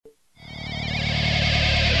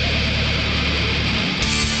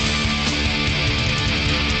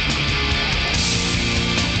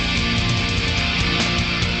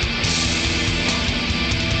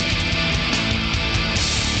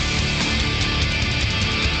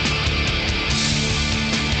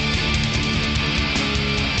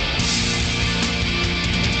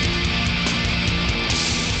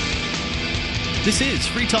This is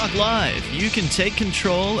Free Talk Live. You can take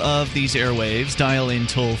control of these airwaves. Dial in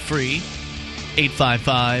toll-free,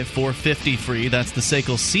 855-450-FREE. That's the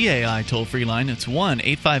SACL CAI toll-free line. It's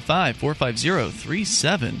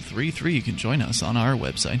 1-855-450-3733. You can join us on our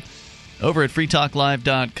website. Over at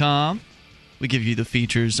freetalklive.com, we give you the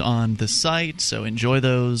features on the site, so enjoy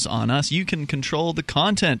those on us. You can control the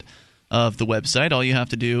content of the website. All you have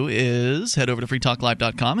to do is head over to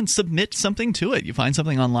freetalklive.com and submit something to it. You find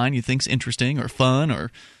something online you think's interesting or fun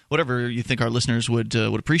or whatever you think our listeners would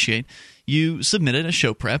appreciate. You submit it as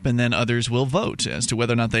show prep, and then others will vote as to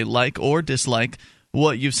whether or not they like or dislike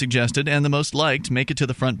what you've suggested. And the most liked make it to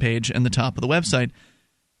the front page and the top of the website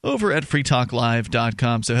over at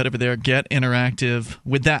freetalklive.com. So head over there, get interactive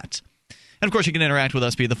with that. And, of course, you can interact with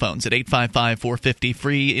us via the phones at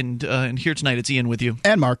 855-450-FREE. And here tonight, it's Ian with you.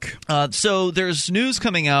 And Mark. So there's news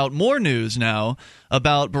coming out, more news now,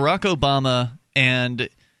 about Barack Obama and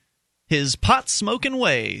his pot-smoking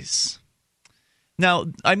ways. Now,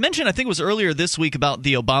 I mentioned, I think it was earlier this week, about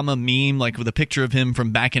the Obama meme, like with a picture of him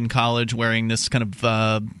from back in college wearing this kind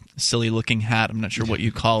of silly-looking hat. I'm not sure what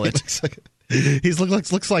you call it. He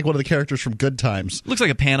looks like one of the characters from Good Times. Looks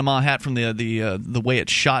like a Panama hat from the way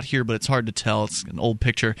it's shot here, but it's hard to tell. It's an old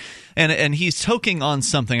picture, and he's toking on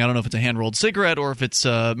something. I don't know if it's a hand-rolled cigarette or if it's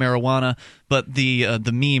marijuana. But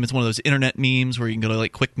the meme, it's one of those internet memes where you can go to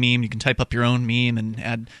like quick meme. You can type up your own meme and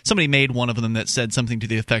add. Somebody made one of them that said something to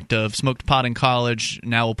the effect of "smoked pot in college,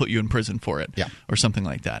 now we'll put you in prison for it," or something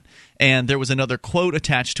like that. And there was another quote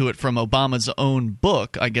attached to it from Obama's own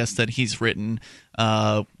book, I guess, that he's written,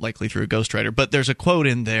 likely through a ghostwriter. But there's a quote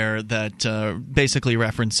in there that basically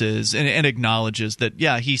references and acknowledges that,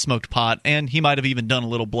 yeah, he smoked pot, and he might have even done a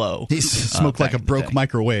little blow. He smoked like a broke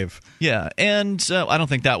microwave. Yeah, and I don't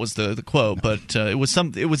think that was the quote, but it was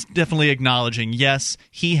definitely acknowledging, yes,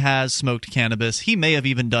 he has smoked cannabis. He may have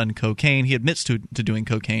even done cocaine. He admits to doing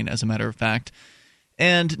cocaine, as a matter of fact.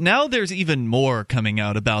 And now there's even more coming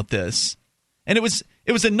out about this. And it was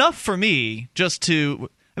enough for me just to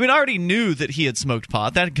 – I mean, I already knew that he had smoked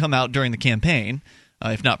pot. That had come out during the campaign,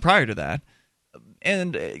 if not prior to that.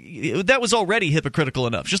 And that was already hypocritical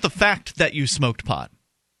enough. Just the fact that you smoked pot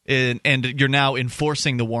and you're now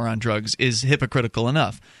enforcing the war on drugs is hypocritical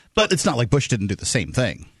enough. But it's not like Bush didn't do the same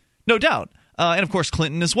thing. No doubt. And, of course,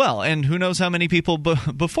 Clinton as well. And who knows how many people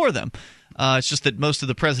before them. It's just that most of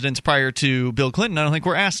the presidents prior to Bill Clinton, I don't think,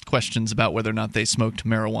 were asked questions about whether or not they smoked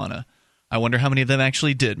marijuana. I wonder how many of them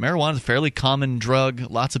actually did. Marijuana is a fairly common drug.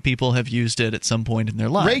 Lots of people have used it at some point in their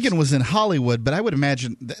lives. Reagan was in Hollywood, but I would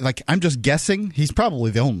imagine, like, I'm just guessing, he's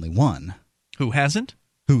probably the only one. Who hasn't?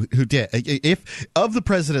 Who did? If of the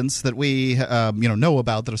presidents that we know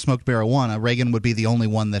about that have smoked marijuana, Reagan would be the only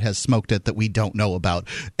one that has smoked it that we don't know about.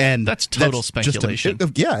 And that's total speculation.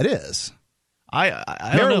 Yeah, it is. I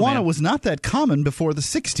don't know, marijuana man. was not that common before the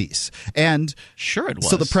 60s. And sure it was.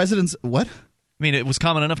 So the presidents – what? I mean, it was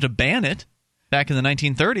common enough to ban it back in the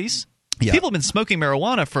 1930s. Yeah. People have been smoking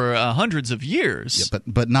marijuana for hundreds of years. Yeah,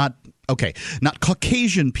 but not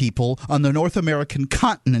Caucasian people on the North American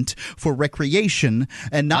continent for recreation,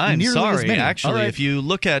 and not nearly as many. Actually, if you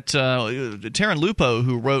look at Taryn Lupo,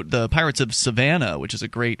 who wrote The Pirates of Savannah, which is a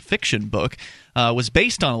great fiction book, was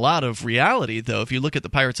based on a lot of reality. Though, if you look at The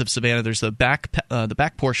Pirates of Savannah, there's the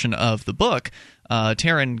back portion of the book.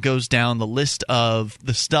 Taryn goes down the list of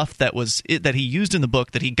the stuff that he used in the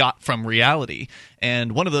book that he got from reality.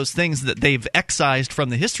 And one of those things that they've excised from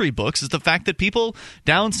the history books is the fact that people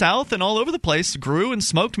down south and all over the place grew and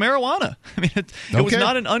smoked marijuana. I mean, it was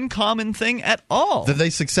not an uncommon thing at all. That they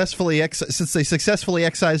since they successfully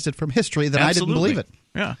excised it from history, then Absolutely. I didn't believe it.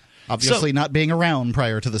 Yeah. Obviously not being around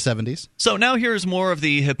prior to the 70s. So now here's more of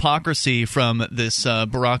the hypocrisy from this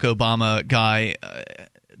Barack Obama guy.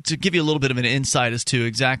 To give you a little bit of an insight as to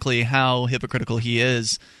exactly how hypocritical he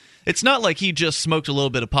is, it's not like he just smoked a little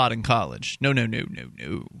bit of pot in college. No.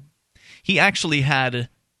 He actually had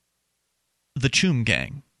the Choom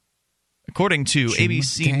Gang. According to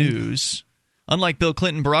ABC News, unlike Bill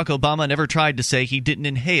Clinton, Barack Obama never tried to say he didn't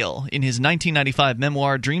inhale. In his 1995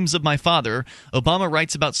 memoir, Dreams of My Father, Obama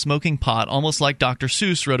writes about smoking pot almost like Dr.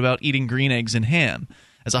 Seuss wrote about eating green eggs and ham.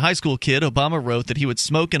 As a high school kid, Obama wrote that he would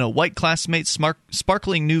smoke in a white classmate's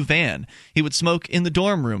sparkling new van. He would smoke in the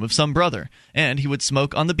dorm room of some brother. And he would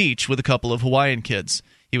smoke on the beach with a couple of Hawaiian kids.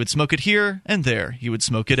 He would smoke it here and there. He would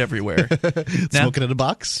smoke it everywhere. Smoke it in a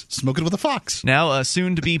box. Smoke it with a fox. Now, a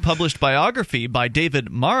soon-to-be-published biography by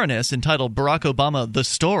David Maraniss entitled Barack Obama, The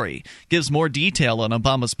Story, gives more detail on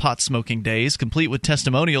Obama's pot-smoking days, complete with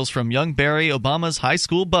testimonials from young Barry Obama's high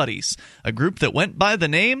school buddies, a group that went by the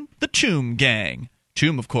name the Choom Gang.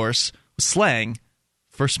 Choom, of course, was slang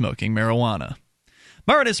for smoking marijuana.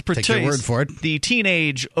 Martinez Take your word for portrays it. the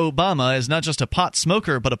teenage Obama as not just a pot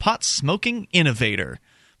smoker, but a pot-smoking innovator.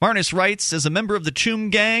 Martinez writes, as a member of the Choom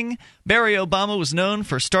Gang, Barry Obama was known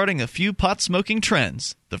for starting a few pot-smoking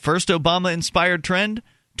trends. The first Obama-inspired trend,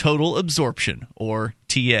 total absorption, or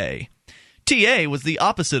TA. TA was the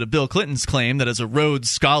opposite of Bill Clinton's claim that as a Rhodes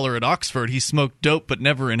Scholar at Oxford he smoked dope but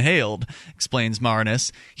never inhaled, explains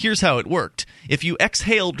Martinez. Here's how it worked. If you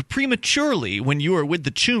exhaled prematurely when you were with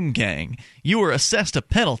the Choom Gang, you were assessed a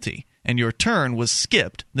penalty, and your turn was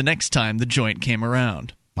skipped the next time the joint came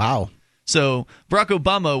around. Wow. So Barack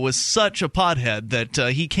Obama was such a pothead that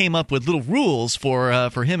he came up with little rules for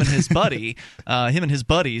him and his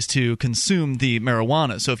buddies to consume the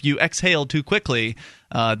marijuana. So if you exhaled too quickly,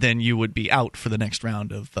 then you would be out for the next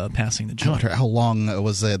round of passing the joint. I wonder how long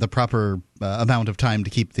was the proper amount of time to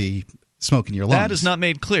keep the smoke in your lungs. That is not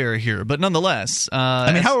made clear here, but nonetheless...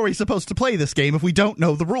 how are we supposed to play this game if we don't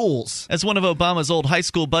know the rules? As one of Obama's old high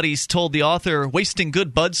school buddies told the author, wasting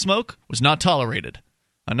good bud smoke was not tolerated.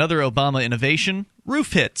 Another Obama innovation,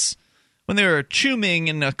 roof hits. When they were chewing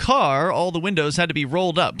in a car, all the windows had to be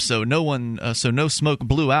rolled up so no smoke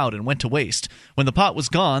blew out and went to waste. When the pot was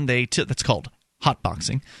gone, that's called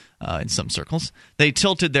hotboxing in some circles. They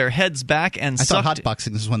tilted their heads back and I thought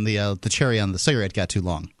hotboxing is when the cherry on the cigarette got too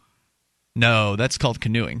long. No, that's called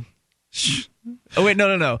canoeing. Oh wait,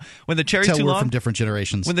 no. When the cherry's too long, we're from different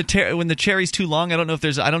generations. When the cherry's too long, I don't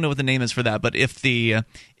know what the name is for that. But if the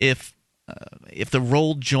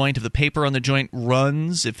rolled joint, if the paper on the joint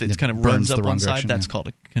runs, if it kind of runs up one side, that's called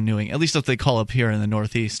a canoeing. At least that's what they call up here in the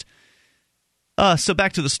Northeast. So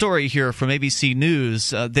back to the story here from ABC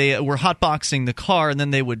News. They were hotboxing the car, and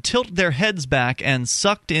then they would tilt their heads back and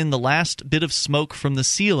sucked in the last bit of smoke from the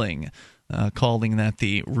ceiling, calling that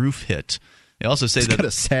the roof hit. They also say that kind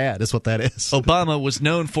of sad is what that is. Obama was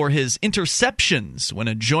known for his interceptions. When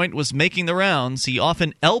a joint was making the rounds, he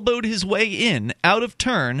often elbowed his way in, out of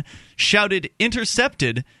turn, shouted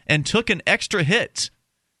 "intercepted," and took an extra hit.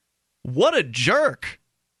 What a jerk!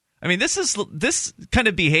 I mean, this kind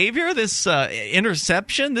of behavior, this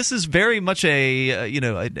interception. This is very much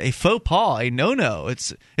a faux pas, a no-no.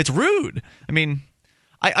 It's rude. I mean.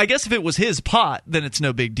 I guess if it was his pot, then it's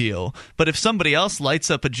no big deal. But if somebody else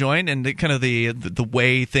lights up a joint, and kind of the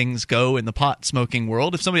way things go in the pot smoking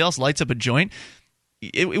world, if somebody else lights up a joint,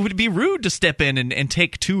 it would be rude to step in and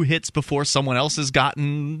take two hits before someone else has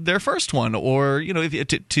gotten their first one, or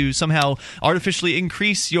to somehow artificially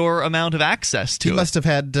increase your amount of access to it. He must have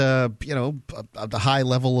had a high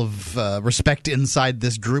level of respect inside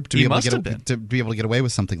this group to be able to get away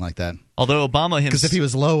with something like that. Although Obama himself, because if he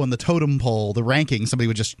was low on the totem pole, the ranking, somebody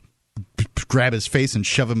would just grab his face and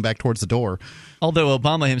shove him back towards the door. Although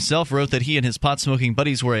Obama himself wrote that he and his pot-smoking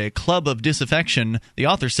buddies were a club of disaffection, the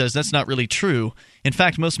author says that's not really true. In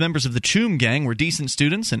fact, most members of the Choom Gang were decent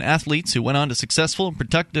students and athletes who went on to successful and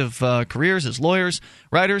productive careers as lawyers,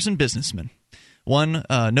 writers, and businessmen. One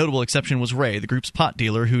notable exception was Ray, the group's pot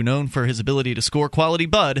dealer, who, known for his ability to score quality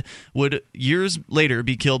bud, would years later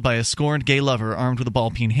be killed by a scorned gay lover armed with a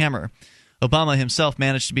ball-peen hammer. Obama himself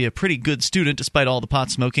managed to be a pretty good student despite all the pot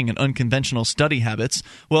smoking and unconventional study habits.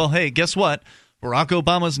 Well, hey, guess what? Barack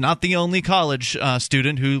Obama's not the only college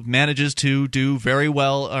student who manages to do very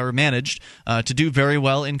well, or managed to do very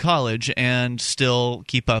well in college and still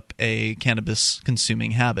keep up a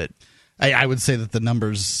cannabis-consuming habit. I would say that the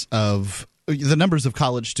numbers of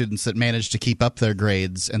college students that manage to keep up their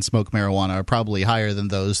grades and smoke marijuana are probably higher than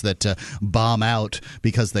those that bomb out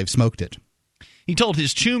because they've smoked it. He told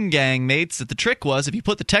his Choom Gang mates that the trick was if you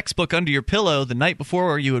put the textbook under your pillow the night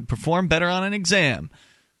before, you would perform better on an exam.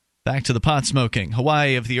 Back to the pot smoking.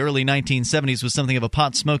 Hawaii of the early 1970s was something of a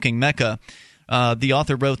pot smoking mecca. The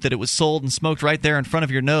author wrote that it was sold and smoked right there in front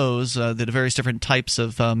of your nose. The various different types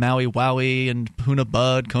of Maui Wowie and Puna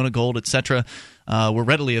Bud, Kona Gold, etc. Were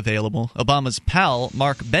readily available. Obama's pal,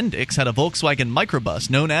 Mark Bendix, had a Volkswagen microbus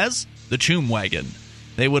known as the Choom Wagon.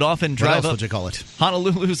 They would often drive up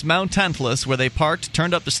Honolulu's Mount Tantalus, where they parked,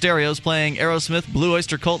 turned up the stereos playing Aerosmith, Blue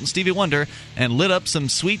Oyster Cult, and Stevie Wonder, and lit up some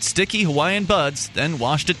sweet, sticky Hawaiian buds, then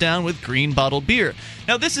washed it down with green bottled beer.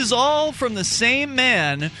 Now, this is all from the same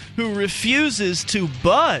man who refuses to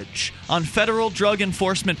budge on federal drug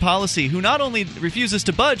enforcement policy, who not only refuses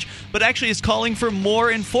to budge, but actually is calling for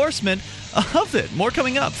more enforcement of it. More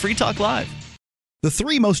coming up. Free Talk Live. The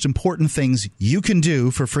three most important things you can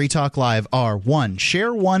do for Free Talk Live are: 1.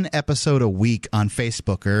 Share one episode a week on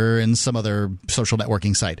Facebook or in some other social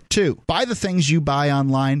networking site. 2. Buy the things you buy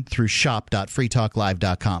online through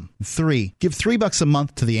shop.freetalklive.com. 3. Give $3 a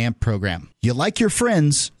month to the AMP program. You like your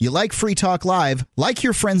friends, you like Free Talk Live, like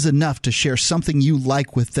your friends enough to share something you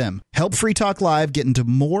like with them. Help Free Talk Live get into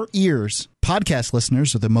more ears. Podcast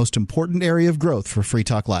listeners are the most important area of growth for Free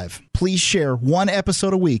Talk Live. Please share one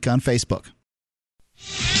episode a week on Facebook.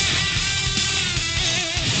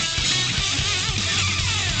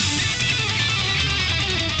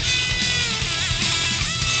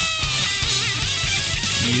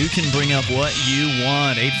 You can bring up what you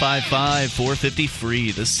want.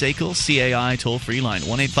 855-450-FREE. The SACL CAI toll-free line.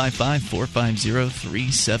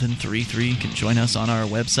 1-855-450-3733. You can join us on our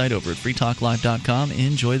website over at freetalklive.com.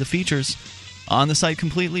 Enjoy the features on the site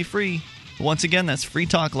completely free. Once again, that's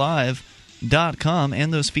freetalklive.com.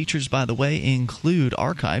 And those features, by the way, include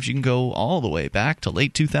archives. You can go all the way back to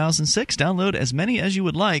late 2006. Download as many as you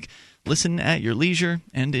would like. Listen at your leisure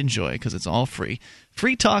and enjoy, because it's all free.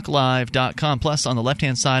 freetalklive.com. Plus, on the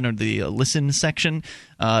left-hand side under the Listen section,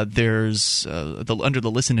 there's under the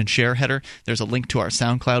Listen and Share header, there's a link to our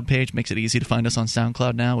SoundCloud page. Makes it easy to find us on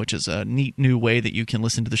SoundCloud now, which is a neat new way that you can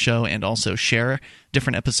listen to the show and also share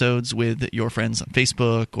different episodes with your friends on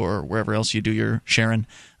Facebook or wherever else you do your sharing.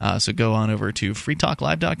 So go on over to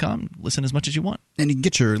freetalklive.com. Listen as much as you want. And you can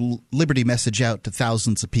get your Liberty message out to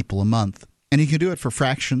thousands of people a month. And you can do it for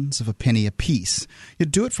fractions of a penny a piece. You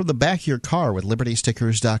do it from the back of your car with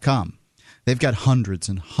libertystickers.com. They've got hundreds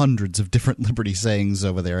and hundreds of different Liberty sayings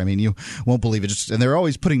over there. I mean, you won't believe it. And they're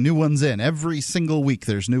always putting new ones in. Every single week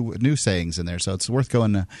there's new sayings in there. So it's worth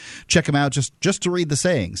going to check them out just to read the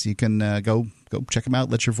sayings. You can go check them out.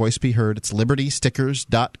 Let your voice be heard. It's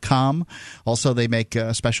libertystickers.com. Also, they make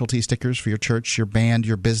specialty stickers for your church, your band,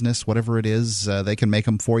 your business, whatever it is. They can make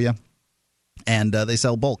them for you. And they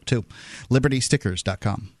sell bulk, too.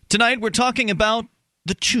 libertystickers.com. Tonight we're talking about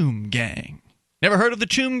the Choom Gang. Never heard of the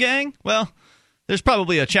Choom Gang? Well, there's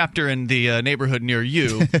probably a chapter in the neighborhood near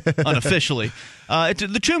you, unofficially.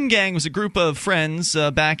 The Choom Gang was a group of friends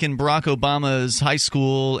back in Barack Obama's high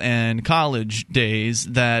school and college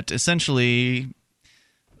days that essentially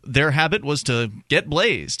their habit was to get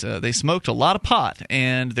blazed. They smoked a lot of pot,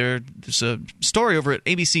 and there's a story over at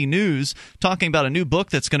ABC News talking about a new book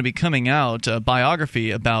that's going to be coming out, a biography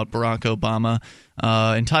about Barack Obama,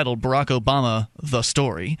 entitled Barack Obama, The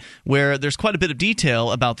Story, where there's quite a bit of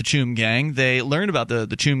detail about the Choom Gang. They learned about the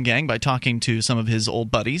Choom Gang by talking to some of his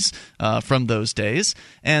old buddies from those days.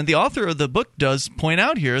 And the author of the book does point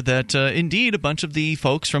out here that, indeed, a bunch of the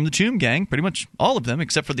folks from the Choom Gang, pretty much all of them,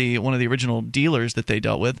 except for one of the original dealers that they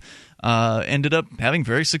dealt with, ended up having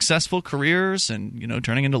very successful careers and,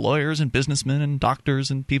 turning into lawyers and businessmen and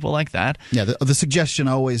doctors and people like that. Yeah, the suggestion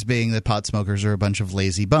always being that pot smokers are a bunch of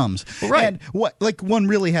lazy bums. Well, right. And one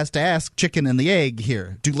really has to ask chicken and the egg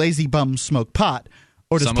here. Do lazy bums smoke pot,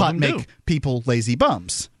 or does pot make people lazy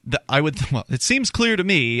bums? It seems clear to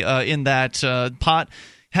me in that pot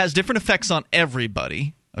has different effects on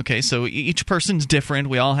everybody. Okay, so each person's different.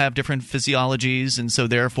 We all have different physiologies, and so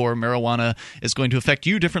therefore marijuana is going to affect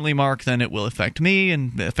you differently, Mark, than it will affect me,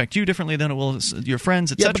 and affect you differently than it will your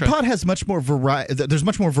friends, etc. Yeah, but pot has much more variety. There's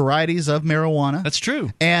much more varieties of marijuana. That's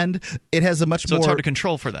true, and it has a much more. So it's hard to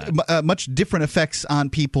control for that. Much different effects on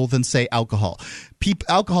people than, say, alcohol.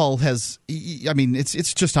 Alcohol has. I mean,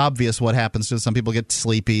 it's just obvious what happens to some people. Get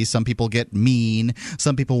sleepy. Some people get mean.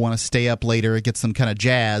 Some people want to stay up later. It gets them kind of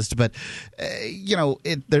jazzed. But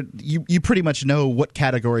you pretty much know what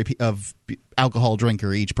category of alcohol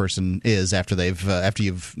drinker each person is after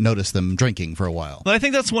you've noticed them drinking for a while. But I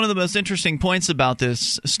think that's one of the most interesting points about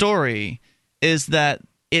this story is that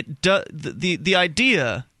the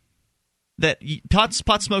idea that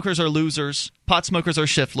pot smokers are losers, pot smokers are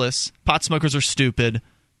shiftless, pot smokers are stupid,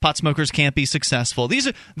 pot smokers can't be successful. These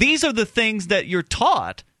are the things that you're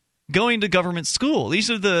taught going to government school. These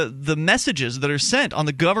are the messages that are sent on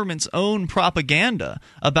the government's own propaganda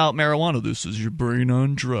about marijuana. This is your brain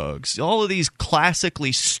on drugs. All of these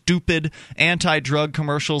classically stupid anti-drug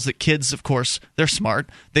commercials that kids, of course, they're smart.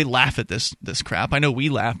 They laugh at this crap. I know we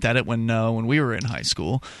laughed at it when we were in high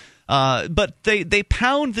school. But they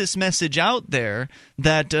pound this message out there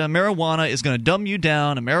that marijuana is going to dumb you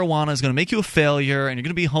down, and marijuana is going to make you a failure, and you're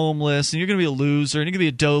going to be homeless, and you're going to be a loser, and you're going to be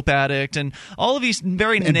a dope addict, and all of these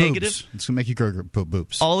very negative. Boobs. It's going to make you grow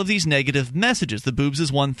boobs. All of these negative messages. The boobs is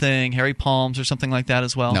one thing. Hairy palms or something like that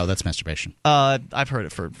as well. No, that's masturbation. I've heard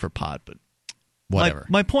it for pot, but whatever.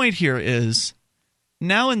 My point here is,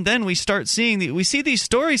 now and then we see these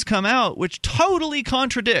stories come out which totally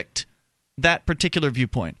contradict that particular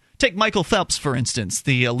viewpoint. Take Michael Phelps, for instance,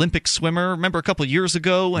 the Olympic swimmer. Remember a couple of years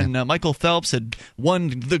ago when Michael Phelps had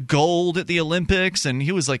won the gold at the Olympics, and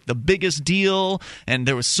he was like the biggest deal, and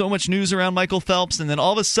there was so much news around Michael Phelps, and then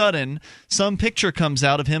all of a sudden, some picture comes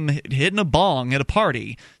out of him hitting a bong at a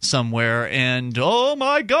party somewhere, and oh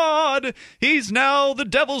my God, he's now the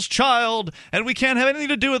devil's child, and we can't have anything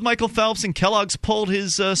to do with Michael Phelps, and Kellogg's pulled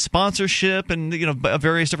his sponsorship, and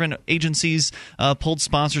various different agencies pulled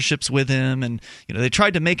sponsorships with him, and they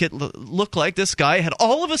tried to make it look like this guy had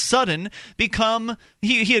all of a sudden become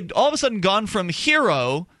he had all of a sudden gone from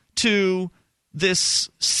hero to this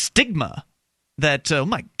stigma that, oh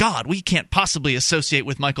my God, we can't possibly associate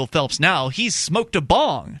with Michael Phelps now. He's smoked a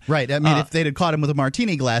bong. Right. I mean, if they'd have caught him with a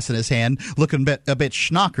martini glass in his hand, looking a bit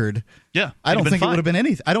schnockered, I don't think it would have been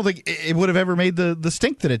anything. I don't think it would have ever made the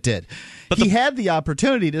stink that it did. But he had the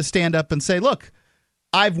opportunity to stand up and say, look,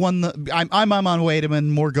 I've won I'm on my way to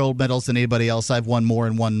win more gold medals than anybody else. I've won more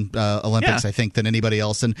in one Olympics, I think, than anybody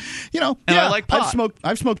else. And, I like pot.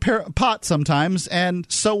 I've smoked pot sometimes, and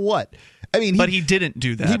so what? I mean, but he didn't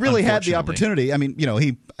do that. He really had the opportunity. I mean,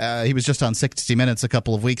 he was just on 60 Minutes a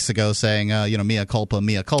couple of weeks ago saying, mea culpa,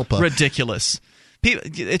 mea culpa. Ridiculous.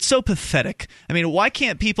 It's so pathetic. I mean, why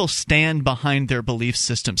can't people stand behind their belief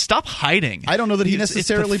system? Stop hiding. I don't know that he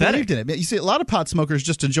necessarily believed in it. You see, a lot of pot smokers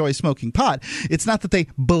just enjoy smoking pot. It's not that they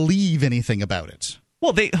believe anything about it.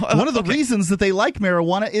 Well, one of the reasons that they like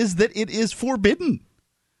marijuana is that it is forbidden.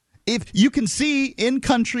 If you can see in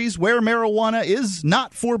countries where marijuana is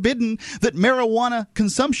not forbidden that marijuana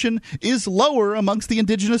consumption is lower amongst the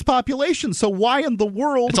indigenous population. So why in the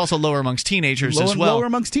world... It's also lower amongst teenagers as well. Lower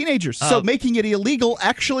amongst teenagers. So making it illegal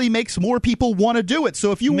actually makes more people want to do it.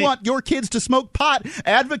 So if you want your kids to smoke pot,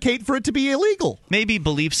 advocate for it to be illegal. Maybe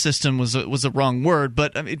belief system was a wrong word,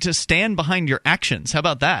 but to stand behind your actions. How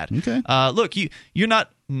about that? Okay. Look, you're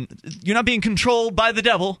not being controlled by the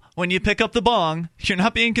devil when you pick up the bong. You're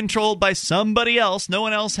not being controlled by somebody else. No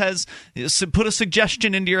one else has put a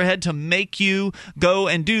suggestion into your head to make you go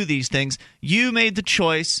and do these things. You made the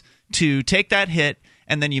choice to take that hit,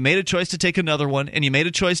 and then you made a choice to take another one, and you made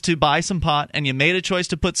a choice to buy some pot, and you made a choice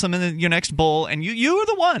to put some in your next bowl, and you were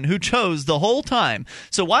the one who chose the whole time.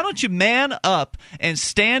 So why don't you man up and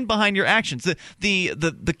stand behind your actions?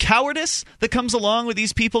 The cowardice that comes along with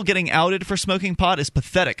these people getting outed for smoking pot is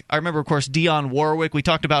pathetic. I remember, of course, Dionne Warwick. We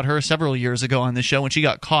talked about her several years ago on this show when she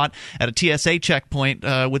got caught at a TSA checkpoint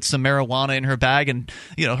with some marijuana in her bag, and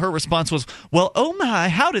her response was, "Well, oh my,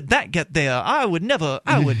 how did that get there? I would never."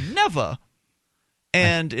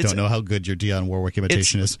 And I don't know how good your Dionne Warwick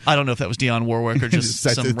imitation is. I don't know if that was Dionne Warwick or just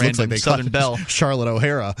some random Southern belle. Charlotte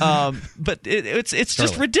O'Hara. But it's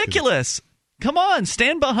just ridiculous. Come on,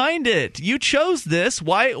 stand behind it. You chose this.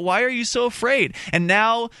 Why are you so afraid? And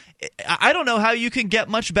now, I don't know how you can get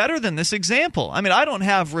much better than this example. I mean, I don't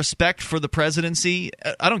have respect for the presidency.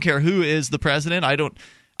 I don't care who is the president. I don't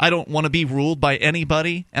want to be ruled by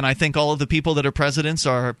anybody, and I think all of the people that are presidents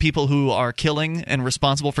are people who are killing and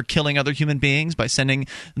responsible for killing other human beings by sending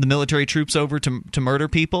the military troops over to murder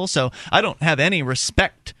people. So I don't have any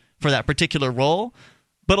respect for that particular role,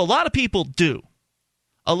 but a lot of people do.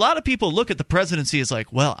 A lot of people look at the presidency as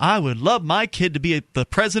like, well, I would love my kid to be the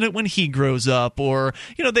president when he grows up, or,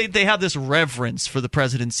 they have this reverence for the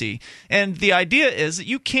presidency. And the idea is that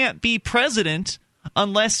you can't be president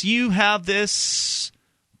unless you have this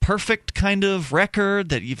perfect kind of record,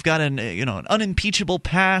 that you've got an unimpeachable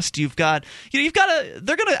past. They're going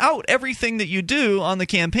to out everything that you do on the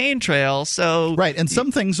campaign trail. So right, and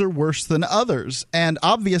some things are worse than others. And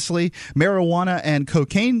obviously, marijuana and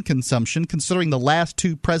cocaine consumption, considering the last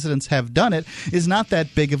two presidents have done it, is not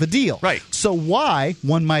that big of a deal. Right. So why,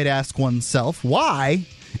 one might ask oneself, why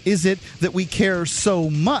is it that we care so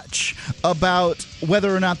much about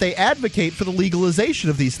whether or not they advocate for the legalization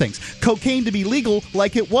of these things? Cocaine to be legal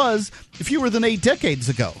like it was fewer than 8 decades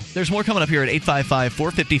ago. There's more coming up here at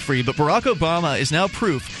 855-450-FREE, but Barack Obama is now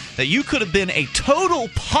proof that you could have been a total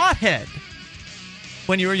pothead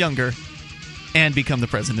when you were younger and become the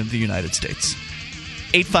president of the United States.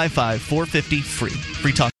 855-450-FREE.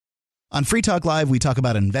 Free Talk. On Free Talk Live, we talk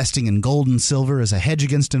about investing in gold and silver as a hedge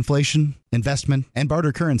against inflation, investment, and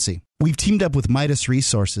barter currency. We've teamed up with Midas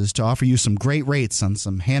Resources to offer you some great rates on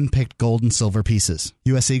some hand-picked gold and silver pieces.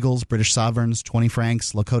 U.S. Eagles, British Sovereigns, 20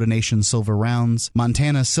 francs, Lakota Nation silver rounds,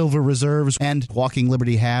 Montana silver reserves, and Walking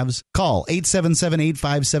Liberty halves. Call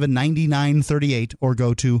 877-857-9938 or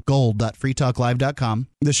go to gold.freetalklive.com.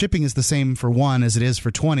 The shipping is the same for 1 as it is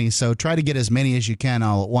for 20, so try to get as many as you can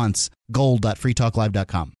all at once.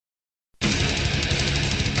 Gold.freetalklive.com.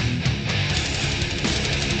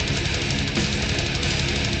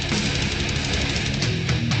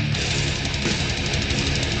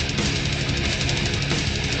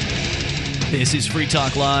 This is Free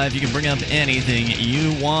Talk Live. You can bring up anything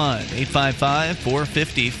you want.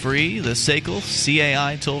 855-450-FREE, the SACL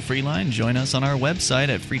CAI toll-free line. Join us on our website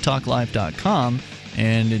at freetalklive.com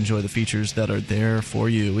and enjoy the features that are there for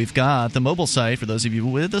you. We've got the mobile site for those of you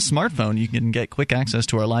with a smartphone. You can get quick access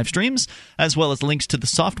to our live streams, as well as links to the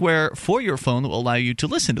software for your phone that will allow you to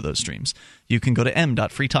listen to those streams. You can go to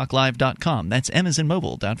m.freetalklive.com. That's m as in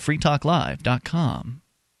mobile.freetalklive.com.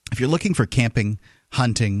 If you're looking for camping,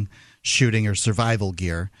 hunting, shooting, or survival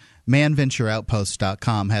gear,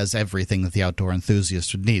 manventureoutpost.com has everything that the outdoor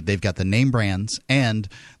enthusiast would need. They've got the name brands, and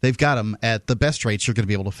they've got them at the best rates you're going to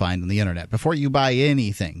be able to find on the internet. Before you buy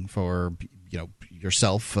anything for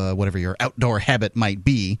yourself, whatever your outdoor habit might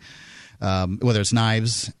be, whether it's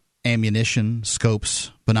knives, ammunition,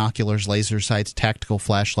 scopes, binoculars, laser sights, tactical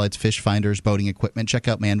flashlights, fish finders, boating equipment, check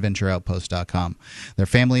out manventureoutpost.com. They're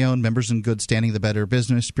family-owned, members in good standing, the Better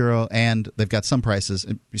Business Bureau, and they've got some prices.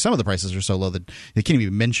 Some of the prices are so low that they can't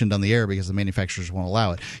even be mentioned on the air because the manufacturers won't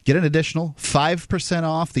allow it. Get an additional 5%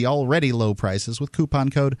 off the already low prices with coupon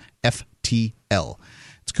code FTL.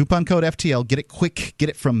 It's coupon code FTL. Get it quick. Get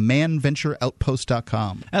it from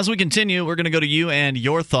manventureoutpost.com. As we continue, we're going to go to you and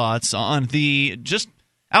your thoughts on the just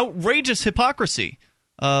outrageous hypocrisy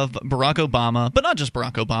of Barack Obama, but not just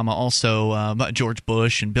Barack Obama, also George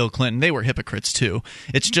Bush and Bill Clinton. They were hypocrites too.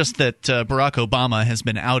 It's just that Barack Obama has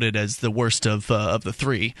been outed as the worst of the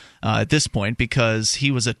three at this point, because he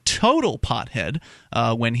was a total pothead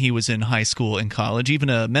when he was in high school and college. Even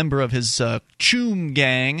a member of his Choom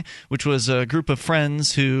gang, which was a group of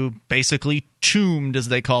friends who basically choomed, as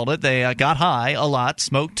they called it. They got high a lot,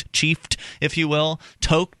 smoked, chiefed, if you will,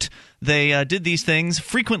 toked. They did these things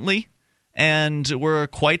frequently and were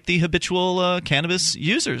quite the habitual cannabis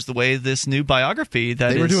users, the way this new biography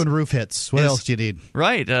that they were doing roof hits. What else do you need?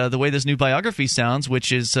 Right. The way this new biography sounds,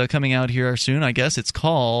 which is coming out here soon, I guess it's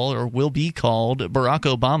called, or will be called, Barack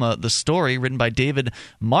Obama, The Story, written by David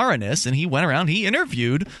Marinis, and he went around, he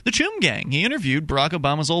interviewed the Choom Gang. He interviewed Barack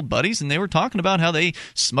Obama's old buddies, and they were talking about how they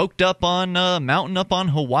smoked up on a mountain up on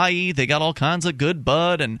Hawaii. They got all kinds of good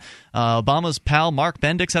bud, and Obama's pal Mark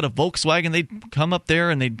Bendix had a Volkswagen. They'd come up there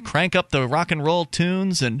and they'd crank up the rock and roll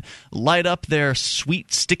tunes and light up their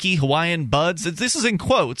sweet, sticky Hawaiian buds. This is in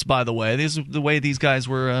quotes, by the way. This is the way these guys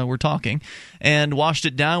were talking. And washed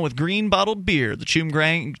it down with green bottled beer. The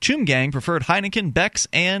Choom Gang preferred Heineken, Beck's,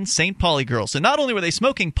 and St. Pauli girls. So not only were they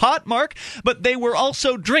smoking pot, Mark, but they were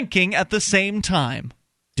also drinking at the same time.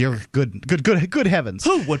 Dear good heavens.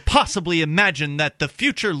 Who would possibly imagine that the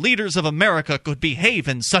future leaders of America could behave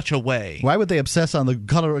in such a way? Why would they obsess on the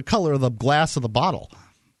color of the glass of the bottle?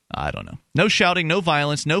 I don't know. No shouting, no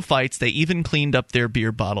violence, no fights. They even cleaned up their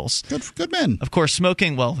beer bottles. Good men. Of course,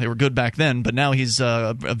 smoking, well, they were good back then, but now he's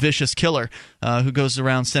a vicious killer who goes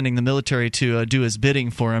around sending the military to do his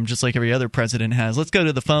bidding for him, just like every other president has. Let's go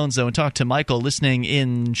to the phones, though, and talk to Michael, listening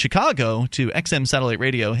in Chicago to XM Satellite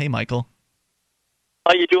Radio. Hey, Michael.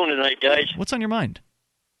 How you doing tonight, guys? What's on your mind?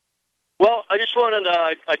 Well, I just wanted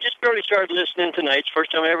I just barely started listening tonight. It's the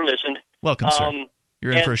first time I ever listened. Welcome, sir.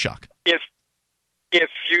 You're in for a shock. If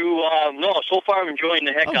you no, so far I'm enjoying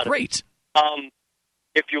the heck out of it. Great.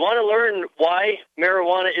 If you want to learn why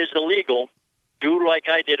marijuana is illegal, do like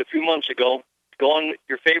I did a few months ago. Go on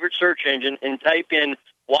your favorite search engine and type in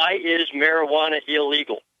 "Why is marijuana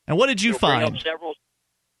illegal?" And what did you find? Several.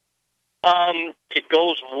 It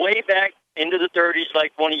goes way back into the 30s,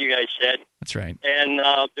 like one of you guys said. That's right. And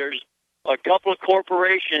there's a couple of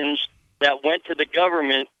corporations that went to the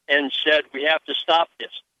government and said, we have to stop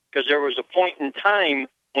this. Because there was a point in time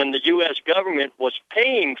when the U.S. government was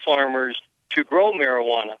paying farmers to grow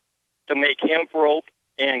marijuana to make hemp rope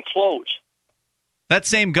and clothes. That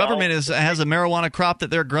same government has a marijuana crop that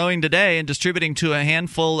they're growing today and distributing to a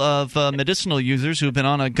handful of medicinal users who've been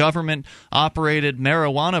on a government-operated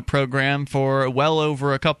marijuana program for well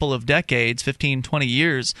over a couple of decades, 15, 20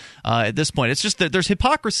 years at this point. It's just that there's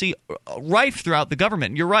hypocrisy rife throughout the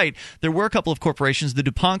government. And you're right. There were a couple of corporations. The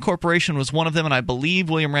DuPont Corporation was one of them, and I believe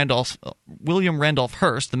William Randolph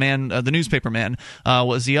Hearst, the man, the newspaper man,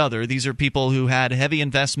 was the other. These are people who had heavy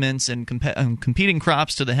investments in competing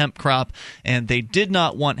crops to the hemp crop, and they did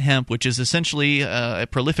not want hemp, which is essentially a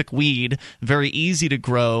prolific weed, very easy to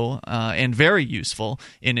grow and very useful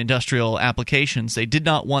in industrial applications. They did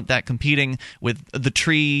not want that competing with the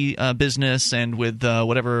tree business and with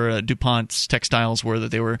whatever DuPont's textiles were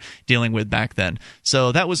that they were dealing with back then.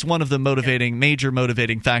 So that was one of the major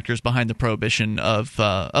motivating factors behind the prohibition of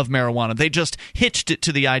marijuana. They just hitched it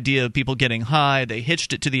to the idea of people getting high. They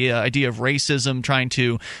hitched it to the idea of racism, trying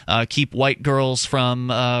to keep white girls from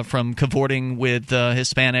cavorting with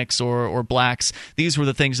Hispanics or blacks. These were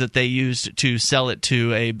the things that they used to sell it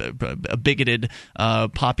to a bigoted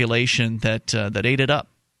population that ate it up.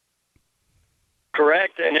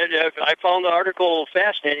 Correct, and I found the article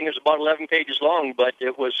fascinating. It was about 11 pages long, but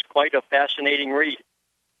it was quite a fascinating read.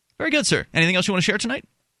 Very good, sir. Anything else you want to share tonight?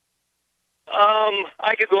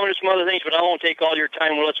 I could go into some other things, but I won't take all your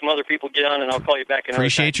time. We'll let some other people get on, and I'll call you back another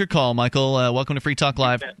Appreciate time. your call, Michael. Welcome to Free Talk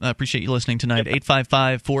Live. Appreciate you listening tonight.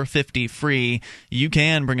 855-450-FREE. You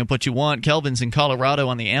can bring up what you want. Kelvin's in Colorado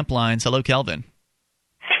on the amp lines. Hello, Kelvin.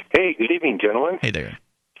 Hey, good evening, gentlemen. Hey there.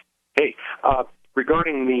 Hey,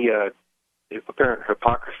 regarding the apparent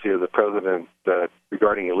hypocrisy of the president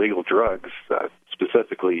regarding illegal drugs,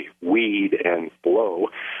 specifically weed and blow,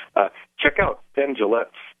 check out Penn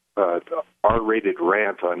R-rated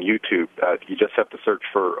rant on YouTube. You just have to search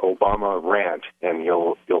for Obama rant, and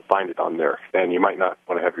you'll find it on there. And you might not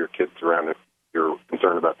want to have your kids around if you're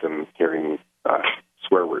concerned about them hearing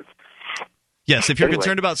swear words. Yes, if you're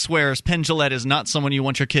concerned about swears, Penn is not someone you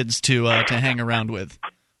want your kids to hang around with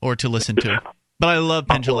or to listen to. But I love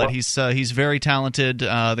Penn. He's very talented.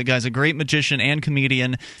 The guy's a great magician and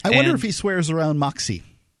comedian. I wonder if he swears around Moxie.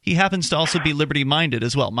 He happens to also be liberty-minded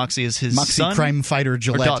as well. Moxie is his son? Moxie crime fighter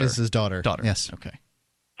Gillette is his daughter. Yes. Okay.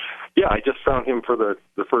 Yeah, I just found him for the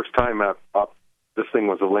first time. This thing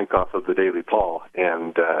was a link off of the Daily Paul,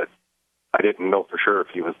 and I didn't know for sure if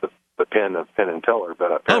he was the Penn of Penn and Teller,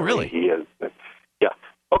 but apparently he is. Yeah.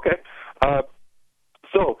 Okay.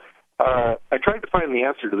 I tried to find the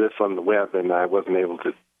answer to this on the web, and I wasn't able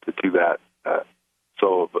to do that.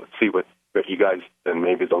 Let's see what you guys and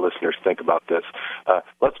maybe the listeners think about this.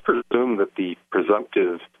 Let's presume that the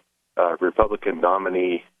presumptive Republican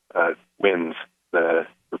nominee wins the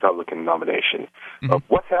Republican nomination. Mm-hmm.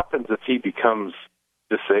 What happens if he becomes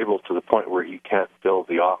disabled to the point where he can't fill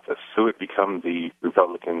the office? Who would become the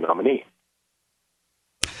Republican nominee?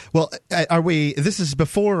 Well, this is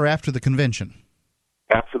before or after the convention?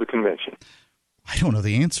 After the convention. I don't know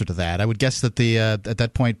the answer to that. I would guess that at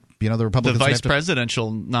that point, the Republicans... The vice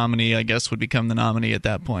presidential nominee, I guess, would become the nominee at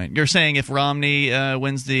that point. You're saying if Romney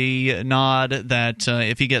wins the nod, that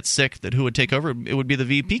if he gets sick, that who would take over? It would be the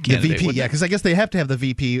VP candidate. The VP, yeah, because I guess they have to have the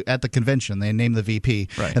VP at the convention. They name the VP.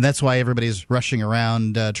 Right. And that's why everybody's rushing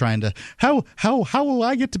around trying to... How will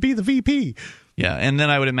I get to be the VP? Yeah, and then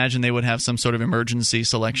I would imagine they would have some sort of emergency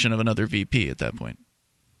selection of another VP at that point.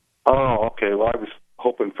 Oh, okay. Well, I was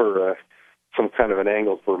hoping for some kind of an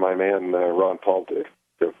angle for my man Ron Paul to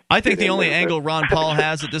I think the only angle Ron Paul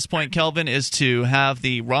has at this point, Kelvin, is to have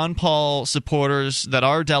the Ron Paul supporters that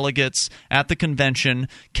are delegates at the convention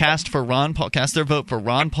cast their vote for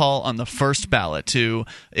Ron Paul on the first ballot, to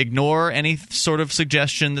ignore any sort of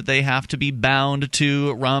suggestion that they have to be bound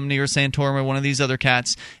to Romney or Santorum or one of these other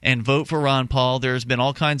cats, and vote for Ron Paul. There's been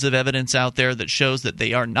all kinds of evidence out there that shows that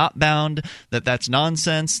they are not bound, that that's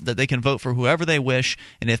nonsense, that they can vote for whoever they wish,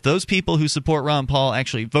 and if those people who support Ron Paul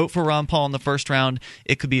actually vote for Ron Paul in the first round,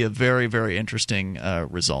 it could be a very, very interesting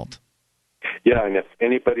result. Yeah, and if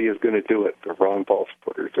anybody is going to do it, the Ron Paul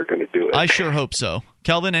supporters are going to do it. I sure hope so.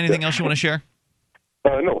 Kelvin, anything else you want to share?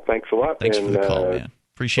 No, thanks a lot. Thanks for the call, man.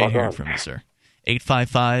 Appreciate hearing from you, sir.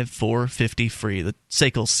 855-450-FREE, the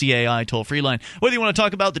SACL CAI toll-free line. Whether you want to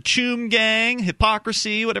talk about the Choom Gang,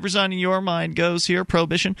 hypocrisy, whatever's on your mind goes here,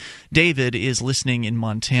 Prohibition. David is listening in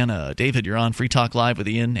Montana. David, you're on Free Talk Live with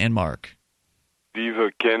Ian and Mark.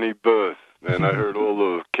 Viva Kenny Bus. Man, I heard all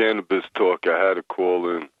the cannabis talk. I had to call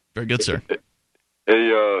in. Very good, sir. Hey,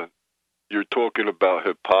 you're talking about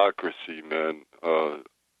hypocrisy, man.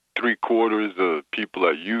 3/4 of people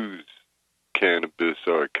that use cannabis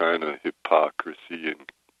are kind of hypocrisy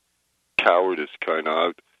and cowardice, kind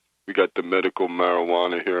of. We got the medical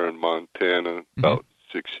marijuana here in Montana about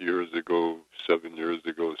 7 years ago, something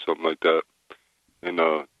like that. And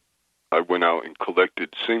I went out and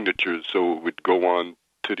collected signatures so it would go on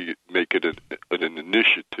to make it an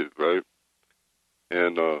initiative, right?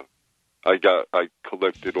 And I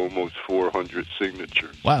collected almost 400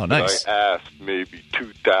 signatures. Wow, nice. I asked maybe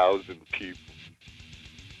 2,000 people.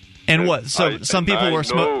 And what? So some people were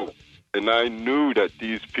smoking. And I knew that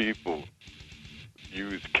these people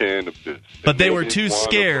used cannabis. But they were too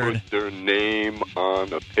scared. Put their name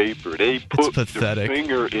on a paper. They put their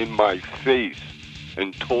finger in my face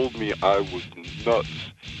and told me I was nuts,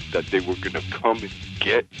 that they were going to come and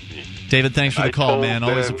get me. David, thanks for the call, man.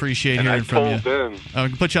 Always appreciate hearing from you. I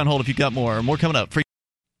can put you on hold if you've got more. More coming up.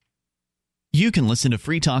 You can listen to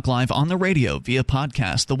Free Talk Live on the radio, via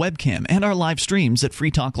podcast, the webcam, and our live streams at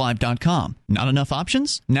freetalklive.com. Not enough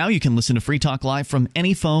options? Now you can listen to Free Talk Live from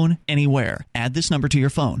any phone, anywhere. Add this number to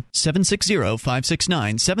your phone,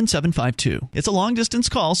 760-569-7752. It's a long-distance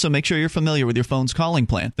call, so make sure you're familiar with your phone's calling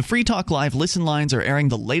plan. The Free Talk Live listen lines are airing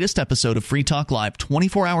the latest episode of Free Talk Live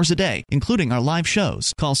 24 hours a day, including our live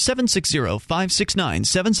shows. Call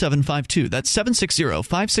 760-569-7752. That's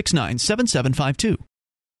 760-569-7752.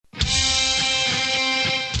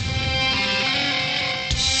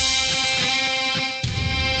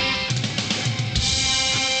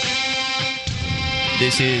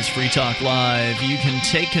 This is Free Talk Live. You can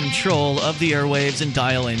take control of the airwaves and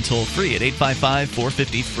dial in toll-free at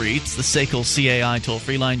 855-450-FREE. It's the SACL CAI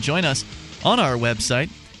toll-free line. Join us on our website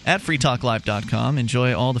at freetalklive.com.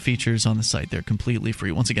 Enjoy all the features on the site. They're completely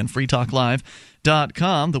free. Once again,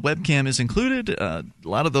 freetalklive.com. The webcam is included. A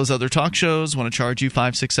lot of those other talk shows want to charge you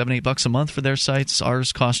 $5, $6, $7, $8 a month for their sites.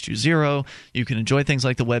 Ours cost you $0. You can enjoy things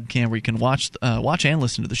like the webcam where you can watch and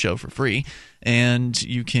listen to the show for free. And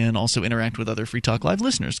you can also interact with other Free Talk Live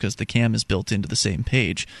listeners because the cam is built into the same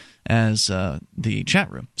page as the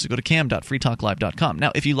chat room. So go to cam.freetalklive.com.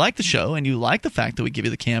 Now, if you like the show and you like the fact that we give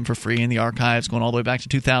you the cam for free and the archives going all the way back to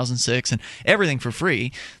 2006 and everything for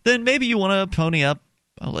free, then maybe you want to pony up,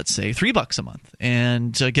 let's say, $3 a month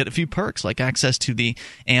and get a few perks like access to the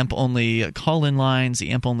AMP-only call-in lines,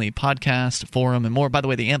 the AMP-only podcast forum, and more. By the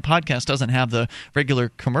way, the AMP podcast doesn't have the regular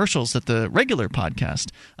commercials that the regular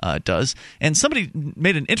podcast does. And somebody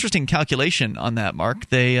made an interesting calculation on that, Mark.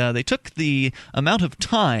 They took the amount of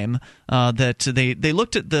time that they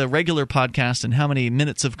looked at the regular podcast and how many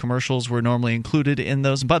minutes of commercials were normally included in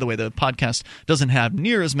those. And by the way, the podcast doesn't have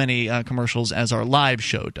near as many commercials as our live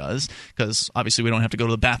show does, because obviously we don't have to go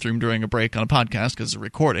to the bathroom during a break on a podcast because it's a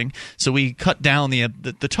recording. So we cut down the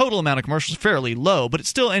total amount of commercials fairly low, but it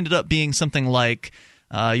still ended up being something like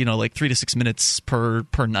like 3 to 6 minutes per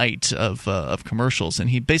night of commercials. And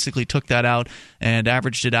he basically took that out and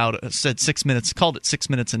averaged it out, said 6 minutes, called it 6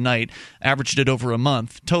 minutes a night, averaged it over a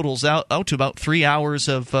month, totals out to about 3 hours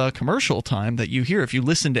of commercial time that you hear if you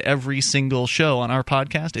listen to every single show on our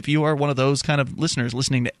podcast. If you are one of those kind of listeners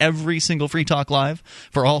listening to every single Free Talk Live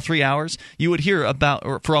for all 3 hours, you would hear about,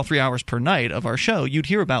 or for all 3 hours per night of our show, you'd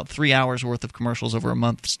hear about 3 hours worth of commercials over a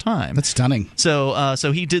month's time. That's stunning. So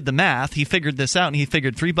he did the math. He figured this out, and he figured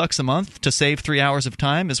 $3 a month to save 3 hours of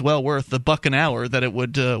time is well worth the $1 an hour that it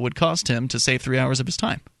would cost him to save 3 hours of his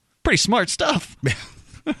time. Pretty smart stuff.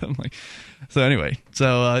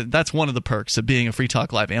 So that's one of the perks of being a Free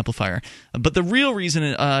Talk Live amplifier. But the real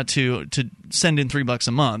reason to send in $3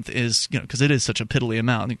 a month is, because it is such a piddly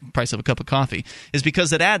amount, the price of a cup of coffee, is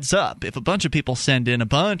because it adds up. If a bunch of people send in a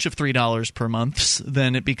bunch of $3 per month,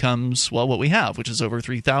 then it becomes, well, what we have, which is over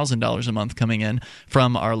 $3,000 a month coming in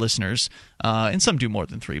from our listeners. And some do more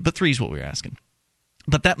than 3, but 3 is what we're asking.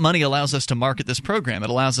 But that money allows us to market this program. It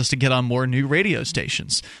allows us to get on more new radio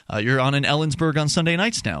stations. You're on in Ellensburg on Sunday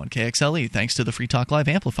nights now in KXLE, thanks to the Free Talk Live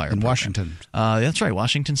amplifier in program. Washington. That's right,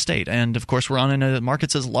 Washington State. And, of course, we're on in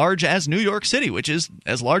markets as large as New York City, which is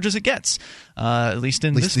as large as it gets, at least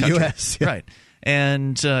in this country. U.S. Yeah. Right.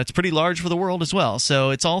 And it's pretty large for the world as well. So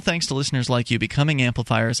it's all thanks to listeners like you becoming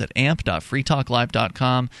amplifiers at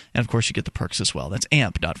amp.freetalklive.com. And, of course, you get the perks as well. That's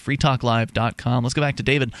amp.freetalklive.com. Let's go back to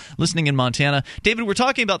David, listening in Montana. David, we're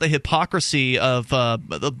talking about the hypocrisy of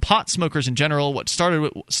the pot smokers in general. What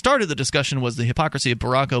started the discussion was the hypocrisy of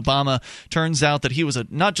Barack Obama. Turns out that he was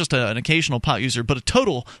not just an occasional pot user, but a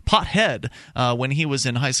total pothead when he was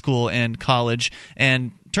in high school and college.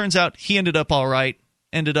 And turns out he ended up all right.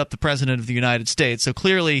 Ended up the president of the United States. So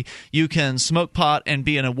clearly, you can smoke pot and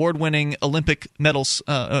be an award-winning Olympic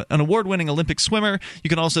swimmer. You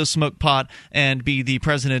can also smoke pot and be the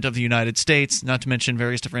president of the United States. Not to mention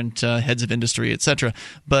various different heads of industry, etc.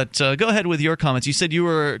 But go ahead with your comments. You said you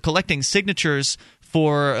were collecting signatures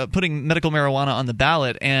for putting medical marijuana on the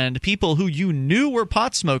ballot, and people who you knew were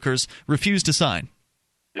pot smokers refused to sign.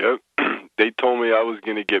 Yep. They told me I was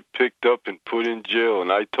going to get picked up and put in jail,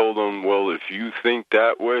 and I told them, well, if you think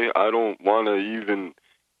that way, I don't want to even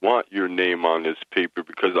want your name on this paper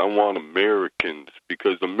because I want Americans,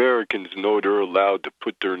 because Americans know they're allowed to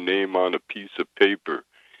put their name on a piece of paper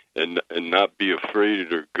and not be afraid of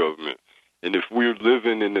their government. And if we're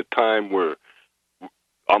living in a time where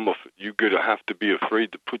you're going to have to be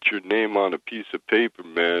afraid to put your name on a piece of paper,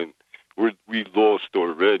 man, we lost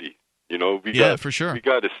already. For sure.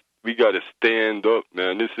 We got to stand up,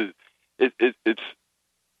 man. This is it's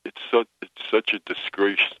such a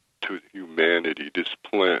disgrace to humanity. This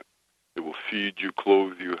plant, it will feed you,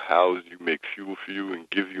 clothe you, house you, make fuel for you, and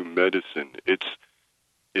give you medicine.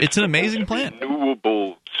 It's an amazing plant.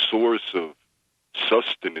 Renewable source of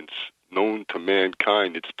and it's known to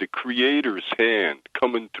mankind. It's the Creator's hand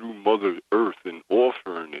coming through Mother Earth and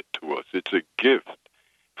offering it to us. It's a gift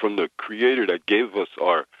from the Creator that gave us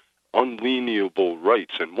our unalienable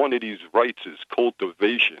rights, and one of these rights is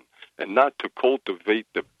cultivation. And not to cultivate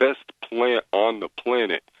the best plant on the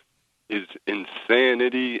planet is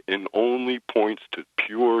insanity and only points to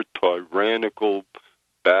pure tyrannical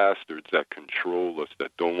bastards that control us,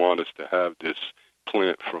 that don't want us to have this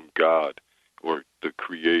plant from God or the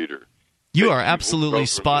Creator. You are absolutely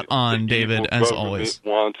spot on, David, as always. The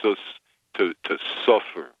wants us to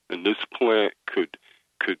suffer, and this plant could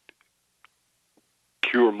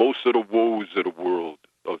cure most of the woes of the world.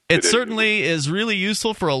 It certainly is really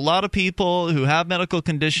useful for a lot of people who have medical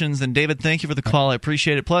conditions. And David, thank you for the call. I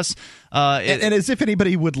appreciate it. Plus, and as if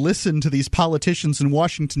anybody would listen to these politicians in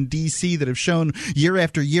Washington, D.C. that have shown year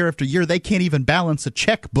after year after year they can't even balance a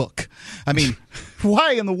checkbook. I mean,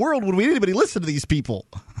 why in the world would anybody listen to these people?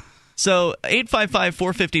 So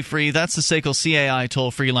 855-450-FREE, that's the SACL CAI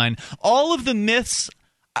toll-free line. All of the myths,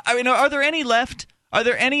 I mean, are there any left? Are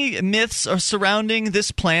there any myths surrounding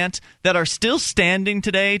this plant that are still standing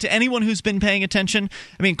today to anyone who's been paying attention?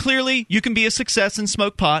 I mean, clearly you can be a success and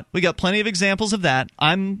smoke pot. We got plenty of examples of that.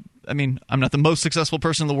 I'm not the most successful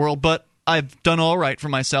person in the world, but I've done all right for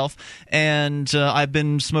myself, and I've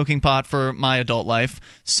been smoking pot for my adult life,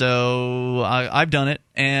 so I've done it.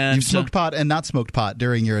 And you've smoked pot and not smoked pot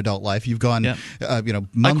during your adult life. You've gone, months.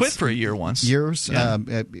 I quit for a year once. Years,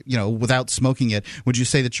 without smoking it. Would you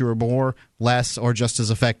say that you were more, less, or just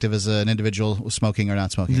as effective as an individual smoking or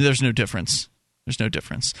not smoking? There's no difference. There's no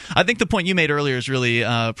difference. I think the point you made earlier is really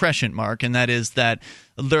prescient, Mark, and that is that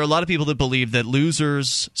there are a lot of people that believe that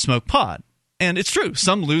losers smoke pot. And it's true,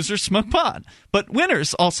 some losers smoke pot, but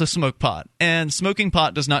winners also smoke pot. And smoking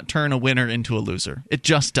pot does not turn a winner into a loser. It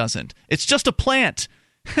just doesn't. It's just a plant.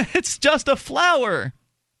 It's just a flower.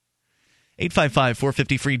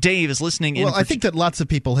 855-450-FREE. Dave is listening in. Well, I think that lots of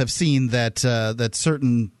people have seen that that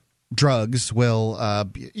certain drugs will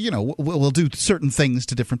do certain things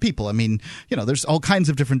to different people. I mean, there's all kinds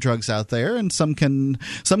of different drugs out there, and some can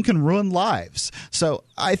ruin lives. So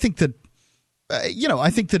I think that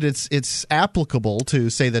it's applicable to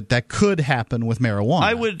say that could happen with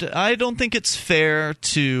marijuana. I don't think it's fair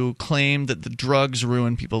to claim that the drugs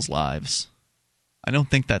ruin people's lives. I don't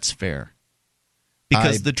think that's fair.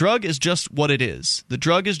 Because the drug is just what it is. The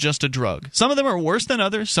drug is just a drug. Some of them are worse than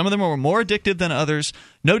others. Some of them are more addictive than others.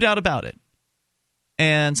 No doubt about it.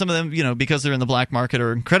 And some of them, because they're in the black market,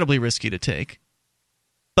 are incredibly risky to take.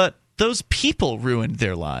 But those people ruined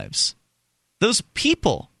their lives. Those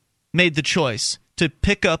people made the choice to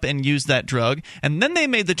pick up and use that drug, and then they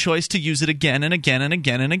made the choice to use it again and again and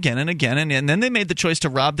again and again and again, and then they made the choice to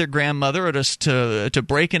rob their grandmother or to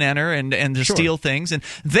break and enter and to steal things, and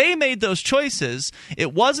they made those choices.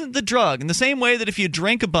 It wasn't the drug. In the same way that if you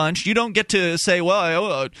drink a bunch, you don't get to say,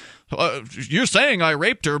 well, you're saying I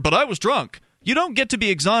raped her, but I was drunk. You don't get to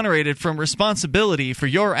be exonerated from responsibility for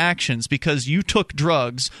your actions because you took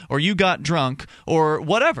drugs or you got drunk or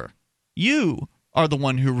whatever. You are the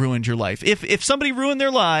one who ruined your life. If somebody ruined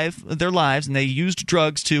their lives and they used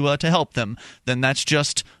drugs to help them, then that's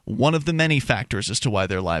just one of the many factors as to why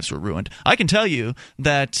their lives were ruined. I can tell you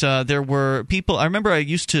that there were people. I remember I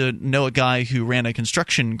used to know a guy who ran a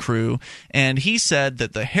construction crew, and he said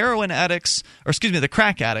that the the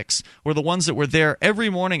crack addicts were the ones that were there every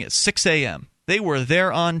morning at 6 a.m. They were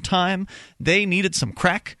there on time. They needed some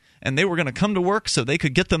crack, and they were going to come to work so they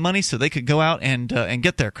could get the money so they could go out and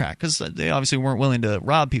get their crack, because they obviously weren't willing to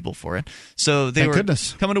rob people for it. So they were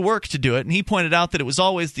coming to work to do it. And he pointed out that it was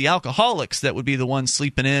always the alcoholics that would be the ones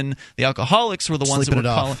sleeping in. The alcoholics were the ones that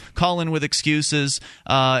would call in with excuses.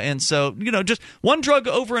 And so, just one drug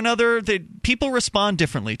over another, people respond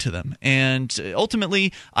differently to them. And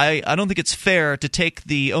ultimately, I don't think it's fair to take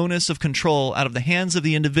the onus of control out of the hands of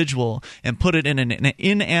the individual and put it in an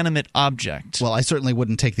inanimate object. Well, I certainly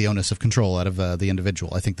wouldn't take the onus of control out of the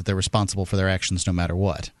individual. I think that they're responsible for their actions no matter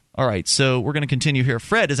what. All right, so we're going to continue here.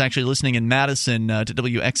 Fred is actually listening in Madison to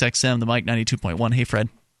WXXM, the Mike 92.1. Hey, Fred.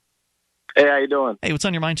 Hey, how you doing? Hey, what's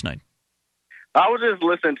on your mind tonight? I was just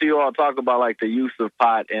listening to you all talk about the use of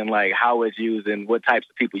pot and how it's used and what types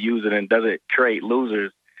of people use it, and does it create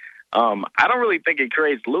losers? I don't really think it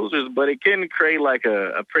creates losers, but it can create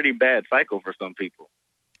a pretty bad cycle for some people.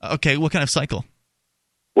 Okay, what kind of cycle?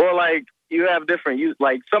 Well, you have different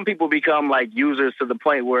some people become users to the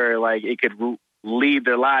point where it could lead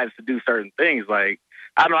their lives to do certain things. I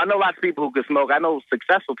know lots of people who could smoke. I know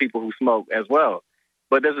successful people who smoke as well.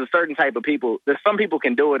 But there's a certain type of people. There's some people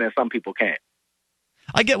can do it and some people can't.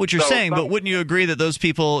 I get what you're saying, but wouldn't you agree that those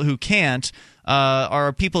people who can't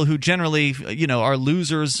are people who generally, are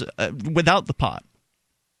losers without the pot?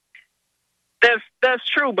 That's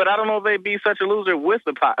true, but I don't know if they'd be such a loser with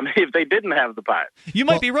the pot. I mean, if they didn't have the pot. You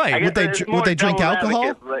might be right. Would they drink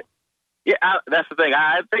alcohol? That's the thing.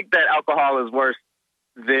 I think that alcohol is worse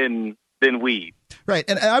than weed. Right,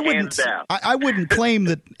 and I wouldn't claim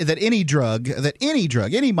that any drug,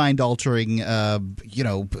 any mind-altering,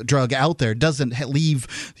 drug out there doesn't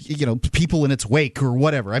leave, people in its wake or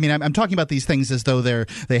whatever. I mean, I'm talking about these things as though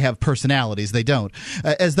they have personalities. They don't.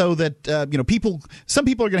 As though that, some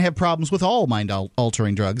people are going to have problems with all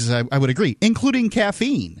mind-altering drugs. I would agree, including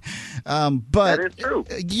caffeine. But that is true.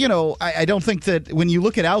 I don't think that when you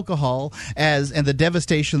look at alcohol and the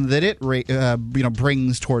devastation that it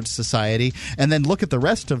brings towards society, and then look at the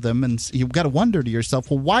rest of them, and you've got to wonder to yourself,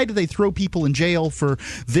 well, why do they throw people in jail for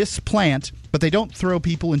this plant, but they don't throw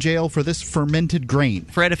people in jail for this fermented grain?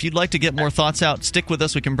 Fred, if you'd like to get more thoughts out, stick with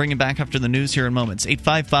us. We can bring you back after the news here in moments.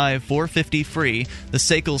 855-450-FREE, the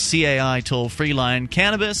SACL CAI toll-free line.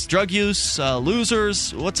 Cannabis, drug use,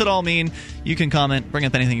 losers, what's it all mean? You can comment, bring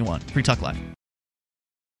up anything you want. Free Talk Live.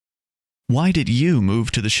 Why did you move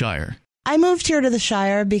to the Shire? I moved here to the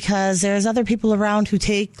Shire because there's other people around who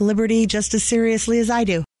take liberty just as seriously as I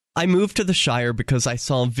do. I moved to the Shire because I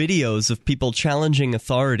saw videos of people challenging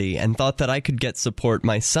authority and thought that I could get support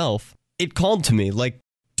myself. It called to me, like,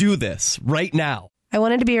 do this right now. I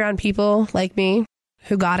wanted to be around people like me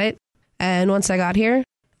who got it, and once I got here,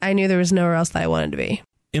 I knew there was nowhere else that I wanted to be.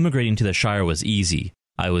 Immigrating to the Shire was easy.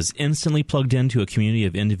 I was instantly plugged into a community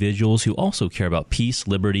of individuals who also care about peace,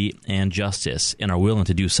 liberty, and justice, and are willing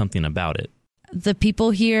to do something about it. The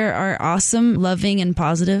people here are awesome, loving, and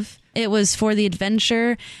positive. It was for the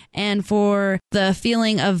adventure and for the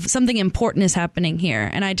feeling of something important is happening here,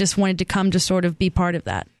 and I just wanted to come to sort of be part of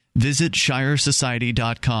that. Visit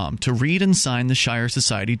ShireSociety.com to read and sign the Shire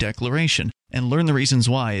Society Declaration and learn the reasons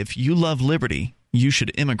why, if you love liberty, you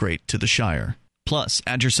should immigrate to the Shire. Plus,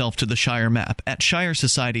 add yourself to the Shire map at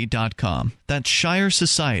ShireSociety.com. That's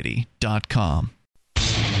ShireSociety.com.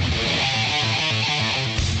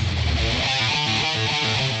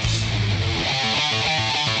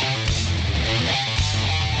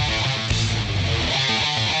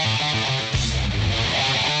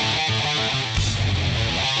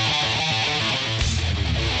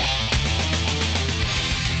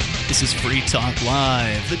 This is Free Talk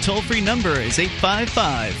Live. The toll-free number is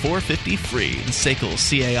 855-450-FREE. The SACL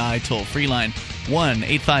CAI toll-free line,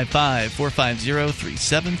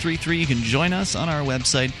 1-855-450-3733. You can join us on our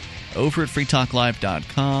website over at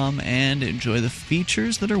freetalklive.com and enjoy the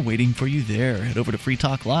features that are waiting for you there. Head over to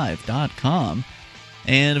freetalklive.com.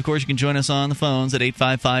 And, of course, you can join us on the phones at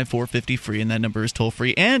 855-450-FREE, and that number is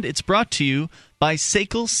toll-free. And it's brought to you by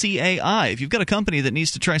SACL CAI. If you've got a company that needs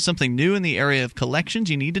to try something new in the area of collections,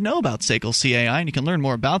 you need to know about SACL CAI, and you can learn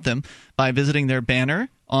more about them by visiting their banner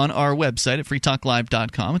on our website at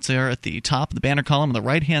freetalklive.com. It's there at the top of the banner column on the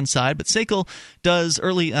right-hand side. But SACL does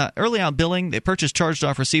early out billing. They purchase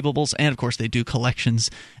charged-off receivables, and, of course, they do collections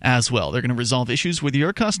as well. They're going to resolve issues with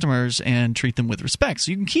your customers and treat them with respect,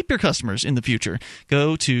 so you can keep your customers in the future.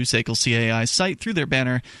 Go to SACL CAI's site through their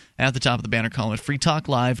banner at the top of the banner column at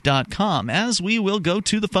freetalklive.com. As we will go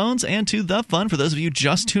to the phones and to the fun. For those of you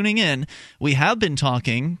just tuning in, we have been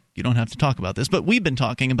talking... You don't have to talk about this, but we've been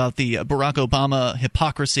talking about the Barack Obama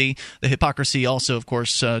hypocrisy. The hypocrisy also, of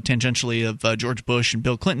course, tangentially of George Bush and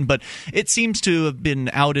Bill Clinton. But it seems to have been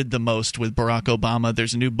outed the most with Barack Obama.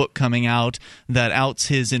 There's a new book coming out that outs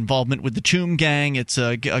his involvement with the Choom Gang. It's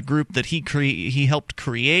a group that he helped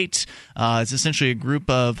create. It's essentially a group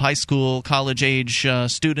of high school, college-age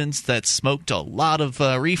students that smoked a lot of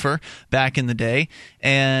reefer back in the day.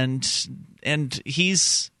 And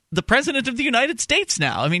he's the president of the United States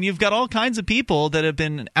now. I mean, you've got all kinds of people that have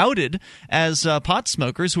been outed as pot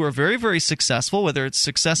smokers who are very, very successful, whether it's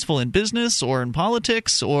successful in business or in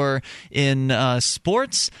politics or in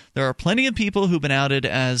sports. There are plenty of people who've been outed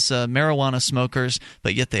as marijuana smokers,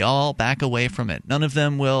 but yet they all back away from it. None of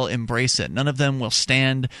them will embrace it. None of them will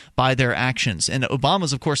stand by their actions. And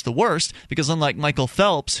Obama's, of course, the worst, because unlike Michael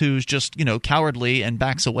Phelps, who's just, cowardly and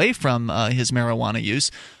backs away from his marijuana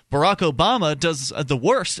use, Barack Obama does the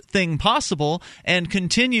worst thing possible and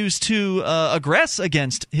continues to aggress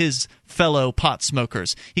against his fellow pot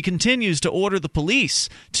smokers. He continues to order the police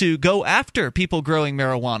to go after people growing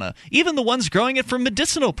marijuana, even the ones growing it for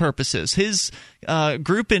medicinal purposes. His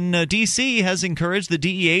group in D.C. has encouraged the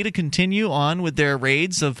DEA to continue on with their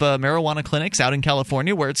raids of marijuana clinics out in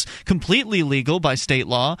California, where it's completely legal by state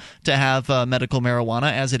law to have medical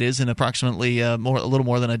marijuana, as it is in approximately a little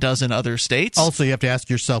more than a dozen other states. Also, you have to ask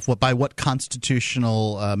yourself, by what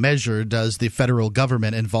constitutional measure does the federal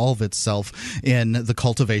government involve itself in the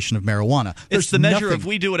cultivation of marijuana? It's the measure of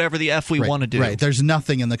we do whatever the F we want to do. Right. There's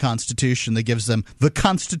nothing in the Constitution that gives them the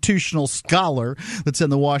constitutional scholar that's in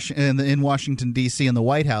Washington, D.C. in the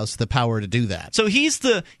White House the power to do that. So he's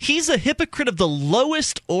a hypocrite of the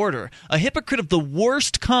lowest order, a hypocrite of the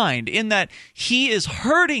worst kind, in that he is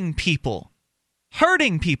hurting people,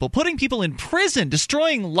 putting people in prison,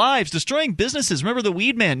 destroying lives, destroying businesses. Remember the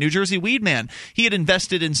weed man, New Jersey weed man? He had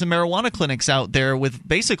invested in some marijuana clinics out there with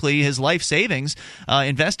basically his life savings,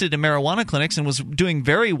 invested in marijuana clinics, and was doing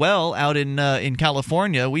very well out in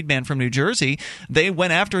California. Weed man from New Jersey. They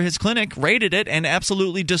went after his clinic, raided it, and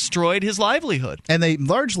absolutely destroyed his livelihood. And they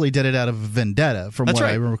largely did it out of vendetta, from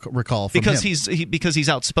I recall from because him. Because he's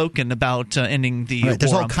outspoken about ending the war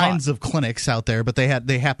There's all on kinds pot. of clinics out there, but they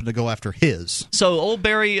happened to go after his. So old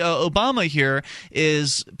Barry Obama here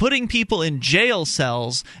is putting people in jail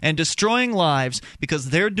cells and destroying lives because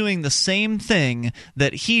they're doing the same thing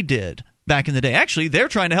that he did back in the day. Actually, they're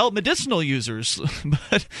trying to help medicinal users,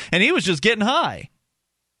 and he was just getting high.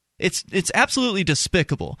 It's absolutely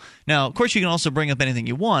despicable. Now, of course, you can also bring up anything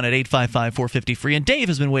you want at 855-450-FREE, and Dave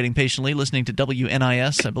has been waiting patiently listening to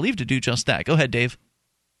WNIS, I believe, to do just that. Go ahead, Dave.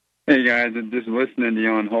 Hey, guys, just listening to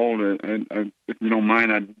you on hold. If you don't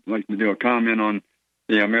mind, I'd like to do a comment on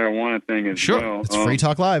the marijuana thing as well. Sure, it's Free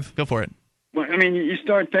Talk Live. Go for it. Well, I mean, you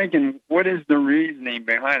start thinking, what is the reasoning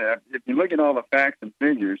behind it? If you look at all the facts and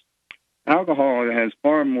figures, alcohol has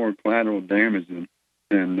far more collateral damage than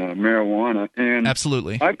marijuana. And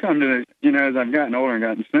absolutely, I've come to, as I've gotten older and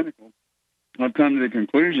gotten cynical, I've come to the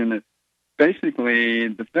conclusion that basically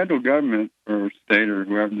the federal government or state or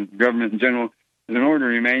whoever, the government in general, in order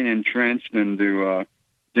to remain entrenched and to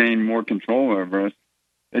gain more control over us,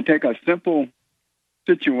 they take a simple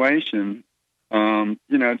situation.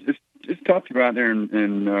 It's tough to go out there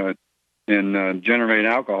and generate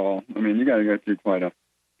alcohol. I mean, you got to go through quite a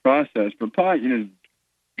process. For pot, you just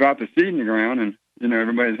drop a seed in the ground, and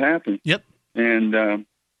everybody's happy. Yep. And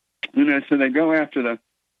so they go after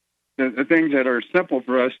the things that are simple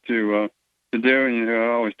for us to do.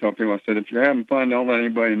 I always tell people, I said, if you're having fun, don't let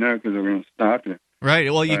anybody know because they're going to stop you.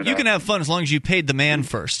 Right. Well, you can have fun as long as you paid the man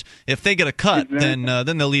first. If they get a cut, then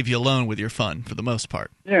they'll leave you alone with your fun for the most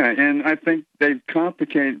part. Yeah, and I think they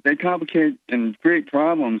complicate and create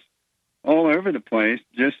problems all over the place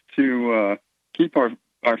just to keep our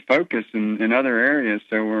focus in other areas.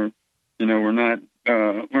 So we're not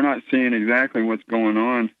seeing exactly what's going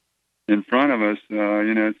on in front of us.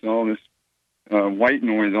 It's all this white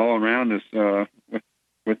noise all around us.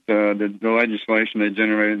 With the legislation they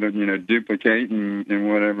generated, duplicate and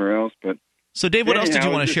whatever else. But so, Dave, what else did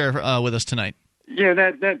you want to share with us tonight? Yeah,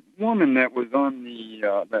 that woman that was on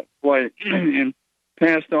that flight and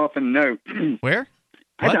passed off a note. Where?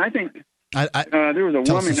 I think there was a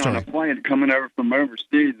woman on a flight coming over from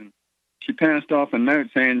overseas, and she passed off a note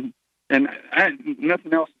saying, and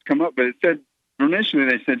nothing else has come up, but it said initially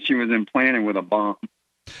they said she was implanted with a bomb,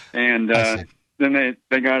 and then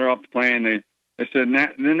they got her off the plane. They said,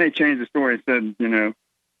 then they changed the story. It said,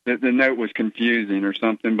 that the note was confusing or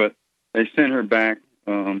something, but they sent her back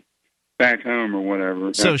home or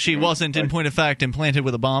whatever. So she wasn't, in point of fact, implanted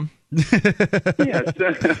with a bomb? Yes.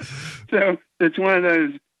 So it's one of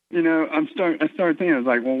those, I started thinking, I was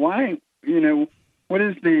like, well, why, what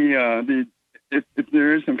is if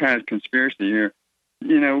there is some kind of conspiracy here,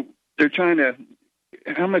 they're trying to,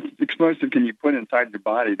 how much explosive can you put inside your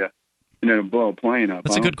body to blow a plane up?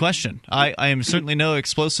 That's a good question. I am certainly no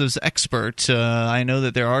explosives expert. I know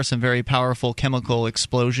that there are some very powerful chemical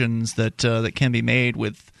explosions that can be made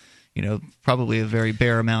with, probably a very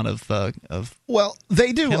bare amount of. Well,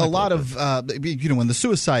 they do a lot of. When the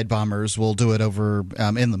suicide bombers will do it over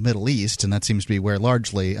in the Middle East, and that seems to be where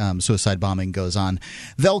largely suicide bombing goes on.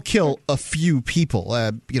 They'll kill a few people.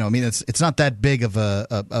 It's not that big of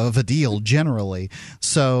a deal generally.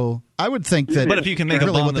 So I would think that. But if you can make a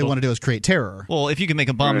bomb, what they want to do is create terror. Well, if you can make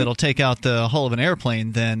a bomb that'll take out the hull of an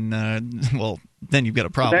airplane, then then you've got a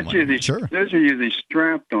problem. That's usually, sure. Those are usually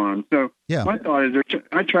strapped on. So my thought is,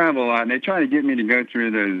 I travel a lot, and they try to get me to go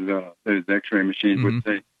through those X-ray machines,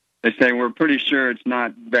 which they say we're pretty sure it's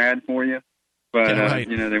not bad for you, but right.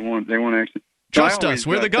 they want actually trust us.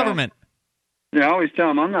 We're the government. I always tell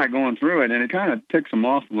them I'm not going through it, and it kind of ticks them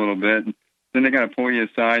off a little bit. Then they got to pull you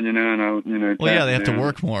aside, and Well, yeah, they have to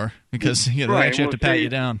work more because they actually have to pat you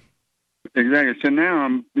down. Exactly. So now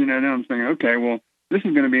I'm saying, okay, well, this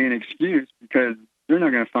is going to be an excuse because they're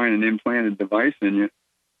not going to find an implanted device in you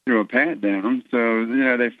through a pat down. So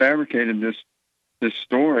they fabricated this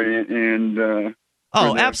story and.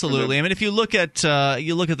 Oh, absolutely. I mean, if you look at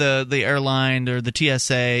the airline or the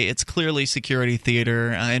TSA, it's clearly security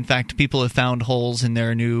theater. In fact, people have found holes in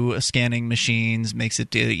their new scanning machines. Makes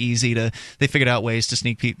it easy to. They figured out ways to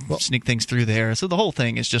sneak things through there. So the whole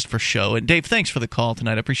thing is just for show. And Dave, thanks for the call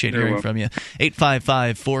tonight. I appreciate hearing from you.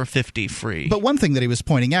 855-450-FREE. But one thing that he was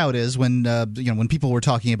pointing out is when people were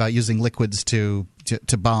talking about using liquids to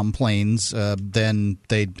bomb planes, then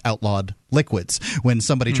they outlawed liquids. When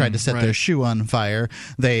somebody tried to set their shoe on fire,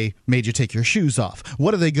 they made you take your shoes off.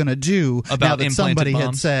 What are they going to do now that somebody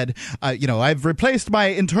had said, I've replaced my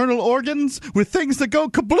internal organs with things that go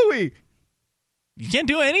kablooey? You can't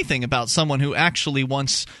do anything about someone who actually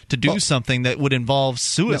wants to do something that would involve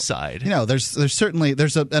suicide. There's certainly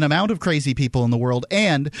an amount of crazy people in the world,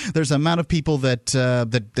 and there's an amount of people that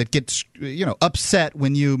gets upset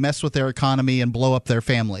when you mess with their economy and blow up their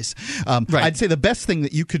families. I'd say the best thing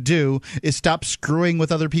that you could do is stop screwing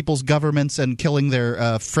with other people's governments and killing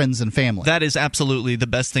their friends and family. That is absolutely the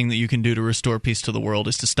best thing that you can do to restore peace to the world,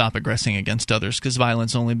 is to stop aggressing against others, because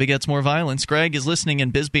violence only begets more violence. Greg is listening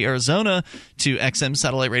in Bisbee, Arizona to XM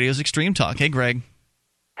Satellite Radio's Extreme Talk. Hey, Greg.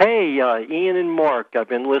 Hey, Ian and Mark. I've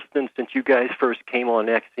been listening since you guys first came on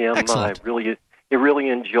XM. Excellent. I really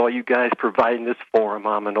enjoy you guys providing this forum.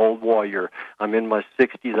 I'm an old warrior. I'm in my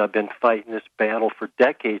 60s. I've been fighting this battle for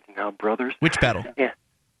decades now, brothers. Which battle? Yeah.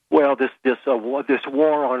 Well, this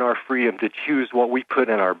war on our freedom to choose what we put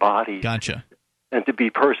in our bodies. Gotcha. And to be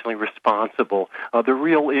personally responsible. The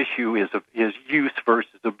real issue is use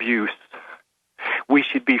versus abuse. We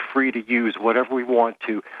should be free to use whatever we want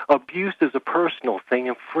to. Abuse is a personal thing,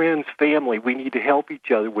 and friends, family, we need to help each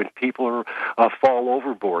other when people fall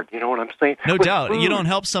overboard. You know what I'm saying? No doubt. You don't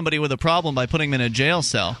help somebody with a problem by putting them in a jail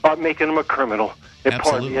cell. Making them a criminal.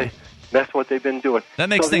 Absolutely. That's what they've been doing. That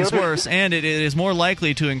makes things worse, and it is more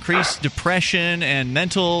likely to increase depression and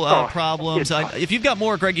mental problems. If you've got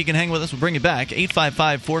more, Greg, you can hang with us. We'll bring you back.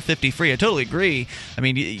 855-450-FREE. I totally agree. I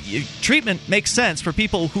mean, treatment makes sense for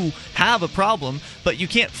people who have a problem, but you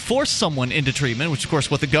can't force someone into treatment, which, of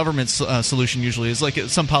course, what the government's solution usually is. Like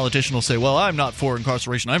some politician will say, well, I'm not for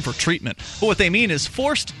incarceration, I'm for treatment. But what they mean is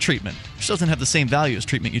forced treatment, which doesn't have the same value as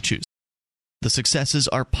treatment you choose. The successes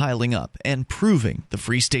are piling up and proving the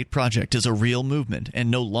Free State Project is a real movement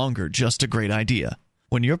and no longer just a great idea.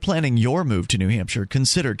 When you're planning your move to New Hampshire,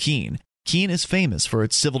 consider Keene. Keene is famous for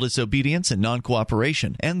its civil disobedience and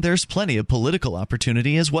non-cooperation, and there's plenty of political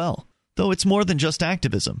opportunity as well. Though it's more than just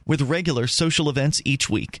activism, with regular social events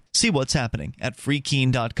each week. See what's happening at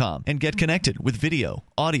freekeene.com and get connected with video,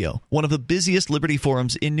 audio, one of the busiest liberty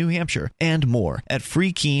forums in New Hampshire, and more at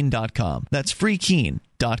freekeene.com. That's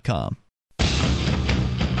freekeene.com.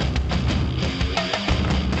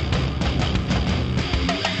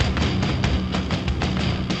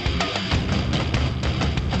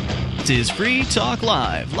 This is Free Talk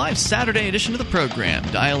Live Saturday edition of the program.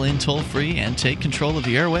 Dial in toll-free and take control of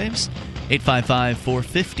the airwaves.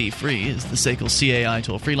 855-450-FREE is the SACL CAI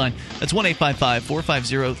toll-free line. That's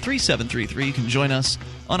 1-855-450-3733. You can join us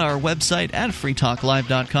on our website at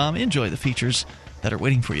freetalklive.com. Enjoy the features that are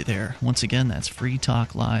waiting for you there. Once again, that's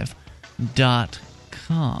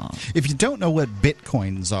freetalklive.com. If you don't know what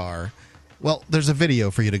bitcoins are, well, there's a video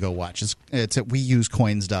for you to go watch. It's at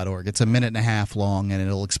weusecoins.org. It's a minute and a half long, and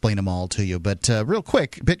it'll explain them all to you. But real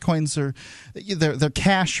quick, bitcoins they're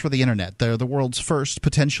cash for the internet. They're the world's first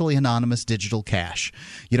potentially anonymous digital cash.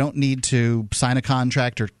 You don't need to sign a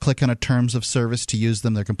contract or click on a terms of service to use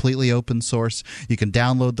them. They're completely open source. You can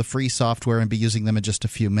download the free software and be using them in just a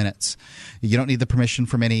few minutes. You don't need the permission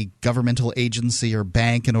from any governmental agency or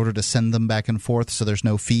bank in order to send them back and forth, so there's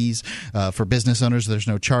no fees. For business owners, there's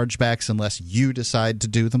no chargebacks unless you decide to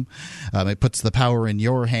do them. It puts the power in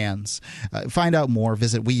your hands. Find out more.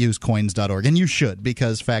 Visit weusecoins.org. And you should,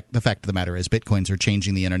 because the fact of the matter is bitcoins are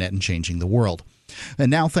changing the internet and changing the world.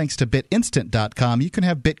 And now, thanks to bitinstant.com, you can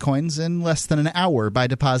have bitcoins in less than an hour by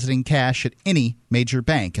depositing cash at any major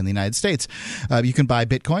bank in the United States. You can buy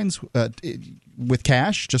bitcoins with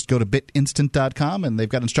cash. Just go to bitinstant.com, and they've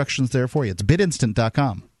got instructions there for you. It's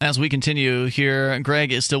bitinstant.com. As we continue here,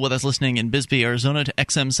 Greg is still with us listening in Bisbee, Arizona to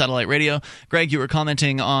XM Satellite Radio. Greg, you were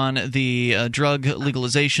commenting on the drug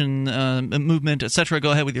legalization movement, etc.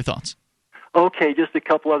 Go ahead with your thoughts. Okay, just a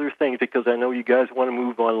couple other things, because I know you guys want to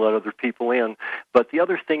move on and let other people in. But the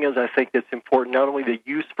other thing is, I think it's important, not only the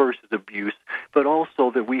use versus abuse, but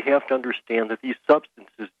also that we have to understand that these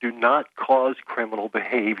substances do not cause criminal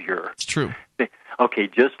behavior. It's true. Okay,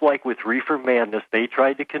 just like with reefer madness, they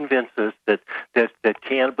tried to convince us that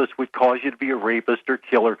cannabis would cause you to be a rapist or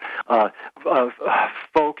killer.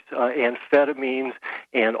 Folks, amphetamines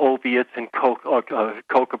and opiates and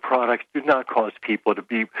coca products do not cause people to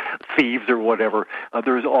be thieves or whatever.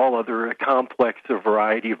 There's all other complex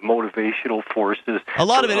variety of motivational forces. A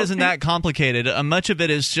lot of it isn't that complicated. Much of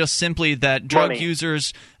it is just simply that drug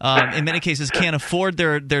users, in many cases, can't afford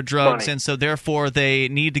their drugs, and so therefore they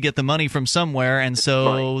need to get the money from somewhere, and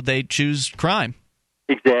so they choose crime.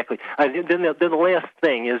 Exactly. Then the last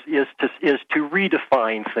thing is to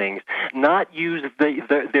redefine things, not use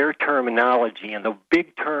their terminology. And the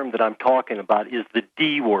big term that I'm talking about is the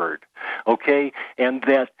D word. Okay, and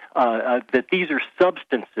that these are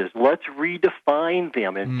substances. Let's redefine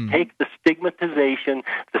them and take the stigmatization,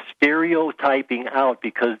 the stereotyping out,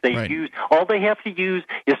 because all they have to use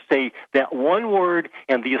is say that one word,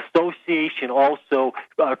 and the association also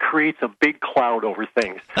creates a big cloud over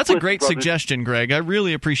things. That's a great suggestion, Greg. I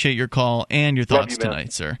really appreciate your call and your thoughts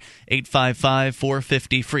tonight, sir.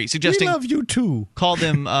 855-450-FREE. Suggesting we love you too. Call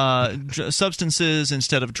them substances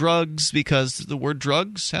instead of drugs, because the word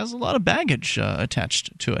drugs has a lot of baggage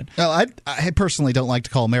attached to it. Well, I personally don't like to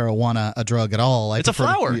call marijuana a drug at all. It's a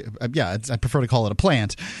flower. I prefer to call it a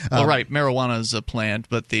plant. Well, right, marijuana is a plant,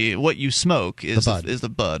 but what you smoke is the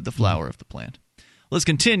bud, the flower of the plant. Let's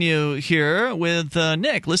continue here with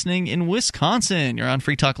Nick, listening in Wisconsin. You're on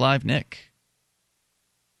Free Talk Live, Nick.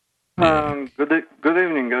 Good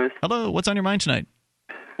evening, guys. Hello, what's on your mind tonight?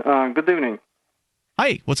 Good evening.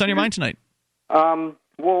 Hi, what's on your mind tonight?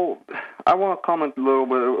 Well, I want to comment a little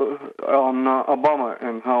bit on Obama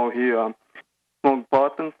and how he smoked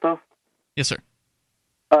pot and stuff. Yes, sir.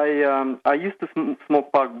 I used to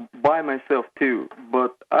smoke pot by myself too,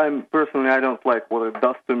 but I don't like what it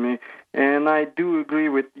does to me, and I do agree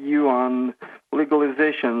with you on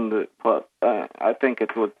legalization. But I think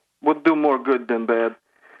it would do more good than bad.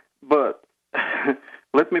 But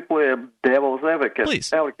let me play a devil's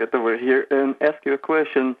advocate over here and ask you a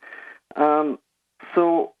question.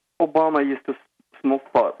 So Obama used to smoke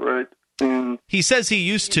pot, right? And he says he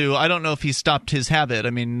used to. I don't know if he stopped his habit.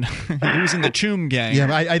 I mean, he was in the Choom gang.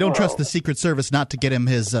 Yeah, I don't trust the Secret Service not to get him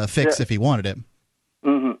his fix if he wanted it.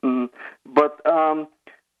 But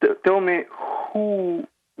tell me, who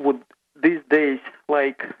would these days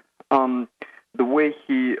like the way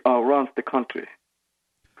he runs the country?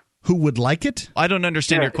 Who would like it? I don't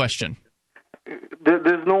understand your question.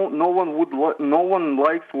 There's no one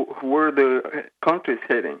likes where the country's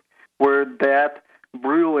heading, where that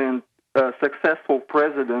brilliant, successful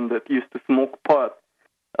president that used to smoke pot,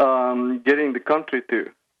 getting the country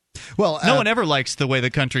to. Well, no one ever likes the way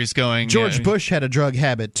the country's going. George Bush had a drug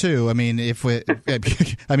habit too. I mean,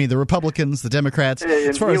 the Republicans, the Democrats,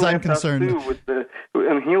 as far as I'm concerned,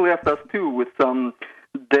 and he left us too with some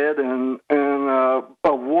dead and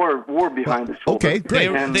a war behind the shoulder. Okay,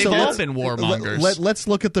 great. They've all been warmongers. Let's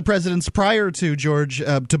look at the presidents prior to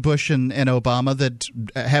to Bush and Obama that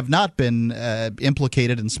have not been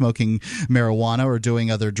implicated in smoking marijuana or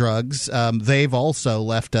doing other drugs. They've also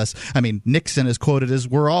left us. I mean, Nixon is quoted as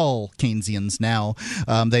 "We're all Keynesians now."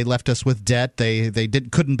 They left us with debt. They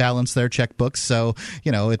couldn't balance their checkbooks. So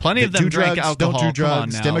plenty of them drank alcohol. Don't do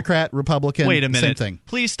drugs. Democrat, Republican. Wait a minute. Same thing.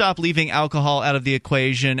 Please stop leaving alcohol out of the equation.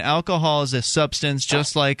 Alcohol is a substance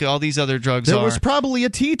just like all these other drugs are. There was probably a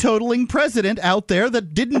teetotaling president out there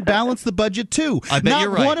that didn't balance the budget too. I bet you're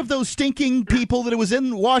right. Not one of those stinking people that was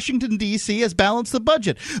in Washington, D.C. has balanced the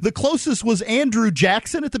budget. The closest was Andrew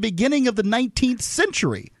Jackson at the beginning of the 19th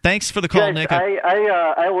century. Thanks for the call, Nick.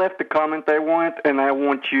 I left the comment I want, and I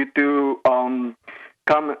want you to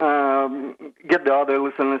get the other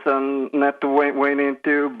listeners not to wait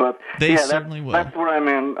into, but they certainly will. That's what I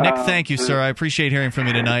meant. Nick, thank you, sir. I appreciate hearing from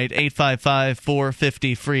you tonight.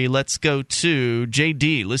 855-450-FREE. Let's go to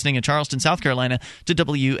JD, listening in Charleston, South Carolina, to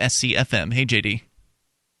WSC-FM. Hey, JD.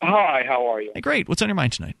 Hi, how are you? Hey, great. What's on your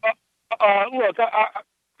mind tonight? Look,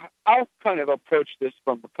 I'll kind of approach this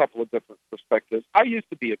from a couple of different perspectives. I used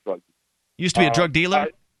to be a drug dealer. Used to be a drug dealer?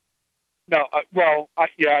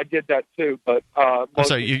 I did that too, but I'm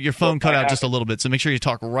sorry, your phone cut out just a little bit, so make sure you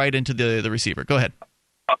talk right into the receiver. Go ahead.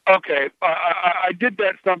 Okay, I did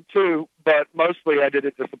that some too, but mostly I did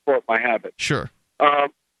it to support my habit. Sure. The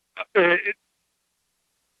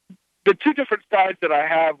two different sides that I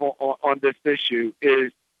have on this issue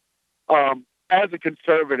is, as a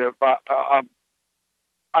conservative,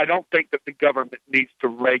 I don't think that the government needs to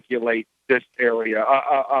regulate this area.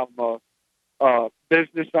 I'm a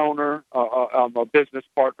business owner. I'm a business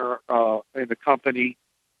partner in the company,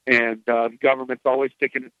 and the government's always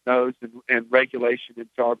sticking its nose and regulation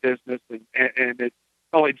into our business, and it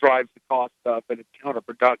only drives the cost up, and it's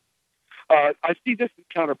counterproductive. I see this as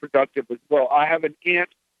counterproductive as well. I have an aunt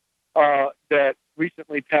that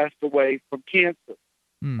recently passed away from cancer.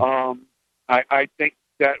 I think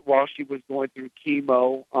that while she was going through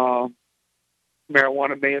chemo,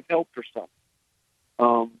 marijuana may have helped her some.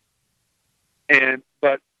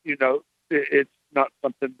 But it's not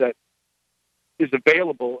something that is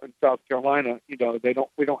available in South Carolina. We don't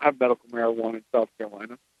have medical marijuana in South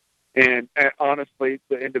Carolina. And honestly,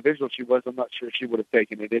 the individual she was, I'm not sure she would have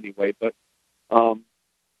taken it anyway. But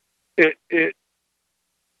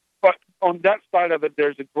but on that side of it,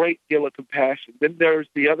 there's a great deal of compassion. Then there's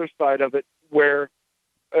the other side of it, where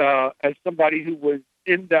as somebody who was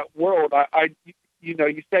in that world,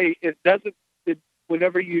 you say it doesn't.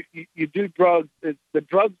 Whenever you do drugs, the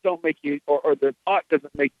drugs don't make you, or the pot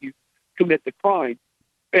doesn't make you commit the crime.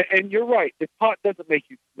 And you're right, the pot doesn't make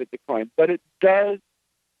you commit the crime, but it does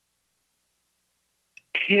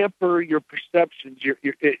hamper your perceptions.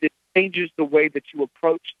 It changes the way that you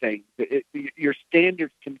approach things. Your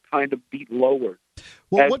standards can kind of be lowered.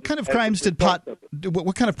 Well, what kind of crimes did pot?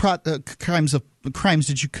 What kind of crimes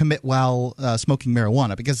did you commit while smoking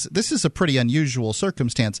marijuana? Because this is a pretty unusual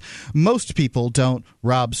circumstance. Most people don't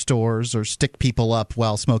rob stores or stick people up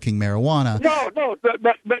while smoking marijuana. No, but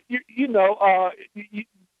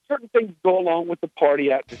certain things go along with the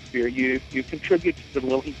party atmosphere. You contribute to the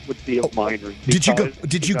delinquency of minors. Did you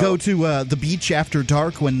go to the beach after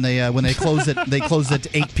dark when they close at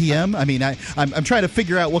 8 p.m.? I mean, I'm trying to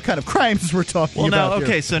figure out what kind of crimes we're talking about. Well,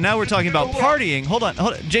 okay, so now we're talking about partying. Hold on,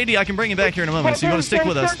 JD, I can bring you back here in a moment. So you want to stick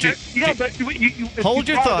with us? Hold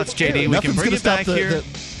your thoughts, JD. We can bring you back here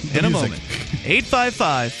in a moment.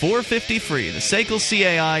 855-450-FREE, the SACL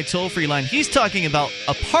CAI toll-free line. He's talking about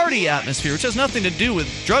a party atmosphere, which has nothing to do with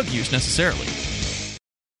drug use necessarily.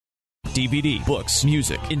 DVD, books,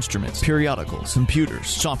 music, instruments, periodicals, computers,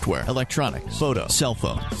 software, electronics, photo, cell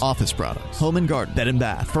phones, office products, home and garden, bed and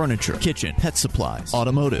bath, furniture, kitchen, pet supplies,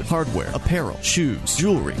 automotive, hardware, apparel, shoes,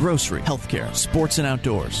 jewelry, grocery, healthcare, sports and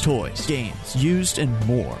outdoors, toys, games, used, and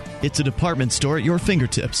more. It's a department store at your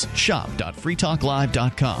fingertips.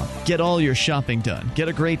 Shop.freetalklive.com. Get all your shopping done, get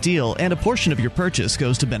a great deal, and a portion of your purchase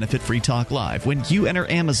goes to benefit Free Talk Live when you enter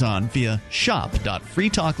Amazon via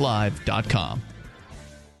shop.freetalklive.com.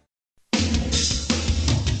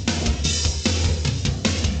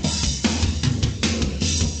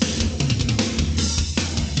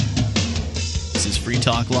 Free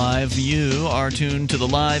Talk Live. You are tuned to the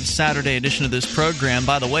live Saturday edition of this program.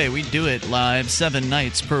 By the way, we do it live 7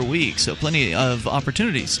 nights per week, so plenty of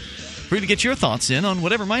opportunities for you to get your thoughts in on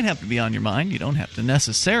whatever might happen to be on your mind. You don't have to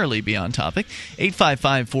necessarily be on topic.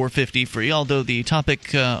 855-450-FREE, although the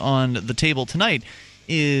topic on the table tonight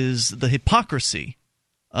is the hypocrisy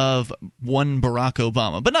of one Barack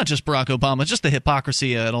Obama. But not just Barack Obama, just the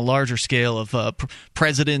hypocrisy at a larger scale of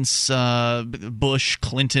presidents, Bush,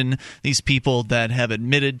 Clinton, these people that have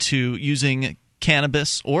admitted to using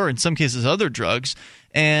cannabis or in some cases other drugs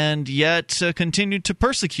and yet continue to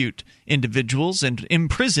persecute individuals and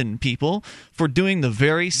imprison people for doing the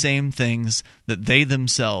very same things that they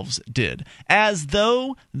themselves did, as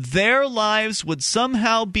though their lives would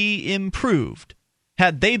somehow be improved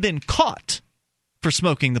had they been caught for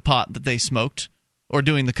smoking the pot that they smoked or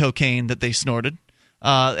doing the cocaine that they snorted,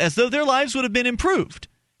 as though their lives would have been improved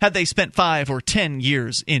had they spent 5 or 10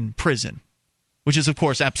 years in prison, which is, of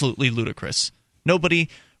course, absolutely ludicrous. Nobody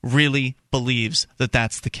really believes that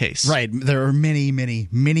that's the case. Right. There are many, many,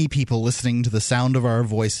 many people listening to the sound of our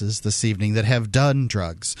voices this evening that have done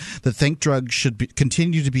drugs, that think drugs should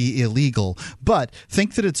continue to be illegal, but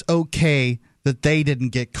think that it's okay that they didn't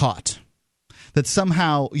get caught. That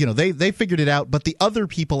somehow, they figured it out, but the other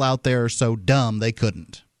people out there are so dumb they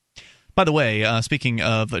couldn't. By the way, speaking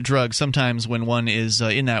of drugs, sometimes when one is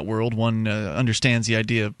in that world, one understands the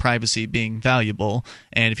idea of privacy being valuable.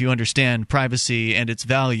 And if you understand privacy and its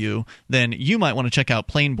value, then you might want to check out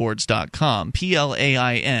plainboards.com,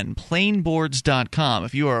 Plain, plainboards.com.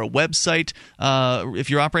 If you are a website, if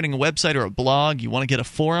you're operating a website or a blog, you want to get a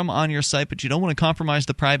forum on your site, but you don't want to compromise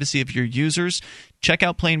the privacy of your users, check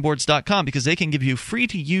out plainboards.com because they can give you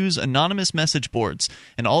free-to-use anonymous message boards.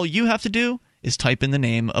 And all you have to do is type in the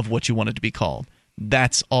name of what you want it to be called.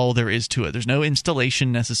 That's all there is to it. There's no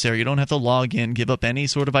installation necessary. You don't have to log in, give up any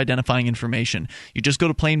sort of identifying information. You just go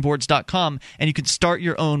to plainboards.com and you can start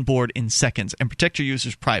your own board in seconds and protect your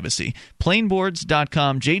users' privacy.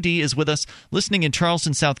 Plainboards.com. JD is with us, listening in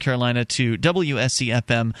Charleston, South Carolina to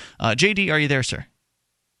WSC-FM. JD, are you there, sir?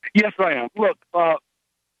 Yes, I am. Look,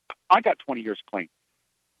 I got 20 years clean,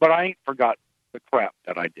 but I ain't forgot the crap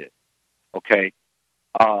that I did. Okay?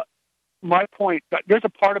 My point, there's a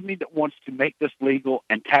part of me that wants to make this legal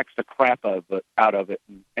and tax the crap out of it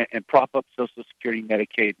and prop up Social Security,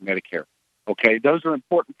 Medicaid, and Medicare. Okay? Those are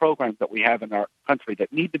important programs that we have in our country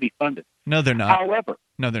that need to be funded. No, they're not. However,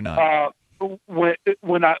 no, they're not.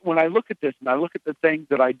 When I look at this and I look at the things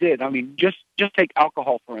that I did, I mean, just take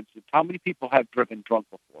alcohol for instance. How many people have driven drunk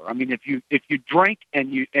before? I mean, if you drink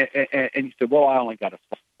and you say, well, I only got a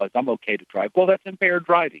buzz, I'm okay to drive. Well, that's impaired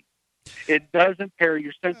driving. It does impair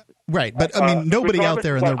your senses. Right, but I mean, nobody out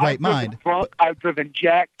there in their right mind. I've driven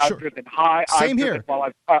jacked. Sure. I've driven high. Same here.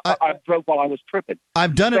 I've drove while I was tripping.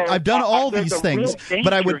 I've done it. I've done all these things,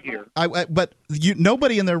 but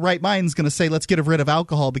nobody in their right mind is going to say, let's get rid of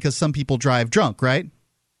alcohol because some people drive drunk, right?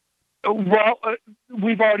 Well,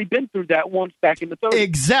 we've already been through that once back in the 30s.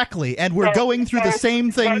 Exactly, and we're going through the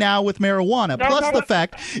same thing now with marijuana. Plus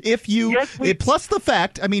the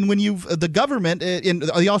fact, I mean, when the government,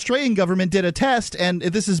 the Australian government did a test, and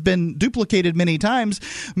this has been duplicated many times.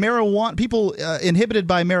 Marijuana people inhibited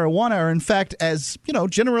by marijuana are in fact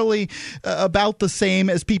generally about the same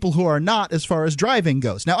as people who are not, as far as driving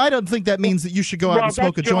goes. Now, I don't think that means that you should go out and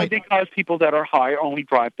smoke a joint. Because people that are high only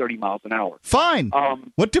drive 30 miles an hour. Fine.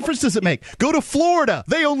 What difference does it make? Go to Florida.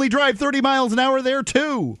 They only drive 30 miles an hour there,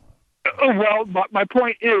 too. Well, my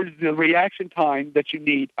point is the reaction time that you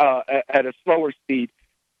need at a slower speed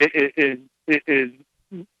is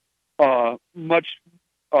much.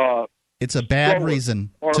 It's a bad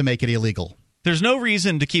reason to make it illegal. There's no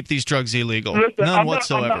reason to keep these drugs illegal. Listen, None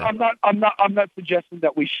whatsoever. I'm not suggesting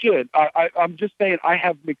that we should. I'm just saying I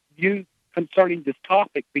have mixed views concerning this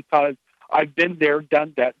topic because I've been there,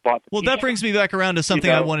 done that, bought the Well, that brings me back around to something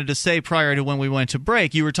I wanted to say prior to when we went to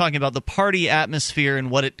break. You were talking about the party atmosphere and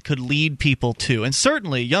what it could lead people to. And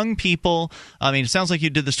certainly, young people, I mean, it sounds like you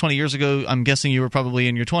did this 20 years ago. I'm guessing you were probably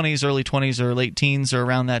in your 20s, early 20s, or late teens, or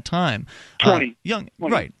around that time. 20. Young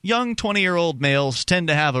 20-year-old males tend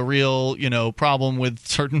to have a real, problem with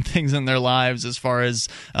certain things in their lives as far as,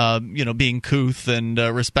 being couth and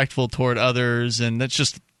respectful toward others. And that's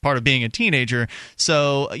just part of being a teenager.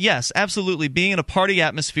 So, yes, absolutely, being in a party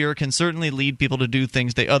atmosphere can certainly lead people to do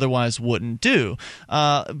things they otherwise wouldn't do.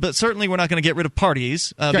 But certainly we're not going to get rid of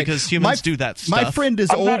parties because humans do that stuff. My friend is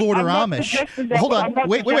old order Amish. Hold on.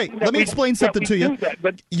 Wait. Let me explain something to you.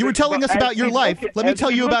 You were telling us about your life. Let me tell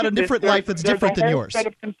you about a different life that's different than yours.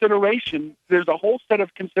 There's a whole set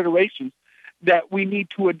of considerations that we need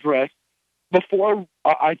to address before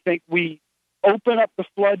I think we open up the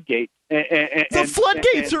floodgates. The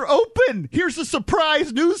floodgates are open. Here's a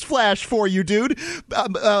surprise news flash for you, dude.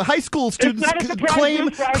 High school students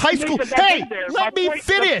claim high school. Hey, let me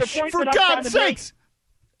finish, for God's sakes.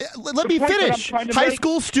 Let me finish. High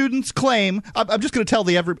school students claim. I'm just going to tell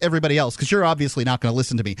everybody else because you're obviously not going to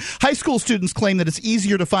listen to me. High school students claim that it's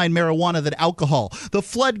easier to find marijuana than alcohol. The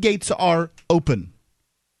floodgates are open.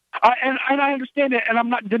 And I understand it, and I'm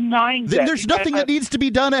not denying that. There's nothing that needs to be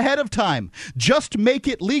done ahead of time. Just make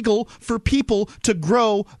it legal for people to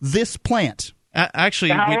grow this plant.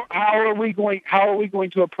 Actually, how are we going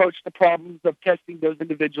to approach the problems of testing those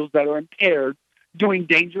individuals that are impaired doing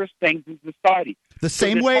dangerous things in society? The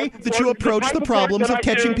same way that you approach the problems of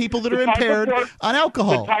catching people that are impaired on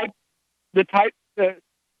alcohol. The type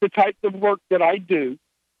of work that I do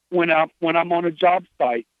when I'm on a job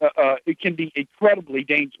site, it can be incredibly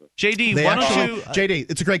dangerous. JD,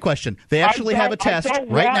 JD, it's a great question. They actually have a test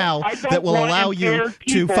right now that will allow you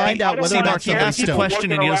to find out whether or not somebody's stoned. He asks a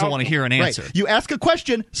question and he doesn't want to hear an answer. Right. You ask a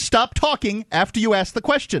question, stop talking after you ask the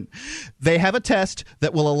question. They have a test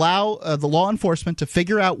that will allow the law enforcement to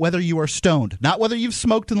figure out whether you are stoned. Not whether you've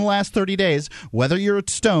smoked in the last 30 days, whether you're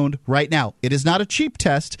stoned right now. It is not a cheap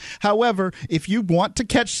test. However, if you want to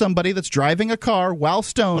catch somebody that's driving a car while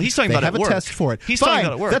stoned, he's talking they about have a test for it. He's talking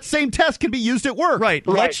about at work. That same test can be used at work. Right.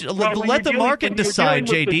 Let the market decide,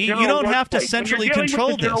 JD. You don't have to centrally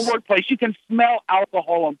control this. Workplace, you can smell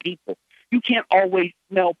alcohol on people. You can't always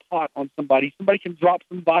smell pot on somebody. Somebody can drop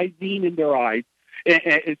some Visine in their eyes.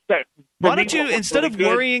 Why don't you, instead of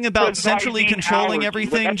worrying about centrally controlling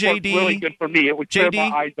everything, JD? Really good for me. It would clear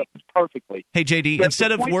my eyes up perfectly. Hey, JD,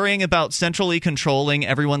 instead of worrying about centrally controlling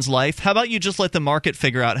everyone's life, how about you just let the market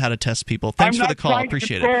figure out how to test people? Thanks for the call.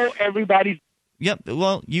 Appreciate it. Everybody's Yep.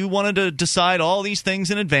 Well, you wanted to decide all these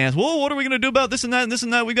things in advance. Well, what are we going to do about this and that and this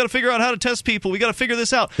and that? We got to figure out how to test people. We got to figure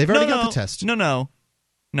this out. They've already got the test.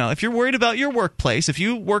 No, if you're worried about your workplace, if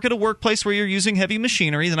you work at a workplace where you're using heavy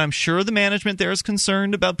machinery, then I'm sure the management there is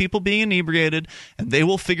concerned about people being inebriated, and they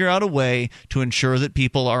will figure out a way to ensure that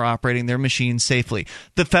people are operating their machines safely.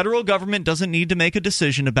 The federal government doesn't need to make a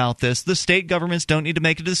decision about this. The state governments don't need to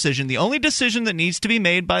make a decision. The only decision that needs to be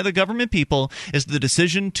made by the government people is the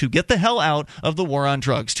decision to get the hell out of the war on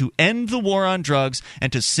drugs, to end the war on drugs,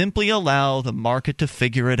 and to simply allow the market to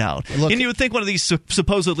figure it out. Look, and you would think one of these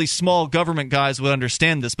supposedly small government guys would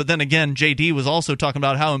understand this, but then again, JD was also talking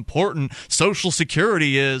about how important Social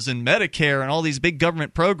Security is and Medicare and all these big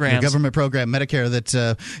government programs. The government program, Medicare, that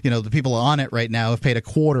the people on it right now have paid a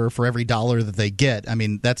quarter for every dollar that they get. I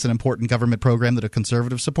mean, that's an important government program that a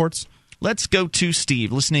conservative supports. Let's go to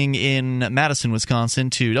Steve, listening in Madison,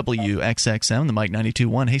 Wisconsin, to WXXM, the Mike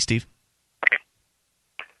 92.1. Hey, Steve.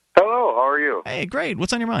 Hello, how are you? Hey, great.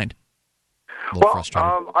 What's on your mind? Well, as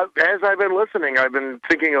I've been listening, I've been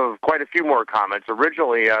thinking of quite a few more comments.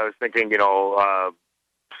 Originally, I was thinking,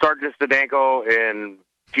 Sergeant Stadenko and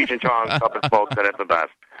Cheech and Chong Up and Smoke said it the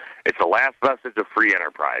best. It's the last vestige of free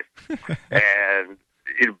enterprise.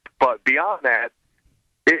 But beyond that,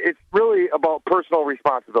 it's really about personal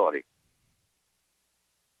responsibility.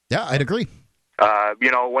 Yeah, I'd agree.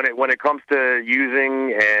 When it comes to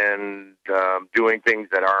using and doing things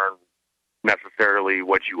that aren't necessarily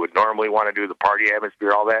what you would normally want to do, the party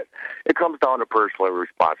atmosphere, all that, it comes down to personal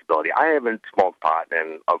responsibility. I haven't smoked pot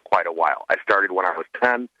in quite a while. I started when I was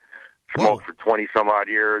 10, smoked for 20 some odd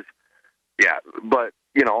years. Yeah, but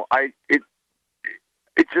it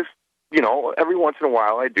just every once in a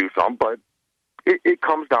while I do some, but it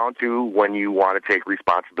comes down to when you want to take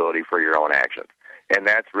responsibility for your own actions, and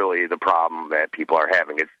that's really the problem that people are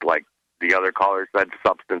having. It's like the other caller said,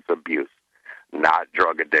 substance abuse, not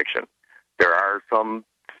drug addiction. There are some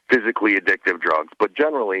physically addictive drugs, but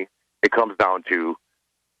generally it comes down to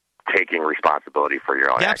taking responsibility for your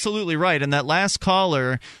own actions. Absolutely right. And that last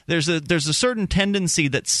caller, there's a certain tendency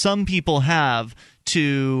that some people have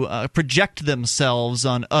to project themselves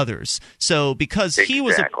on others. So because he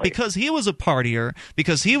was a partier,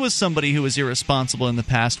 because he was somebody who was irresponsible in the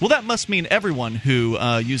past, well, that must mean everyone who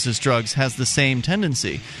uses drugs has the same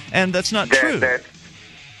tendency, and that's not true.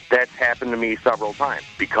 That's happened to me several times.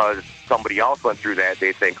 Because somebody else went through that,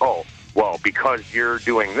 they think, oh, well, because you're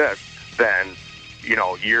doing this, then,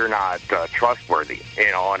 you're not trustworthy.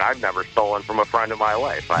 And I've never stolen from a friend in my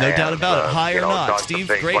life. No doubt about it. High or not. Steve,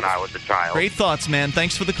 great. When I was a child. Great thoughts, man.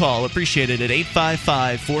 Thanks for the call. Appreciate it. At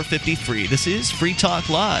 855-453. This is Free Talk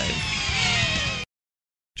Live.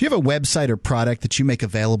 Do you have a website or product that you make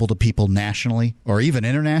available to people nationally or even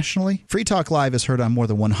internationally? Free Talk Live is heard on more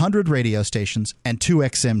than 100 radio stations and 2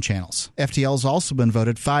 XM channels. FTL has also been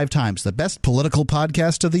voted 5 times the best political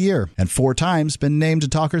podcast of the year and 4 times been named to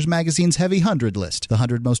Talkers Magazine's Heavy 100 list, the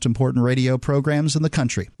 100 most important radio programs in the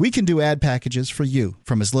country. We can do ad packages for you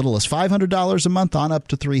from as little as $500 a month on up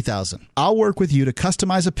to $3,000. I'll work with you to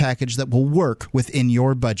customize a package that will work within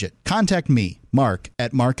your budget. Contact me, Mark,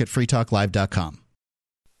 at mark@freetalklive.com.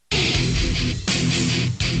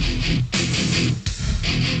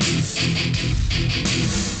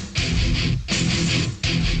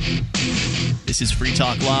 This is Free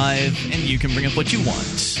Talk Live, and you can bring up what you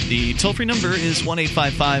want. The toll-free number is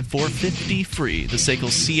 1-855-450-FREE, the SACL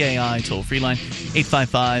CAI toll-free line,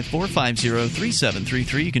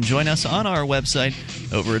 855-450-3733. You can join us on our website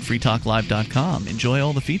over at freetalklive.com. Enjoy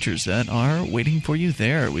all the features that are waiting for you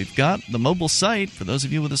there. We've got the mobile site. For those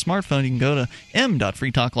of you with a smartphone, you can go to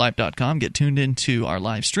m.freetalklive.com, get tuned into our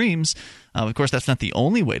live streams. Of course, that's not the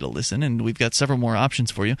only way to listen, and we've got several more options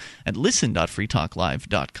for you at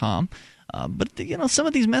listen.freetalklive.com. But some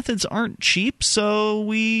of these methods aren't cheap, so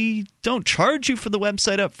we don't charge you for the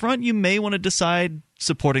website up front. You may want to decide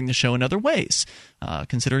supporting the show in other ways.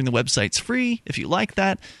 Considering the website's free, if you like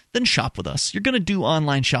that, then shop with us. You're going to do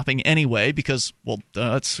online shopping anyway because, well,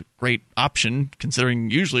 that's a great option considering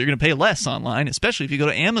usually you're going to pay less online, especially if you go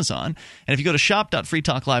to Amazon. And if you go to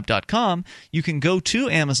shop.freetalklive.com, you can go to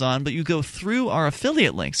Amazon, but you go through our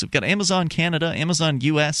affiliate links. We've got Amazon Canada, Amazon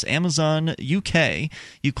US, Amazon UK.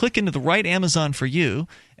 You click into the right Amazon for you,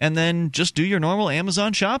 and then just do your normal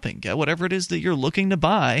Amazon shopping. Get whatever it is that you're looking to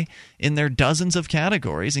buy in their dozens of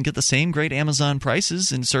categories and get the same great Amazon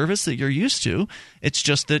prices and service that you're used to. It's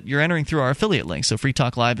just that you're entering through our affiliate link, so Free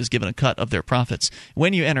Talk Live is given a cut of their profits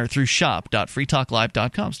when you enter through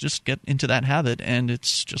shop.freetalklive.com. So just get into that habit, and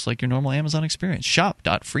it's just like your normal Amazon experience.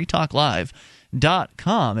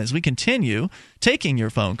 Shop.freetalklive.com. As we continue taking your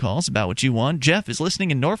phone calls about what you want, Jeff is listening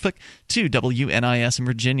in Norfolk to WNIS in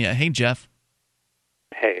Virginia. Hey, Jeff.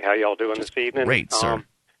 Hey, how y'all doing this evening? Great, sir.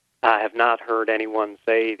 I have not heard anyone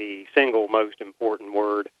say the single most important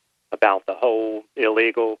word about the whole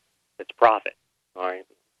illegal. It's profit. All right,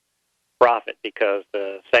 profit, because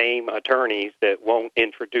the same attorneys that won't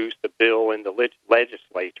introduce the bill in the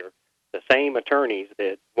legislature, the same attorneys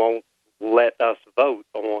that won't let us vote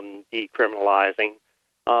on decriminalizing,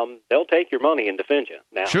 they'll take your money and defend you.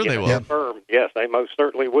 Now, sure they will. Yes, they most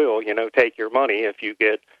certainly will. Take your money if you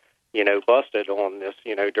get busted on this,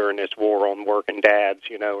 during this war on working dads,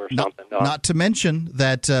 or something. Not to mention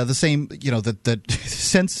that the same, that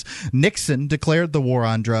since Nixon declared the war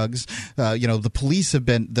on drugs,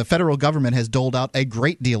 the federal government has doled out a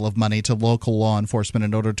great deal of money to local law enforcement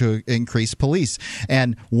in order to increase police.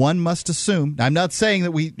 And one must assume, I'm not saying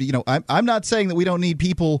that I'm not saying that we don't need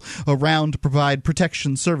people around to provide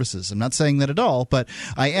protection services. I'm not saying that at all, but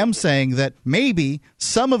I am saying that maybe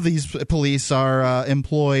some of these police are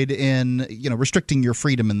employed in restricting your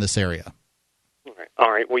freedom in this area.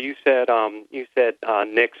 All right. Well, you said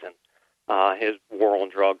Nixon, his war on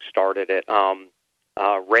drugs started it.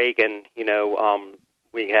 Reagan,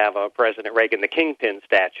 we have President Reagan, the Kingpin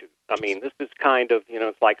statute. I mean, this is kind of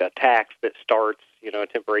it's like a tax that starts, a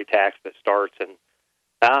temporary tax that starts and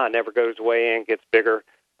never goes away and gets bigger.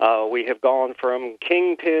 We have gone from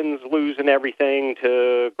kingpins losing everything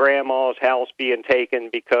to grandma's house being taken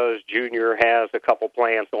because Junior has a couple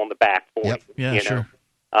plants on the back for Yep. him. Yeah, sure.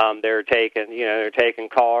 They're taking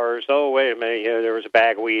cars. Oh, wait a minute, there was a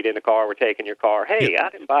bag of weed in the car. We're taking your car. Hey, I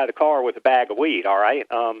didn't buy the car with a bag of weed. All right,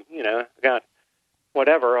 I got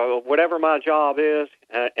whatever my job is,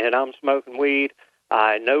 and I'm smoking weed.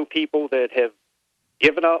 I know people that have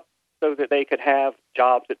given up so that they could have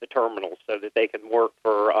jobs at the terminals, so that they can work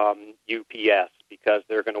for UPS because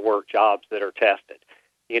they're going to work jobs that are tested.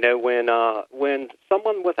 When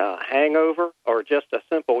someone with a hangover or just a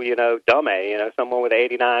simple, dummy, someone with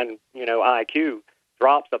 89, IQ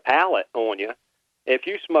drops a pallet on you, if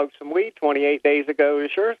you smoked some weed 28 days ago, the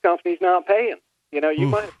insurance company's not paying. You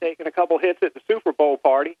might have taken a couple hits at the Super Bowl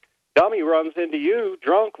party. Dummy runs into you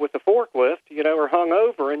drunk with the forklift, or hung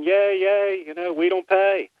over, and yay, we don't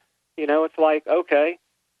pay. It's like, okay,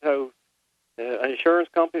 so the insurance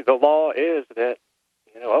company, the law is that,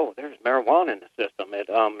 there's marijuana in the system.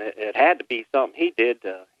 It had to be something he did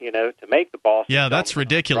to make the boss. Yeah, that's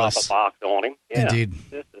ridiculous. Drop a box on him. Yeah, indeed.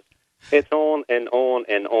 It's on and on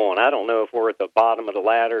and on. I don't know if we're at the bottom of the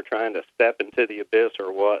ladder trying to step into the abyss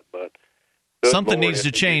or what, but something needs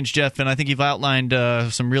to change, Jeff, and I think you've outlined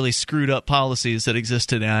some really screwed up policies that exist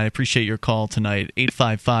today. I appreciate your call tonight,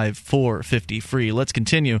 855-450-FREE. Let's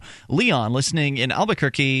continue. Leon, listening in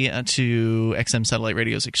Albuquerque to XM Satellite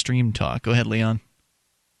Radio's Extreme Talk. Go ahead, Leon.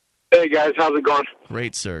 Hey, guys. How's it going?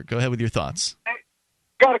 Great, sir. Go ahead with your thoughts. Hey,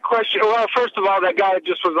 got a question. Well, first of all, that guy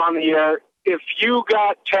just was on the air. If you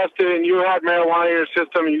got tested and you had marijuana in your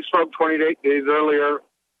system and you smoked 28 days earlier,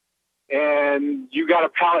 and you got a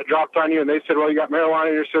pallet dropped on you, and they said, well, you got marijuana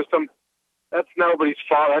in your system, that's nobody's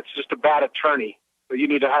fault. That's just a bad attorney. So you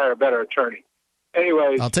need to hire a better attorney.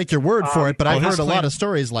 Anyways, I'll take your word for it, but I've heard a lot of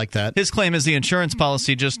stories like that. His claim is the insurance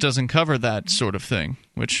policy just doesn't cover that sort of thing,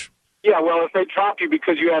 which... Yeah, well, if they drop you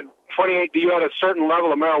because you had you had a certain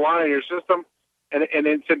level of marijuana in your system, and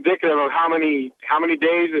it's indicative of how many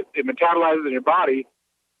days it metabolizes in your body,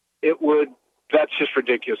 that's just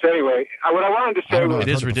ridiculous. Anyway, what I wanted to say was... It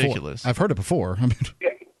is ridiculous. I've heard it before.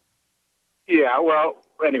 Yeah, well,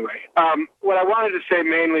 anyway. What I wanted to say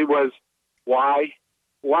mainly was why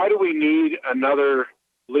do we need another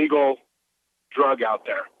legal drug out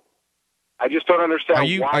there? I just don't understand.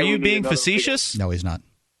 Are you being facetious? No, he's not.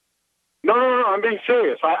 No, I'm being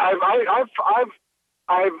serious. I've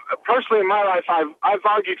personally in my life, I've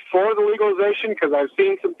argued for the legalization because I've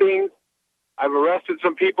seen some things. I've arrested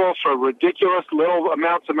some people for ridiculous little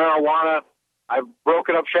amounts of marijuana. I've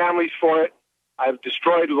broken up families for it. I've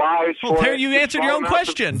destroyed lives for it. There you answered your own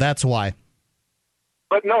question. That's why.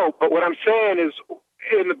 But what I'm saying is,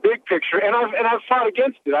 in the big picture, and I've fought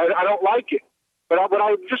against it. I don't like it. But what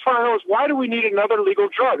I just want to know is, why do we need another legal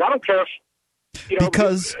drug? I don't care if...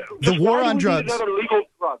 Because the war on drugs,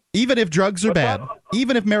 even if drugs are bad,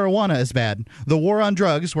 even if marijuana is bad, the war on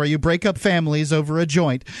drugs, where you break up families over a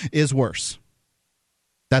joint, is worse.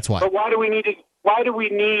 That's why. But why do we need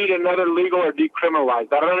another legal or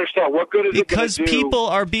decriminalized? I don't understand. What good is it going to do? Because people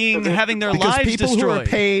are having their lives destroyed. Because people who are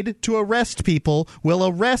paid to arrest people will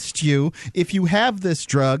arrest you if you have this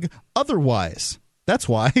drug otherwise. That's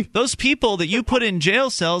why. Those people that you put in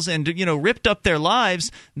jail cells and ripped up their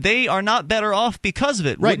lives, they are not better off because of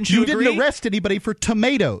it. Right. Wouldn't you agree? Didn't arrest anybody for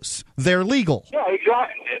tomatoes. They're legal. Yeah,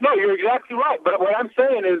 exactly. No, you're exactly right. But what I'm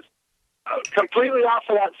saying is, completely off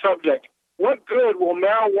of that subject, what good will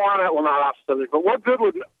marijuana? Well, not off subject, but what good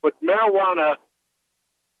would marijuana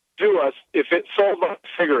do us if it's sold like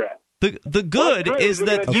a cigarette? The good is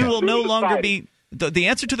that you will no longer be. The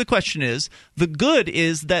answer to the question is, the good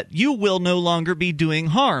is that you will no longer be doing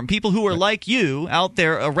harm. People who are like you out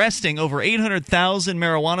there arresting over 800,000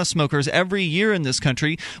 marijuana smokers every year in this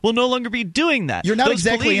country will no longer be doing that. You're not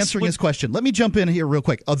exactly answering his question. Let me jump in here real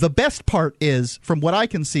quick. The best part is, from what I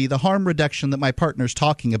can see, the harm reduction that my partner's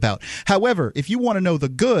talking about. However, if you want to know the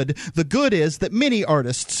good is that many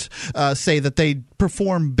artists say that they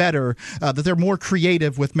perform better, that they're more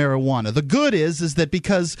creative with marijuana. The good is that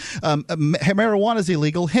because marijuana is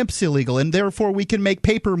illegal, hemp's illegal, and therefore we can make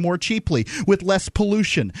paper more cheaply with less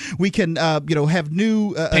pollution. We can, have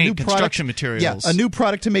new construction materials. Yeah, a new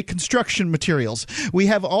product to make construction materials. We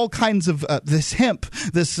have all kinds of this hemp,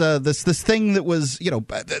 this thing that was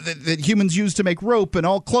that humans use to make rope and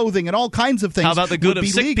all clothing and all kinds of things. How about the good of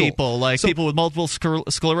sick legal. people, like people with multiple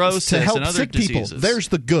sclerosis to help and other sick diseases? People. There's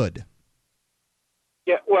the good.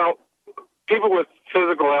 Yeah, well, people with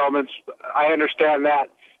physical ailments, I understand that.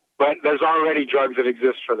 But there's already drugs that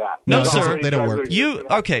exist for that. No, sir. They don't work.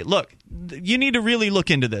 Look, you need to really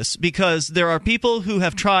look into this, because there are people who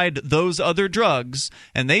have tried those other drugs,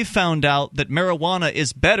 and they found out that marijuana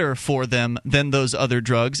is better for them than those other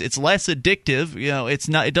drugs. It's less addictive.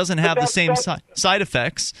 It doesn't have the same side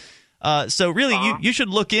effects. So really, you should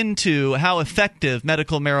look into how effective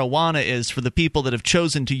medical marijuana is for the people that have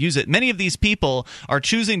chosen to use it. Many of these people are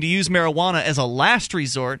choosing to use marijuana as a last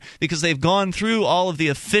resort because they've gone through all of the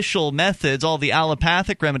official methods, all the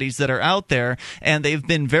allopathic remedies that are out there, and they've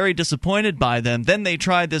been very disappointed by them. Then they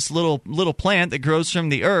tried this little plant that grows from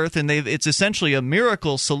the earth, and it's essentially a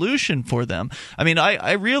miracle solution for them. I mean,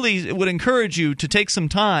 I really would encourage you to take some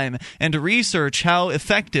time and to research how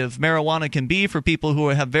effective marijuana can be for people who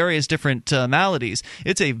have various different maladies.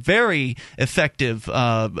 It's a very effective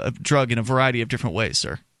drug in a variety of different ways,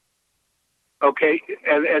 sir. Okay,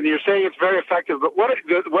 and you're saying it's very effective, but what are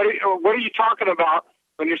you talking about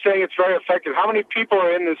when you're saying it's very effective? How many people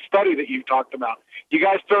are in this study that you talked about? You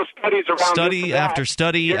guys throw studies around. Study after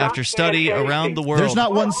study after study around the world. There's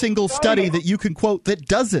not one single study that you can quote that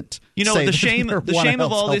doesn't. The shame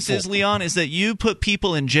of all this is, Leon, is that you put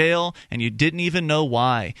people in jail and you didn't even know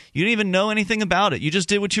why. You didn't even know anything about it. You just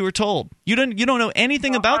did what you were told. You don't know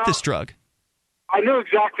anything about this drug. I knew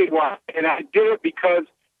exactly why, and I did it because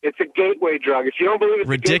it's a gateway drug. If you don't believe it's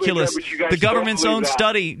ridiculous. A gateway drug, the government's own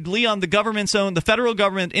study, Leon, the federal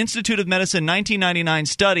government Institute of Medicine 1999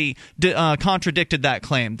 study contradicted that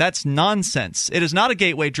claim. That's nonsense. It is not a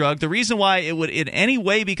gateway drug. The reason why it would in any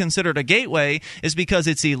way be considered a gateway is because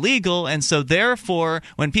it's illegal, and so therefore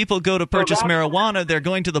when people go to purchase marijuana, they're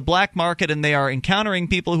going to the black market and they are encountering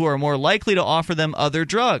people who are more likely to offer them other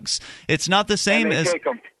drugs. It's not the same as...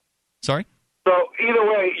 Sorry? So either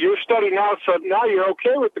way, your study now, so now you're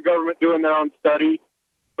okay with the government doing their own study,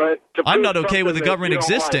 but I'm not okay with the government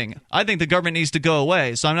existing. I think the government needs to go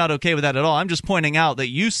away, so I'm not okay with that at all. I'm just pointing out that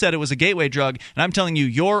you said it was a gateway drug, and I'm telling you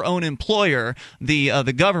your own employer,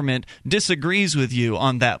 the government, disagrees with you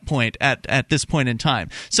on that point at this point in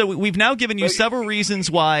time. So we've now given you several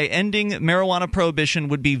reasons why ending marijuana prohibition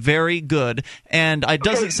would be very good, and it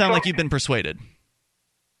doesn't sound like you've been persuaded.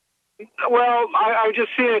 Well, I just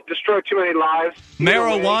see it destroy too many lives.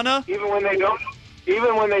 Marijuana? Even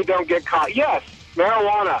when they don't get caught. Yes,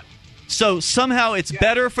 marijuana. So somehow it's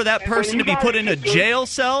better for that person to be put in a jail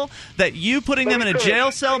cell? That you putting them in a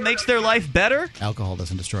jail cell makes their life better? Alcohol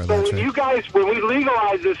doesn't destroy lives, right? You guys, when we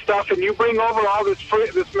legalize this stuff and you bring over all this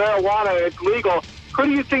marijuana and it's legal, who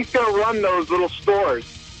do you think's going to run those little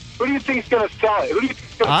stores? Who do you think's going to sell it? Who do you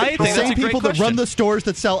think's going to control it? The same people that run the stores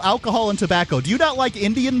that sell alcohol and tobacco. Do you not like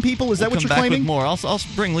Indian people? Is that what you're claiming? We'll come back with more. I'll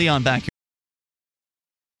bring Leon back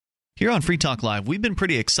here on Free Talk Live. We've been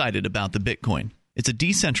pretty excited about the Bitcoin. It's a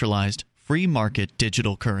decentralized, free market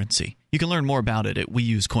digital currency. You can learn more about it at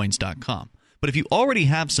weusecoins.com. But if you already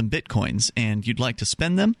have some Bitcoins and you'd like to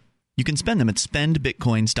spend them, you can spend them at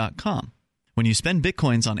spendbitcoins.com. When you spend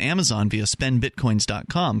Bitcoins on Amazon via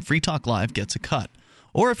spendbitcoins.com, Free Talk Live gets a cut.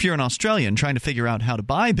 Or if you're an Australian trying to figure out how to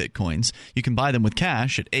buy Bitcoins, you can buy them with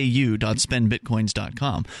cash at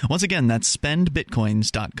au.spendbitcoins.com. Once again, that's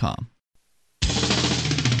spendbitcoins.com.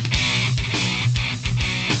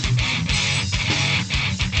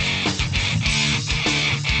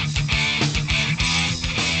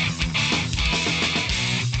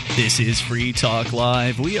 This is Free Talk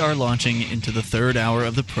Live. We are launching into the third hour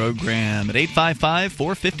of the program at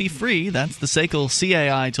 855-450-FREE. That's the SACL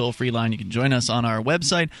CAI toll-free line. You can join us on our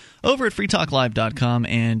website over at freetalklive.com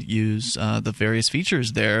and use the various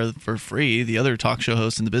features there for free. The other talk show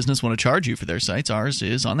hosts in the business want to charge you for their sites. Ours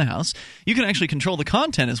is on the house. You can actually control the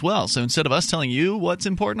content as well. So instead of us telling you what's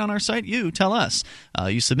important on our site, you tell us.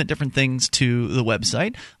 You submit different things to the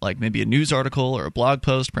website, like maybe a news article or a blog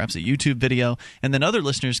post, perhaps a YouTube video, and then other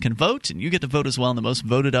listeners can vote, and you get to vote as well, and the most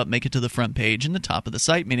voted up make it to the front page and the top of the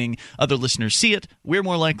site, meaning other listeners see it. We're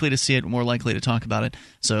more likely to see it, more likely to talk about it.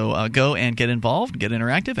 So go and get involved, get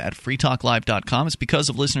interactive at freetalklive.com. It's because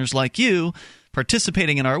of listeners like you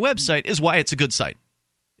participating in our website is why it's a good site.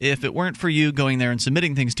 If it weren't for you going there and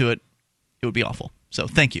submitting things to it, it would be awful. So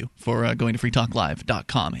thank you for going to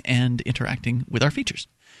freetalklive.com and interacting with our features.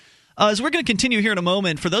 As we're going to continue here in a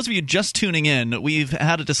moment, for those of you just tuning in, we've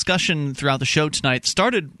had a discussion throughout the show tonight,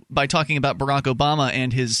 started by talking about Barack Obama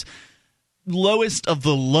and his lowest of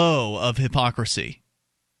the low of hypocrisy.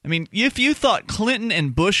 I mean, if you thought Clinton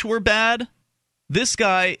and Bush were bad, this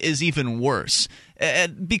guy is even worse.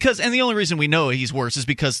 And the only reason we know he's worse is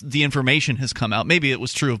because the information has come out. Maybe it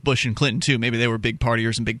was true of Bush and Clinton, too. Maybe they were big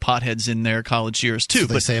partiers and big potheads in their college years, too.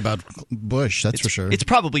 They say about Bush, that's for sure. It's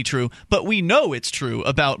probably true, but we know it's true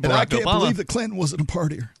about Barack Obama. I can't believe that Clinton wasn't a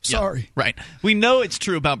partier. Sorry. Yeah, right. We know it's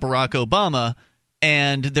true about Barack Obama.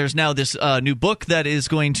 And there's now this new book that is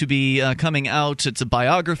going to be coming out. It's a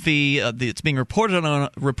biography. It's being reported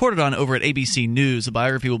on over at ABC News. The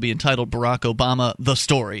biography will be entitled Barack Obama, The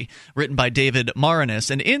Story, written by David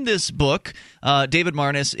Maraniss. And in this book, David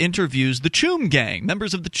Maraniss interviews the Choom Gang,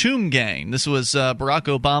 members of the Choom Gang. This was Barack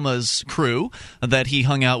Obama's crew that he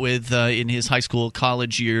hung out with in his high school,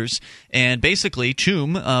 college years. And basically,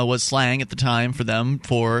 Choom was slang at the time for them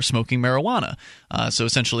for smoking marijuana. So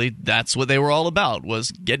essentially, that's what they were all about,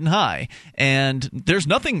 was getting high. And there's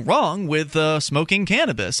nothing wrong with smoking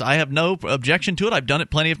cannabis. I have no objection to it. I've done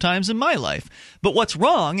it plenty of times in my life. But what's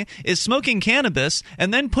wrong is smoking cannabis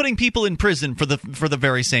and then putting people in prison for the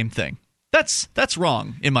very same thing. That's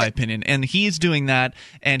wrong, in my opinion. And he's doing that,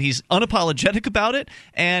 and he's unapologetic about it,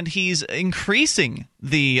 and he's increasing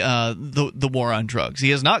the war on drugs. He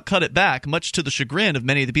has not cut it back, much to the chagrin of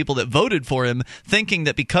many of the people that voted for him, thinking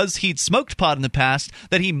that because he'd smoked pot in the past,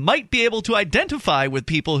 that he might be able to identify with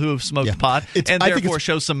people who have smoked pot and therefore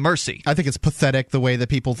show some mercy. I think it's pathetic the way that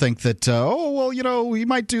people think that, he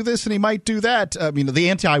might do this and he might do that. The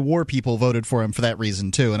anti-war people voted for him for that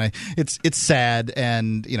reason, too. And it's sad,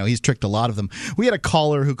 and, he's tricked a lot of them. We had a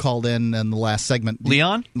caller who called in the last segment.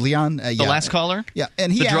 Leon? The last caller? Yeah.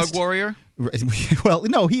 And he asked, drug warrior? Well,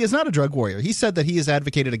 no, he is not a drug warrior. He said that he has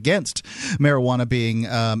advocated against marijuana being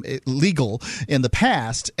legal in the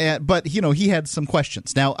past, but he had some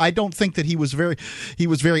questions. Now, I don't think that he was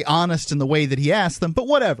very honest in the way that he asked them, but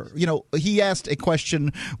whatever. He asked a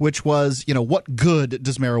question which was, what good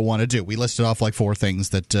does marijuana do? We listed off like 4 things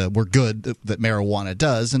that were good that marijuana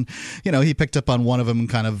does, and he picked up on one of them and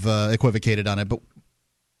kind of equivocated on it, but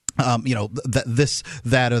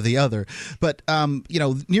that or the other. But,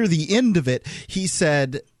 near the end of it, he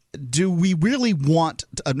said, do we really want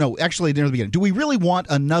near the beginning, do we really want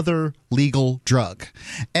another legal drug?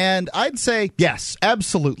 And I'd say yes,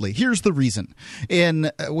 absolutely. Here's the reason.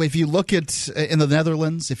 If you look at in the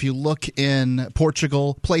Netherlands, if you look in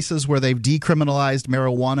Portugal, places where they've decriminalized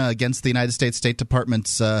marijuana against the United States State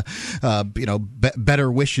Department's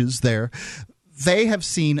better wishes there, they have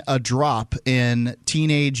seen a drop in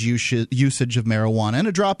teenage usage of marijuana and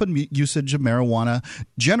a drop in usage of marijuana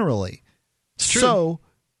generally. It's true. So,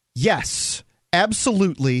 yes,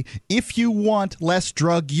 absolutely. If you want less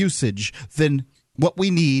drug usage, then what we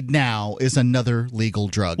need now is another legal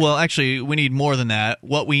drug. Well, actually, we need more than that.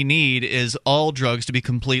 What we need is all drugs to be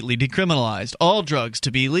completely decriminalized, all drugs to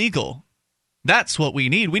be legal. That's what we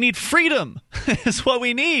need. We need freedom. That's what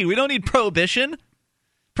we need. We don't need prohibition.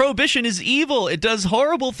 Prohibition is evil. It does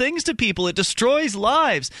horrible things to people. It destroys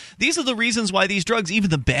lives. These are the reasons why these drugs, even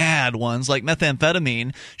the bad ones like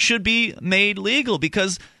methamphetamine, should be made legal,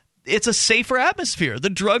 because it's a safer atmosphere. The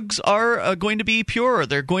drugs are going to be purer.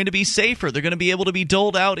 They're going to be safer. They're going to be able to be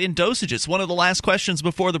doled out in dosages. One of the last questions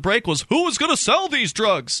before the break was, who is going to sell these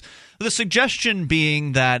drugs? The suggestion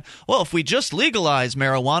being that, well, if we just legalize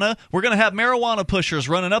marijuana, we're going to have marijuana pushers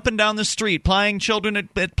running up and down the street, plying children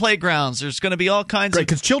at playgrounds. There's going to be all kinds of...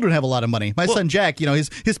 because children have a lot of money. My son Jack,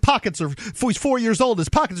 his pockets are... He's 4 years old. His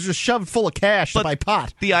pockets are just shoved full of cash to buy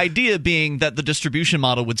pot. The idea being that the distribution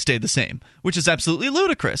model would stay the same, which is absolutely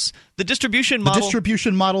ludicrous. drugs. The distribution model. The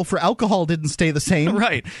distribution model for alcohol didn't stay the same.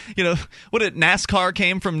 Right. NASCAR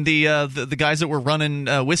came from the guys that were running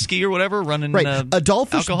whiskey or whatever, running right.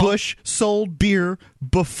 Adolphus alcohol. Bush sold beer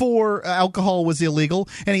before alcohol was illegal,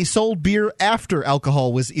 and he sold beer after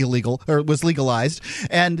alcohol was illegal or was legalized.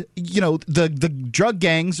 And the drug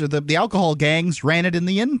gangs or the alcohol gangs ran it in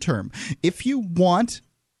the interim. If you want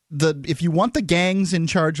the gangs in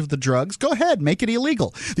charge of the drugs, go ahead, make it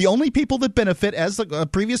illegal. The only people that benefit, as the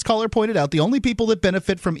previous caller pointed out, the only people that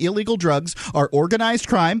benefit from illegal drugs are organized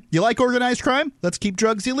crime. You like organized crime? Let's keep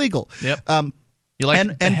drugs illegal. Yep. You like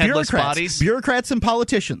and headless bureaucrats, bureaucrats and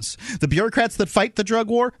politicians. The bureaucrats that fight the drug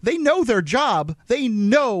war, they know their job. They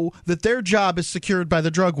know that their job is secured by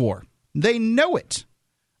the drug war. They know it.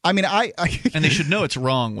 I mean, and they should know it's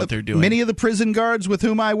wrong what they're doing. Many of the prison guards with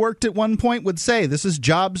whom I worked at one point would say this is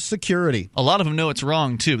job security. A lot of them know it's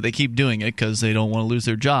wrong, too. But they keep doing it because they don't want to lose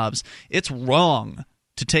their jobs. It's wrong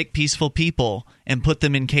to take peaceful people and put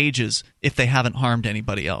them in cages if they haven't harmed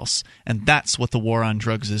anybody else. And that's what the war on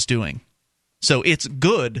drugs is doing. So it's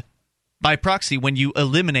good by proxy when you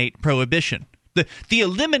eliminate prohibition. The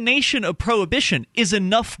elimination of prohibition is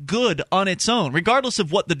enough good on its own, regardless of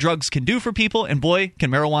what the drugs can do for people, and boy, can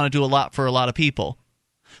marijuana do a lot for a lot of people.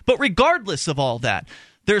 But regardless of all that,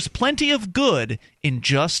 there's plenty of good in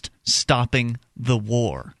just stopping the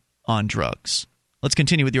war on drugs. Let's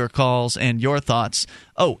continue with your calls and your thoughts.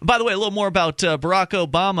 Oh, by the way, a little more about Barack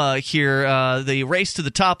Obama here. The race to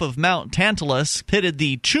the top of Mount Tantalus pitted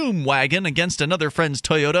the Choom wagon against another friend's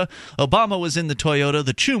Toyota. Obama was in the Toyota.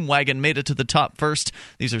 The Choom wagon made it to the top first.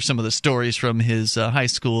 These are some of the stories from his high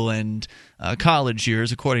school and college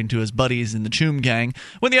years, according to his buddies in the Choom gang.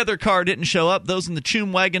 When the other car didn't show up, those in the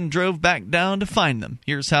Choom wagon drove back down to find them.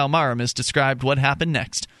 Here's how Maramis described what happened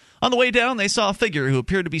next. On the way down, they saw a figure who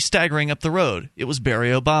appeared to be staggering up the road. It was Barry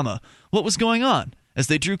Obama. What was going on? As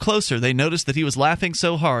they drew closer, they noticed that he was laughing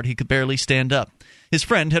so hard he could barely stand up. His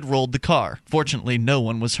friend had rolled the car. Fortunately, no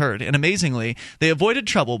one was hurt, and amazingly, they avoided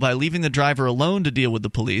trouble by leaving the driver alone to deal with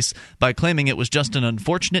the police by claiming it was just an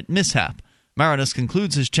unfortunate mishap. Marinus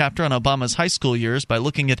concludes his chapter on Obama's high school years by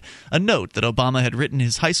looking at a note that Obama had written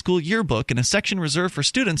his high school yearbook in a section reserved for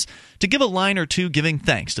students to give a line or two giving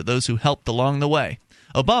thanks to those who helped along the way.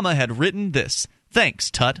 Obama had written this: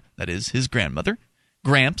 "Thanks, Tut," that is his grandmother,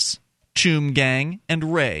 "Gramps, Choom Gang,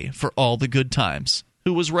 and Ray for all the good times."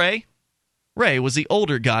 Who was Ray? Ray was the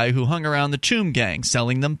older guy who hung around the Choom Gang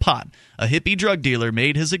selling them pot. A hippie drug dealer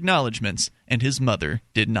made his acknowledgments, and his mother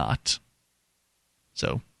did not.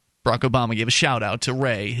 So Barack Obama gave a shout-out to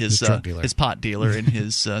Ray, his pot dealer, in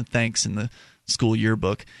his thanks in the school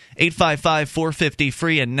yearbook.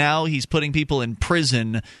 855-450-FREE, and now he's putting people in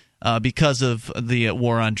prison because of the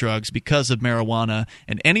war on drugs, because of marijuana,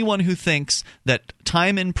 and anyone who thinks that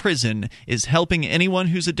time in prison is helping anyone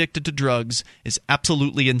who's addicted to drugs is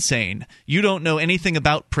absolutely insane. You don't know anything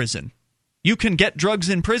about prison. You can get drugs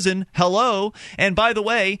in prison, hello, and by the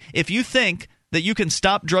way, if you think that you can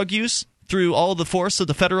stop drug use through all the force of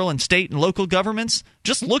the federal and state and local governments,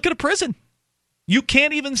 just look at a prison. You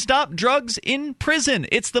can't even stop drugs in prison.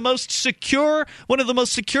 It's the most secure, one of the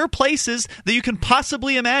most secure places that you can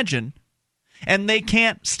possibly imagine. And they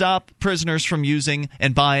can't stop prisoners from using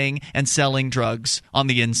and buying and selling drugs on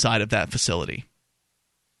the inside of that facility.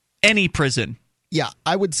 Any prison. Yeah,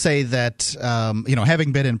 I would say that,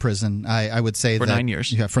 having been in prison, I would say for 9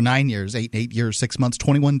 years. Yeah, for 9 years, 8 years, 6 months,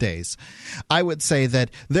 21 days. I would say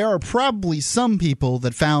that there are probably some people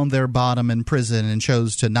that found their bottom in prison and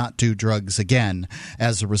chose to not do drugs again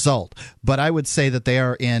as a result. But I would say that they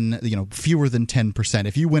are in, fewer than 10%.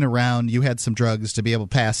 If you went around, you had some drugs to be able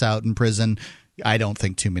to pass out in prison, I don't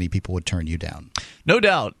think too many people would turn you down. No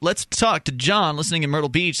doubt. Let's talk to John, listening in Myrtle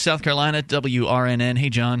Beach, South Carolina, WRNN. Hey,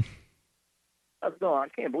 John. How's it going? I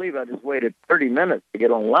can't believe I just waited 30 minutes to get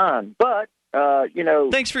online. But,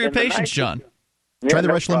 Thanks for your patience, John. Try the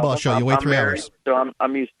Rush Limbaugh show. You'll wait 3 hours. So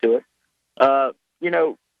I'm used to it.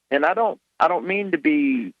 And I don't mean to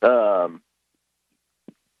be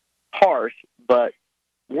harsh, but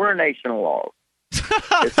we're a nation of laws.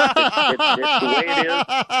 It's the way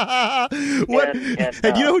it is.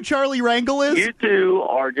 And you know who Charlie Rangel is? You two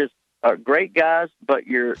are just great guys, but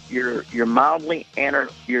you're mildly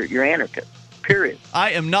you're anarchists. Period.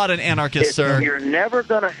 I am not an anarchist, sir. You're never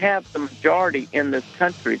going to have the majority in this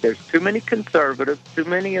country. There's too many conservatives, too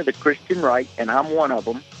many of the Christian right, and I'm one of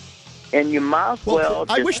them. And you might as well.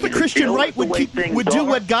 I wish the Christian right would do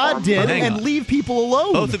what God did and leave people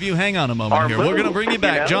alone. Both of you, hang on a moment here. We're going to bring you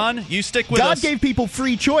back, John. You stick with us. God gave people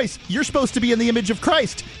free choice. You're supposed to be in the image of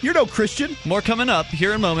Christ. You're no Christian. More coming up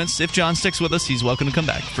here in moments. If John sticks with us, he's welcome to come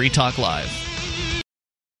back. Free Talk Live.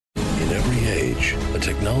 In every age, a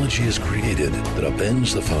technology technology is created that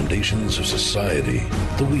upends the foundations of society.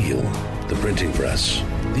 The wheel, the printing press,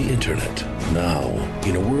 the internet. Now,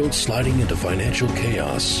 in a world sliding into financial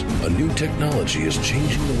chaos, a new technology is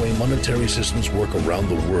changing the way monetary systems work around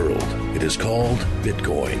the world. It is called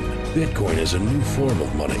Bitcoin. Bitcoin is a new form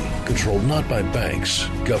of money, controlled not by banks,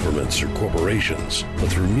 governments, or corporations, but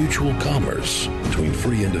through mutual commerce between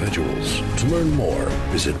free individuals. To learn more,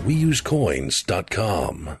 visit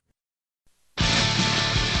WeUseCoins.com.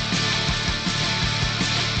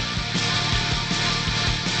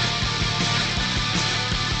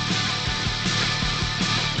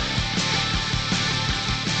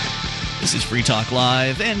 This is Free Talk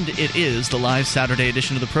Live, and it is the live Saturday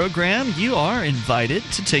edition of the program. You are invited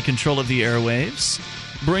to take control of the airwaves.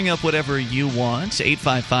 Bring up whatever you want,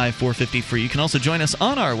 855-450-FREE. You can also join us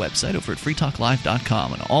on our website over at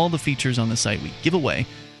freetalklive.com, and all the features on the site we give away.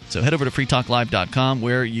 So head over to freetalklive.com,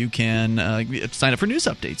 where you can sign up for news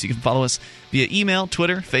updates. You can follow us via email,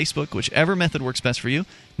 Twitter, Facebook, whichever method works best for you.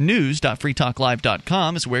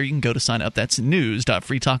 News.freetalklive.com is where you can go to sign up. That's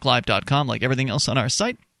news.freetalklive.com. Like everything else on our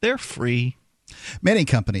site, they're free. Many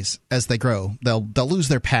companies, as they grow, they'll lose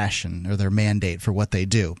their passion or their mandate for what they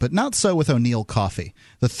do. But not so with O'Neill Coffee.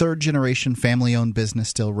 The third-generation family-owned business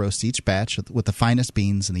still roasts each batch with the finest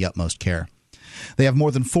beans and the utmost care. They have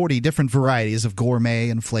more than 40 different varieties of gourmet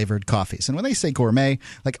and flavored coffees. And when they say gourmet,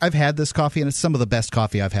 like, I've had this coffee, and it's some of the best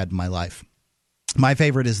coffee I've had in my life. My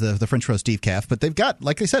favorite is the French roast decaf, but they've got,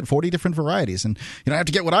 like I said, 40 different varieties, and you don't have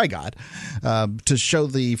to get what I got. To show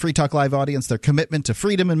the Free Talk Live audience their commitment to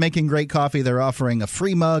freedom and making great coffee, they're offering a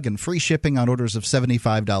free mug and free shipping on orders of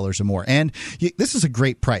 $75 or more. And this is a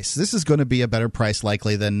great price. This is going to be a better price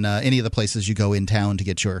likely than any of the places you go in town to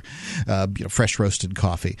get your fresh roasted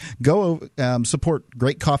coffee. Go support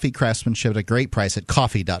great coffee craftsmanship at a great price at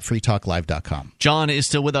coffee.freetalklive.com. John is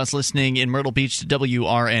still with us listening in Myrtle Beach to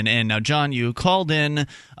WRNN. Now, John, you called in,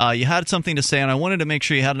 you had something to say, and I wanted to make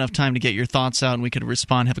sure you had enough time to get your thoughts out and we could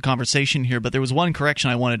respond, have a conversation here, but there was one correction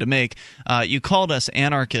I wanted to make. You called us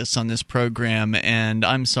anarchists on this program, and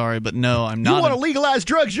I'm sorry, but no, I'm not. You want to legalize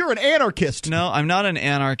drugs? You're an anarchist. No, I'm not an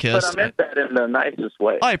anarchist. But I meant that in the nicest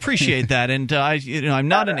way. I appreciate that, and I'm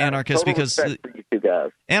not an anarchist because you guys.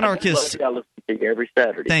 Anarchists. I listen to you every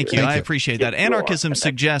Saturday. Thank you. I appreciate that. Anarchism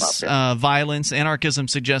suggests violence. Anarchism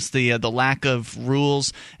suggests the lack of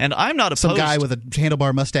rules, and I'm not opposed. Some guy with a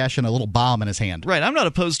handlebar mustache and a little bomb in his hand. Right. I'm not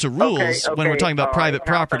opposed to rules when we're talking about private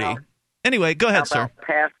property. Anyway, go ahead, sir.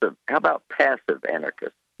 How about passive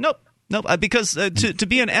anarchists? Nope, because to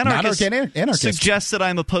be an anarchist suggests that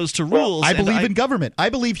I'm opposed to rules. I believe in government. I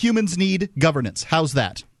believe humans need governance. How's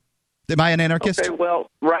that? Am I an anarchist? Okay, well,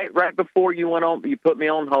 right before you went on, you put me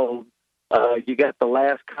on hold. You got the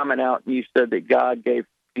last comment out, and you said that God gave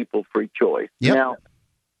people free choice. Yep. Now,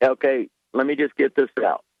 okay, let me just get this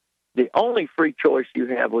out. The only free choice you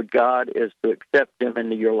have with God is to accept Him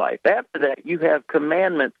into your life. After that, you have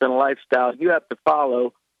commandments and lifestyle you have to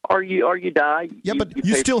follow, or you die. Yeah, but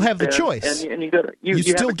you still have the choice. And you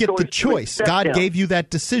still get the choice. God gave you that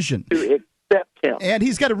decision. To accept Him. And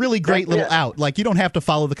He's got a really great little out. Like, you don't have to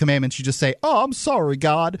follow the commandments. You just say, "Oh, I'm sorry,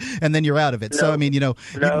 God," and then you're out of it. So, I mean, you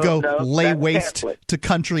can go lay waste to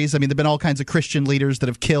countries. I mean, there have been all kinds of Christian leaders that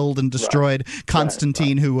have killed and destroyed. Right.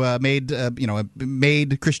 Constantine, who made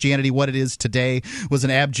Christianity what it is today, was an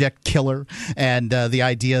abject killer. And the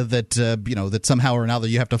idea that that somehow or another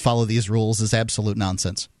you have to follow these rules is absolute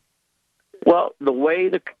nonsense. Well, the way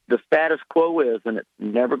the status quo is, and it's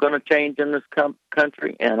never going to change in this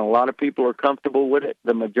country, and a lot of people are comfortable with it,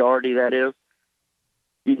 the majority that is,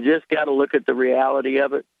 you just got to look at the reality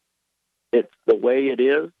of it. It's the way it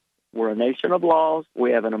is. We're a nation of laws.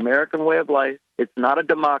 We have an American way of life. It's not a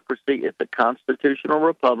democracy. It's a constitutional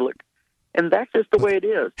republic. And that's just the way it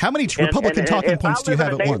is. How many Republican talking points do you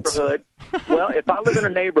have at once? Well, if I live in a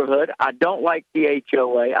neighborhood, I don't like the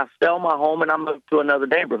HOA. I sell my home and I move to another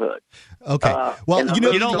neighborhood. Okay. Well,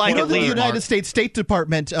 you don't like it, the United States State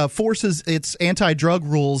Department forces its anti-drug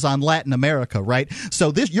rules on Latin America, right?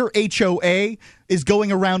 So your HOA is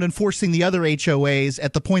going around enforcing the other HOAs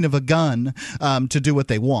at the point of a gun to do what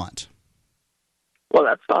they want. Well,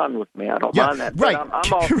 that's fine with me. I don't mind that. Right. I'm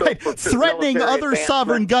also for threatening other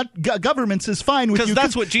sovereign governments is fine with you. Because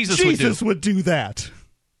that's what Jesus would do. Jesus would do that.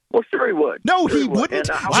 Well, sure he would. No, sure he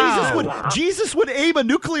wouldn't. Jesus would aim a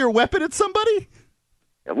nuclear weapon at somebody?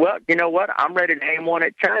 Well, you know what? I'm ready to aim one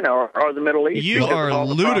at China or the Middle East. You are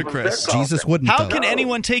ludicrous. Jesus wouldn't. How can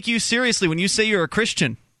anyone take you seriously when you say you're a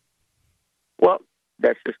Christian? Well,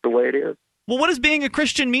 that's just the way it is. Well, what does being a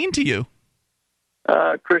Christian mean to you?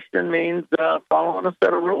 Christian means following a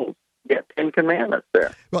set of rules. get 10 commandments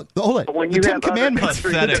there. Well, hold on. But when The you Ten have Commandments.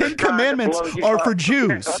 other countries The Ten Commandments trying to blow you are up, for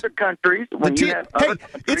Jews. Other countries, when you have other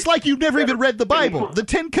countries, it's like you've never even read the Bible. The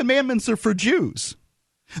Ten Commandments are for Jews.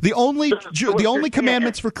 The only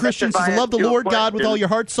commandments for Christians is to love the Lord God with all your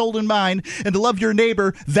heart, soul, and mind, and to love your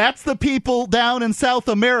neighbor. That's the people down in South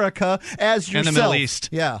America as yourself. In the Middle East.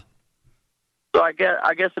 Yeah. So I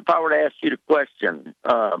guess if I were to ask you the question,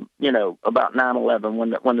 about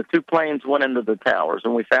 9/11, when the two planes went into the towers,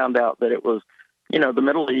 and we found out that it was, the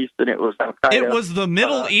Middle East, and it was Al-Qaeda. It was the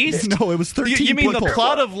Middle East? No, it was 13 You mean people. the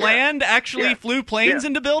plot of land actually flew planes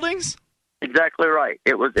into buildings? Exactly right.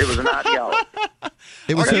 It was an ideology.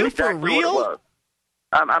 Are you for real?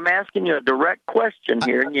 I'm asking you a direct question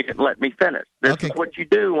here, and you didn't let me finish. This is what you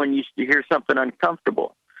do when you hear something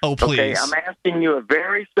uncomfortable. Oh, please. Okay, I'm asking you a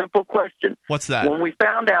very simple question. What's that? When we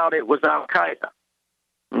found out it was Al-Qaeda,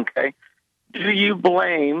 okay, do you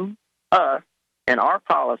blame us and our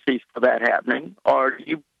policies for that happening, or do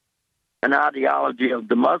you an ideology of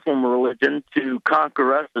the Muslim religion to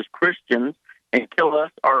conquer us as Christians and kill us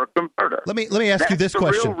or convert us? Let me ask you this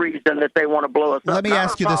question. That's the real reason that they want to blow us up. Let me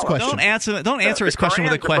ask you this question. Don't answer his question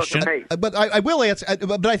with a question. But I will answer.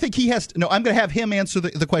 But I think he has to. No, I'm going to have him answer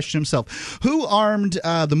the question himself. Who armed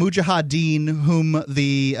the Mujahideen, whom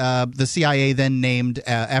the CIA then named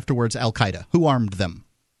afterwards Al Qaeda? Who armed them?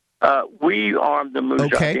 We armed the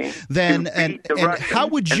Mujahideen. Okay, then and how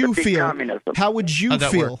would you feel? How would you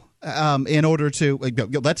feel? In order to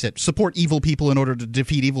that's it. Support evil people in order to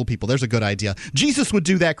defeat evil people. There's a good idea. Jesus would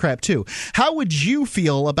do that crap too. How would you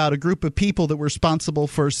feel about a group of people that were responsible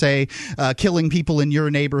for, say, killing people in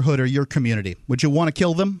your neighborhood or your community? Would you want to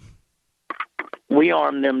kill them? We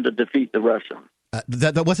armed them to defeat the Russians.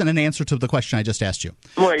 That wasn't an answer to the question I just asked you.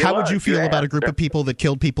 Well, how would you feel about a group of people that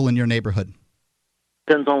killed people in your neighborhood?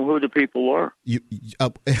 Depends on who the people were.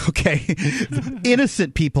 Okay,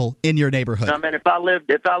 innocent people in your neighborhood. I mean, if I lived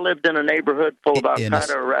in a neighborhood full of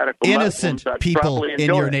Al-Qaeda or radical innocent Muslims, people in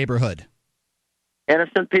your neighborhood.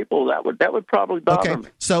 Innocent people, that would probably bother me.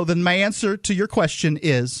 So then my answer to your question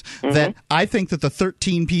is that I think that the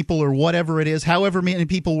 13 people or whatever it is, however many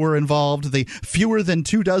people were involved, the fewer than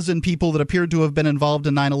 24 people that appeared to have been involved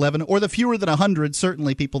in 9/11, or the fewer than 100,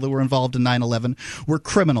 certainly people that were involved in 9/11, were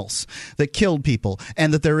criminals that killed people,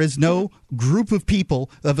 and that there is no group of people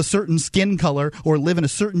of a certain skin color or live in a